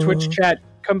you're in Twitch chat,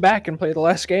 come back and play the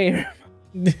last game.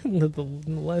 the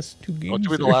last two games. What do you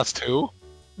mean the there. last two?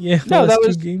 Yeah, No, the that last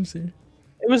was- two games there.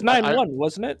 It was 9-1,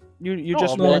 wasn't it? You No,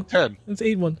 just I'm won. like 10. It's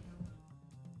 8-1.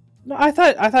 No, I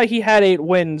thought he had 8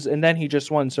 wins and then he just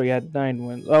won, so he had 9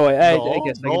 wins. Oh, I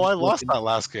guess. I lost that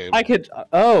last game. I could.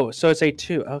 Oh, so it's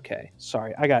 8-2. Okay,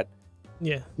 sorry, I got.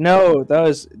 Yeah. No, that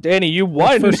was Danny. You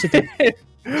won. First to 10.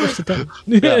 First to 10.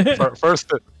 Yeah, first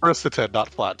to 10, not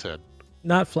flat 10.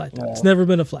 Not flat 10. No. It's never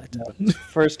been a flat 10.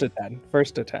 First to 10.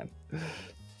 First to 10.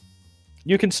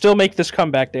 You can still make this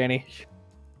comeback, Danny.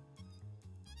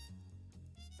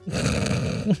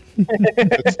 It's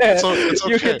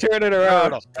You can okay. turn it No,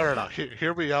 around. no.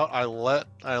 Hear me out. I let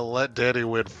Danny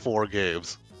win 4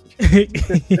 games.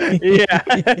 Yeah,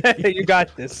 you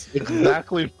got this.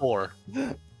 Exactly 4.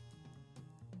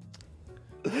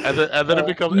 And then it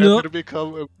becomes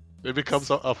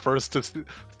a first to see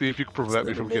if you can prevent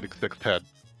me from getting 6-10.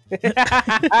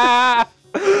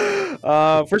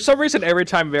 For some reason, every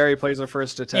time Barry plays a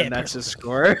first to 10, Yeah, that's his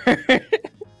score.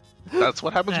 That's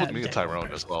what happens with me and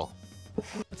Tyrone as well.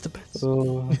 That's the best.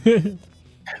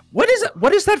 What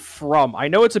is that from? I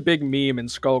know it's a big meme in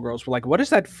Skullgirls, but like, what is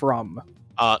that from?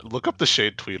 Look up the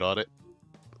Shade tweet on it.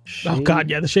 Oh god,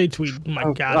 yeah, the Shade tweet. Oh my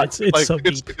Oh, god, God. it's Like, so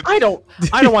deep. I don't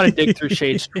want to dig through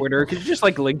Shade's Twitter. Could you just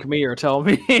like link me or tell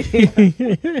me?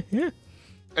 It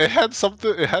had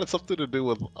something to do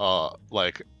with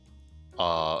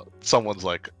someone's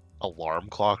like alarm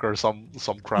clock or some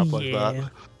crap like that.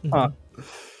 Mhm. Huh.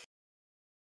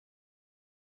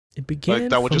 It began Like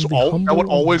that would from just the that would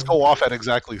humble always abode. go off at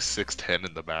exactly 6:10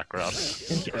 in the background.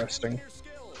 Interesting.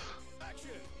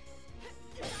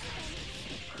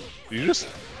 You just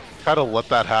kind of let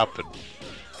that happen.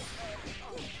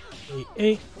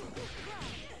 Hey.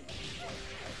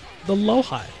 The low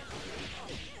high.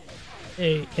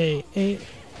 Hey.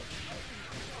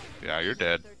 Yeah, you're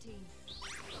dead.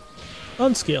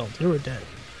 Unskilled. You were dead.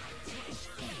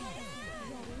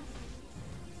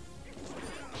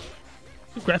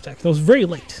 Good grab attack. That was very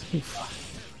late. Oof.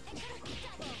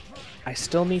 I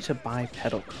still need to buy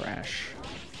Pedal Crash.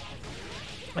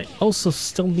 I also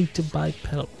still need to buy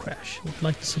Pedal Crash. Would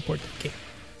like to support the game.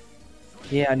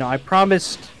 Yeah, no, I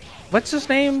promised. What's his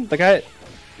name? The guy.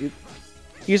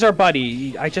 He's our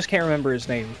buddy. I just can't remember his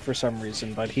name for some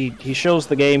reason, but he shows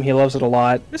the game. He loves it a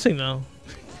lot. Missing though.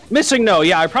 Missing No.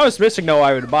 Yeah, I promised Missing No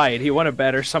I would buy it. He won a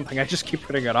bet or something. I just keep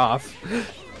putting it off.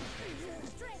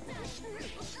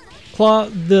 Claw,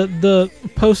 the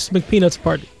post McPeanuts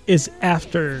part is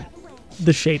after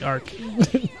the Shade arc.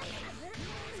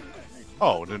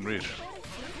 Oh, didn't reach.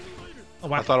 Oh,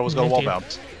 wow. I thought it was gonna wall Thank you.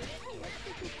 bounce.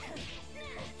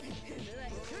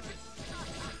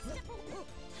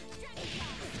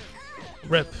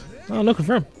 Rip. Oh, no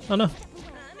confirm. Oh no.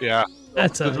 Yeah.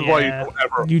 That's This a is why you yeah. don't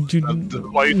ever. You do. This is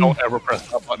why you don't ever press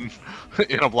that button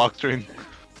in a block screen.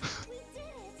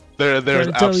 There's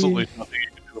Gotta tell absolutely you. nothing you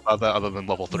can do about that other than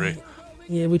level 3.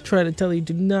 Yeah, we try to tell you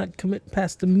do not commit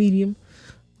past the medium.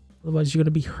 Otherwise, you're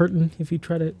gonna be hurting if you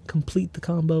try to complete the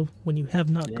combo when you have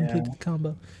not completed the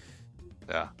combo.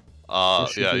 Yeah.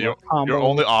 This should Yeah. be a Your combo.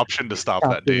 only option to stop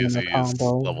Stop that doing daisy the is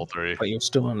combo. level 3. But you're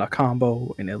still in a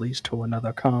combo, and it leads to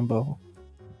another combo.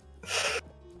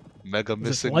 Mega Is this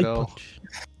missing light no. punch?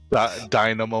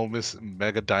 Dynamo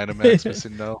Mega Dynamax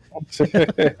missing no.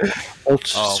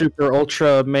 Super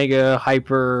ultra mega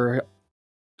hyper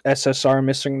SSR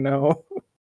Missing No.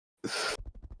 For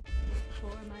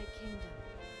my kingdom.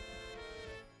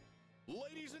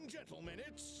 Ladies and gentlemen,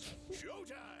 it's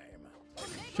showtime.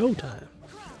 Showtime.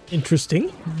 Interesting.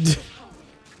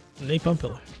 Napalm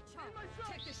pillar.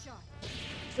 Take the shot.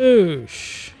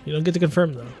 Oosh. You don't get to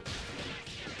confirm though.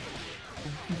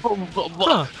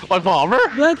 Huh. My bomber?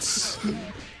 That's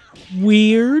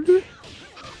weird.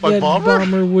 My that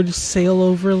bomber? would sail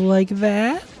over like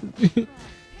that.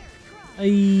 I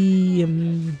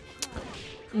am.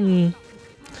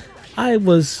 I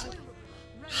was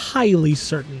highly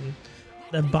certain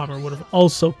that Bomber would have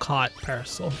also caught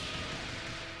Parasol.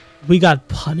 We got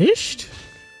punished?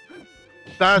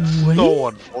 That's Wait. so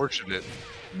unfortunate.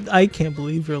 I can't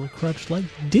believe Real Crouch Light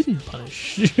didn't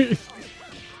punish.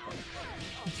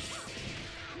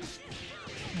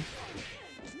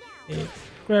 Okay,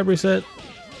 grab reset.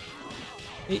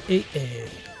 Hey.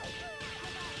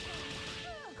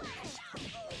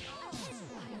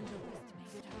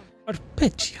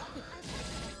 Arpeggio.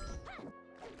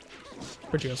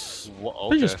 Arpeggios.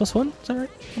 Arpeggios Okay. +1. Is that right?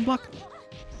 One block.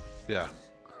 Yeah.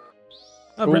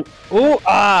 Oh, rip.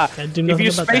 I do if nothing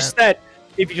you about space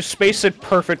if you space it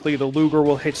perfectly, the Luger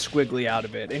will hit squiggly out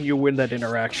of it, and you win that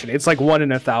interaction. It's like 1 in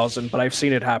 1,000, but I've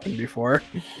seen it happen before.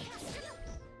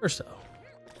 Or so.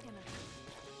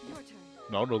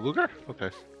 No Luger? Okay.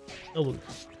 No Luger.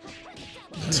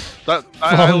 I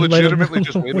Oh, let him legitimately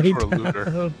just waited way for a Luger.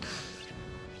 down.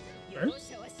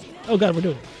 Oh god, we're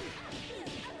doing it.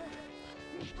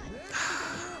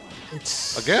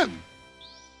 It's Again.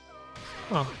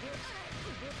 Oh.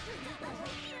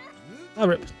 I'll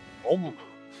rip. Oh,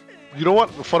 you know what?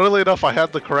 Funnily enough, I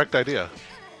had the correct idea.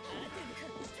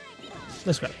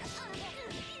 Let's grab.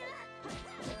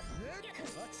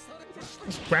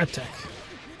 Let's grab tech.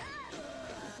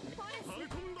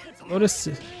 Notice.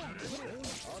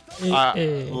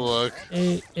 Look,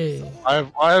 I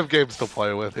have games to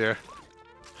play with here.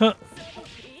 Huh.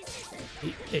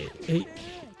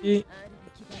 Okay.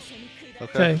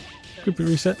 Okay. Groupie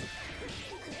reset.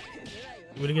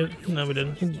 Did we get it? No, we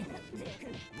didn't.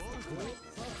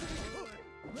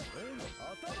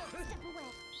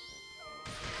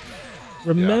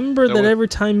 Remember that every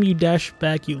time you dash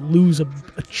back, you lose a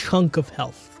chunk of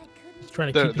health. Just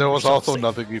trying to keep There was yourself also safe.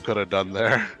 nothing you could have done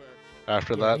there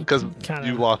after Yeah, that because kinda-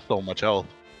 you lost so much health.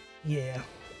 Yeah.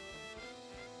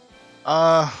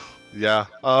 Yeah.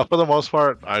 For the most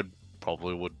part, I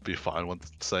probably would be fine with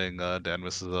saying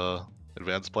Danmus is a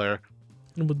advanced player.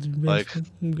 Like-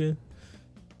 Okay.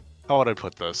 How would I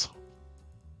put this?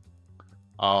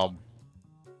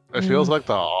 It feels like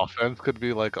the offense could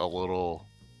be like a little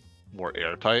more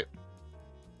airtight.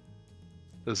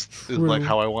 Is like True.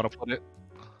 how I want to put it.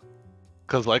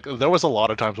 Because like there was a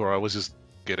lot of times where I was just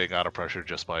getting out of pressure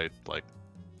just by like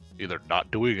either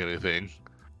not doing anything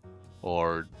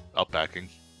or upbacking.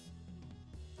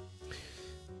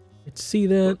 See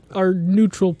that our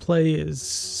neutral play is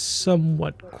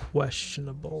somewhat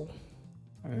questionable.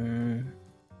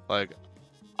 Like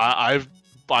I've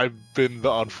been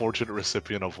the unfortunate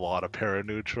recipient of a lot of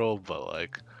para-neutral, but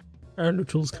like Our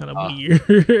neutral's kind of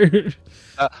weird.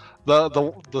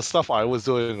 the stuff I was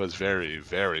doing was very,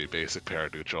 very basic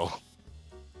para-neutral.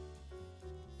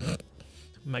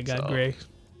 My God, So- Gray.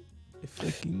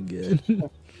 Fucking good.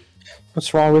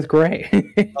 What's wrong with Gray?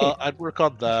 I'd work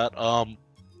on that.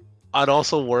 I'd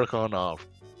also work on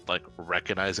like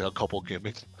recognizing a couple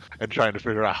gimmicks and trying to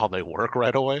figure out how they work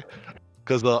right away.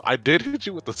 Because I did hit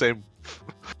you with the same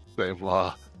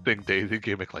thing Daisy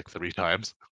gimmick like 3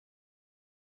 times.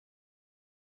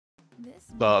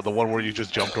 The one where you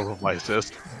just jumped over my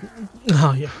assist.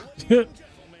 Oh, yeah.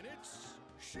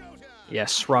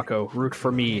 Yes, Rocco, root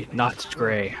for me, not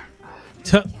Gray.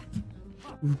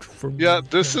 Yeah,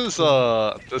 this is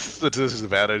the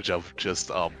disadvantage of just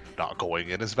not going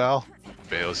in as Val.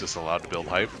 Vale's just allowed to build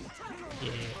hype.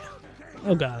 Yeah.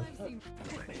 Oh, God.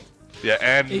 Yeah,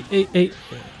 and Hey.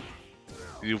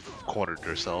 you've cornered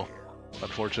yourself,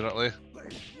 unfortunately.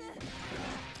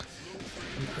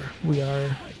 We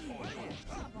are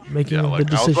making Yeah, the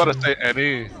like I was decision. about to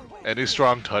say, any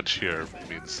strong touch here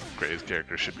means Gray's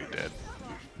character should be dead.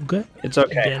 Okay. It's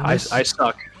okay, Again, I this-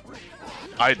 suck.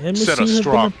 I And said a machines have been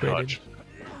strong upgraded. touch.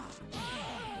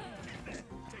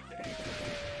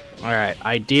 Alright,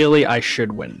 ideally I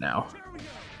should win now.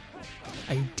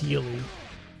 Ideally.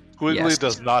 Squiggly Yes.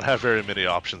 does not have very many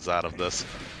options out of this,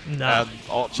 No. and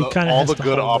all she the, kinda all has the to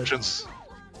good hold it. options,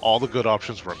 all the good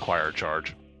options require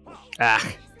charge. Ah,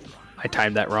 I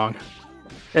timed that wrong.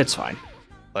 It's fine.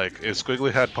 Like if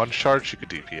Squiggly had punch charge, she could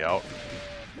DP out,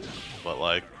 but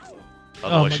like Oh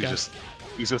otherwise my God.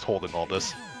 he's just holding all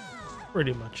this.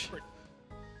 Pretty much.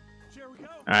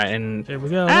 Alright, and There we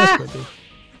go. Ah! That's good.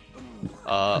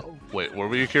 Wait,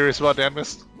 were you curious about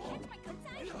Danmus?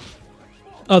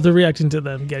 Oh, they're reacting to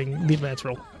them getting the advance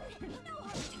roll.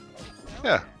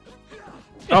 Yeah,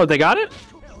 oh, they got it?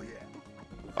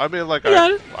 I mean like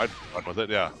Yeah. I'd run with it.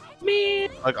 Yeah, Me.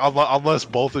 like unless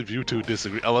both of you two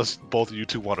disagree, unless both of you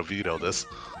two want to veto this.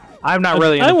 I'm not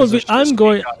really. In I a will be. position to I'm speak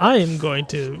going. on it. I am going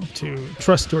to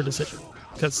trust your decision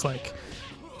because, like,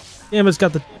 Emma's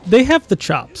got the. They have the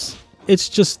chops. It's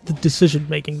just the decision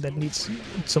making that needs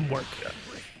some work,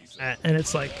 and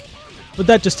it's like, but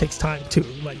that just takes time too.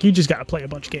 Like, you just gotta play a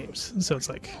bunch of games, so it's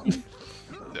like,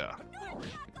 Yeah,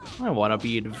 I want to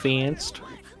be advanced.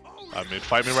 I mean,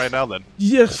 fight me right now then.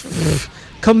 yes.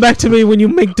 Come back to me when you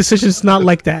make decisions not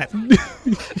like that.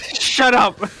 Shut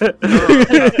up.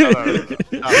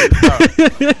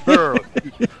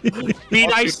 Be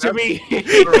nice to me.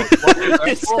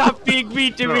 Stop being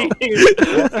mean to me.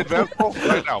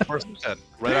 Right now, first and 10.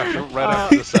 Right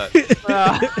after the set.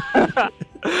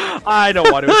 I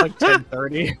don't want to. It's like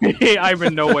 10:30. I'm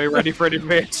in no way ready for an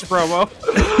advanced promo.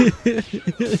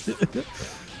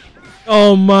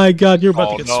 Oh my god, you're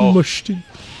about to get no. smushed and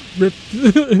ripped.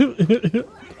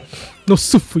 No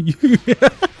soup for you.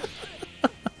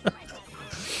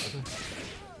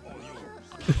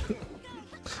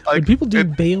 When people do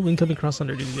bail incoming cross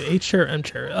under, do you do H chair or M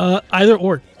chair? Either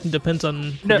or. It depends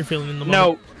on what you're feeling in the moment.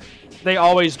 No, they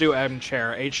always do M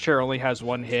chair. H chair only has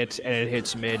one hit and it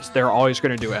hits mids. They're always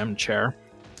going to do M chair.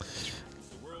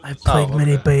 I've played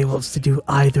many Beowulfs to do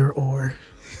either or.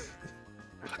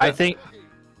 I think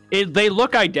they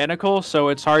look identical, so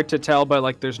it's hard to tell, but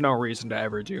like there's no reason to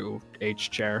ever do H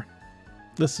chair.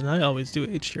 Listen, I always do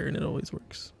H chair and it always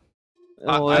works.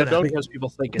 I don't because people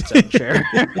think it's M chair.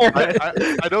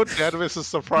 I know Danvis is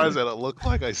surprised that it looked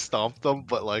like I stomped them,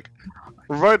 but like,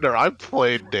 reminder, I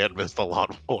played Danvis a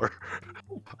lot more.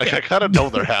 Like, I kind of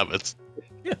know their habits.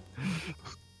 Yeah.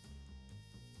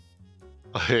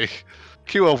 Like,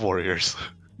 QM warriors.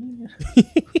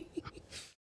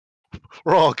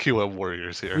 We're all QM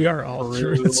warriors here. We are all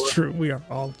true. It's true. We are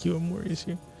all QM warriors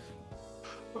here.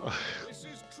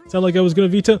 Sound like I was gonna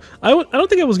veto? I don't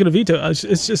think I was gonna veto.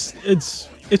 It's just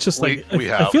like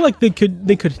I feel like they could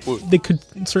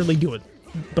certainly do it,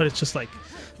 but it's just like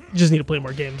you just need to play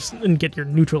more games and get your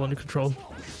neutral under control.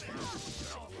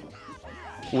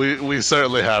 We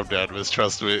certainly have, Danvis.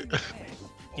 Trust me.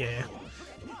 Yeah,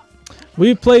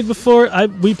 we played before.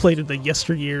 We played in the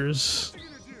yesteryears,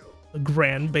 the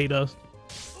grand beta.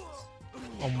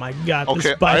 Oh my god! Okay,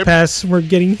 this bypass, we're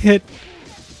getting hit.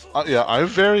 Yeah, I'm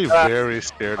very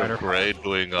scared of Gray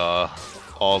doing all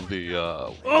the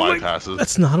bypasses.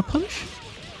 That's not a punish.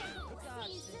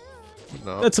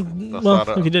 No, that's well,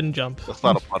 if you didn't jump. That's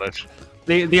not a punish.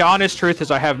 The honest truth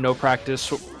is I have no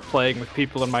practice playing with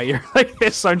people in my ear like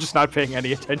this, so I'm just not paying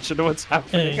any attention to what's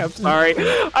happening. I'm sorry.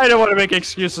 I don't want to make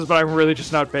excuses, but I'm really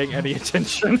just not paying any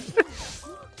attention.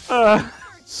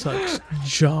 Sucks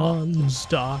John's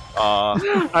doc.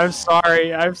 I'm sorry.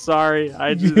 That's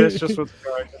just what's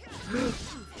going on.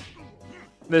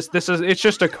 It's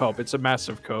just a cope. It's a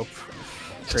massive cope.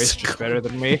 Gray's just better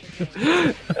than me.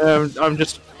 I'm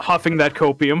just huffing that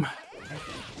copium.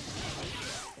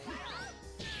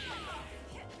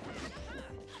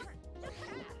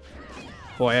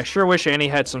 Boy, I sure wish Annie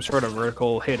had some sort of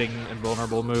vertical hitting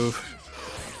invulnerable move.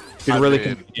 It'd be really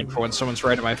convenient for when someone's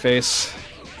right in my face.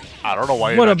 I don't know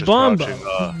why you're not just crouching 2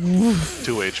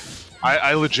 HP.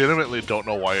 I legitimately don't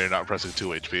know why you're not pressing 2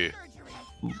 HP.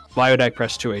 Why would I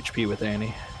press 2 HP with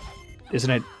Annie? Isn't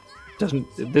it?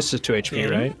 This is 2 HP,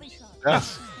 right?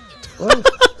 Yes.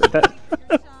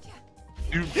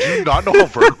 Do you not know how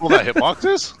vertical that hitbox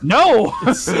is? No!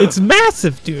 It's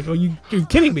massive, dude. Are you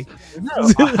kidding me? No,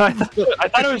 I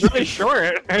thought it was really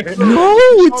short. No,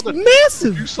 it's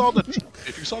massive.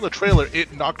 If you saw the trailer,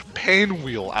 it knocked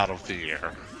Painwheel out of the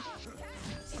air.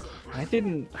 I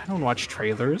don't watch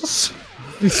trailers.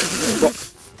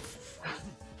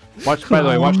 By the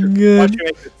way, watch your come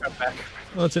back.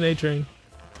 Oh, it's an A train.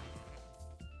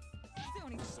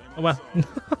 Oh wow.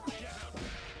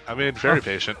 I mean, very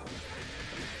patient.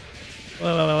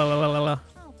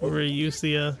 Where you use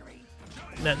the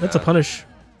that's a punish.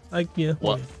 Yeah.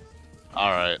 What?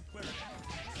 All right.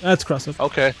 That's cross-up.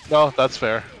 Okay. No, that's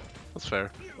fair. That's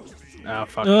fair. Oh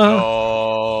fuck.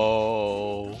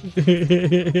 No.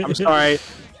 I'm sorry.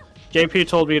 JP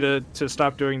told me to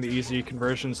stop doing the easy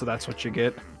conversion, so that's what you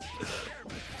get.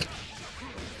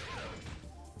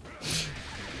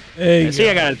 Hey, see,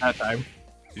 I got it that time.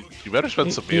 You better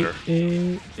spend some meter.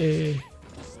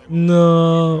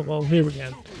 No. Well, here we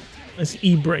go. Let's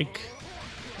E-break.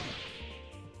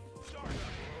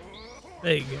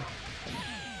 There you go.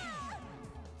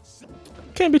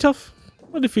 Can't be tough.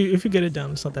 What if you get it down?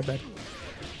 It's not that bad.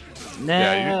 No.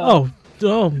 Yeah,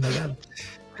 oh my god.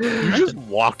 You just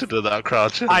walked into that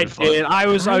crouch. I did. I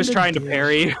was trying to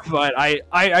parry, but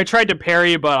I tried to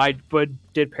parry, but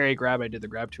did parry grab. I did the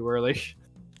grab too early.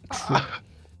 All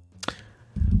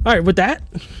right, with that,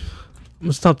 I'm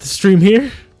gonna stop the stream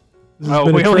here.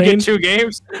 Oh, we only get 2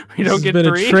 games. We don't get 3. It's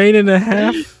been a train and a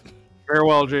half.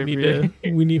 Farewell,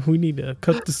 JP. We need to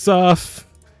cut this off.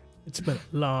 It's been a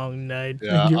long night.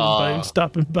 Yeah, Thank you everybody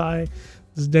stopping by.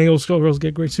 This is dang old Skullgirls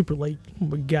Get Gr8 super late. Oh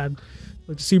my god. I'd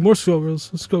like to see more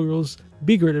Skullgirls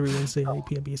Be Great every Wednesday at 8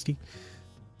 p.m. BST.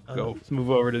 Go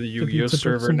move over to the Yu-Gi-Oh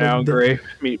server now, Gray.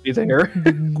 Meet me there.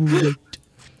 Great.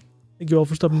 Thank you all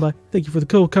for stopping by. Thank you for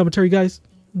the commentary, guys.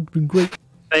 It's been great.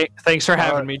 Thanks for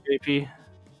having me, JP.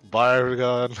 Bye,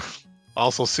 everyone.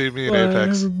 Also, see me in Bye,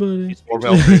 Apex. everybody. Or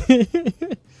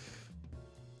Melty.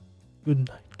 Good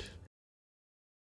night.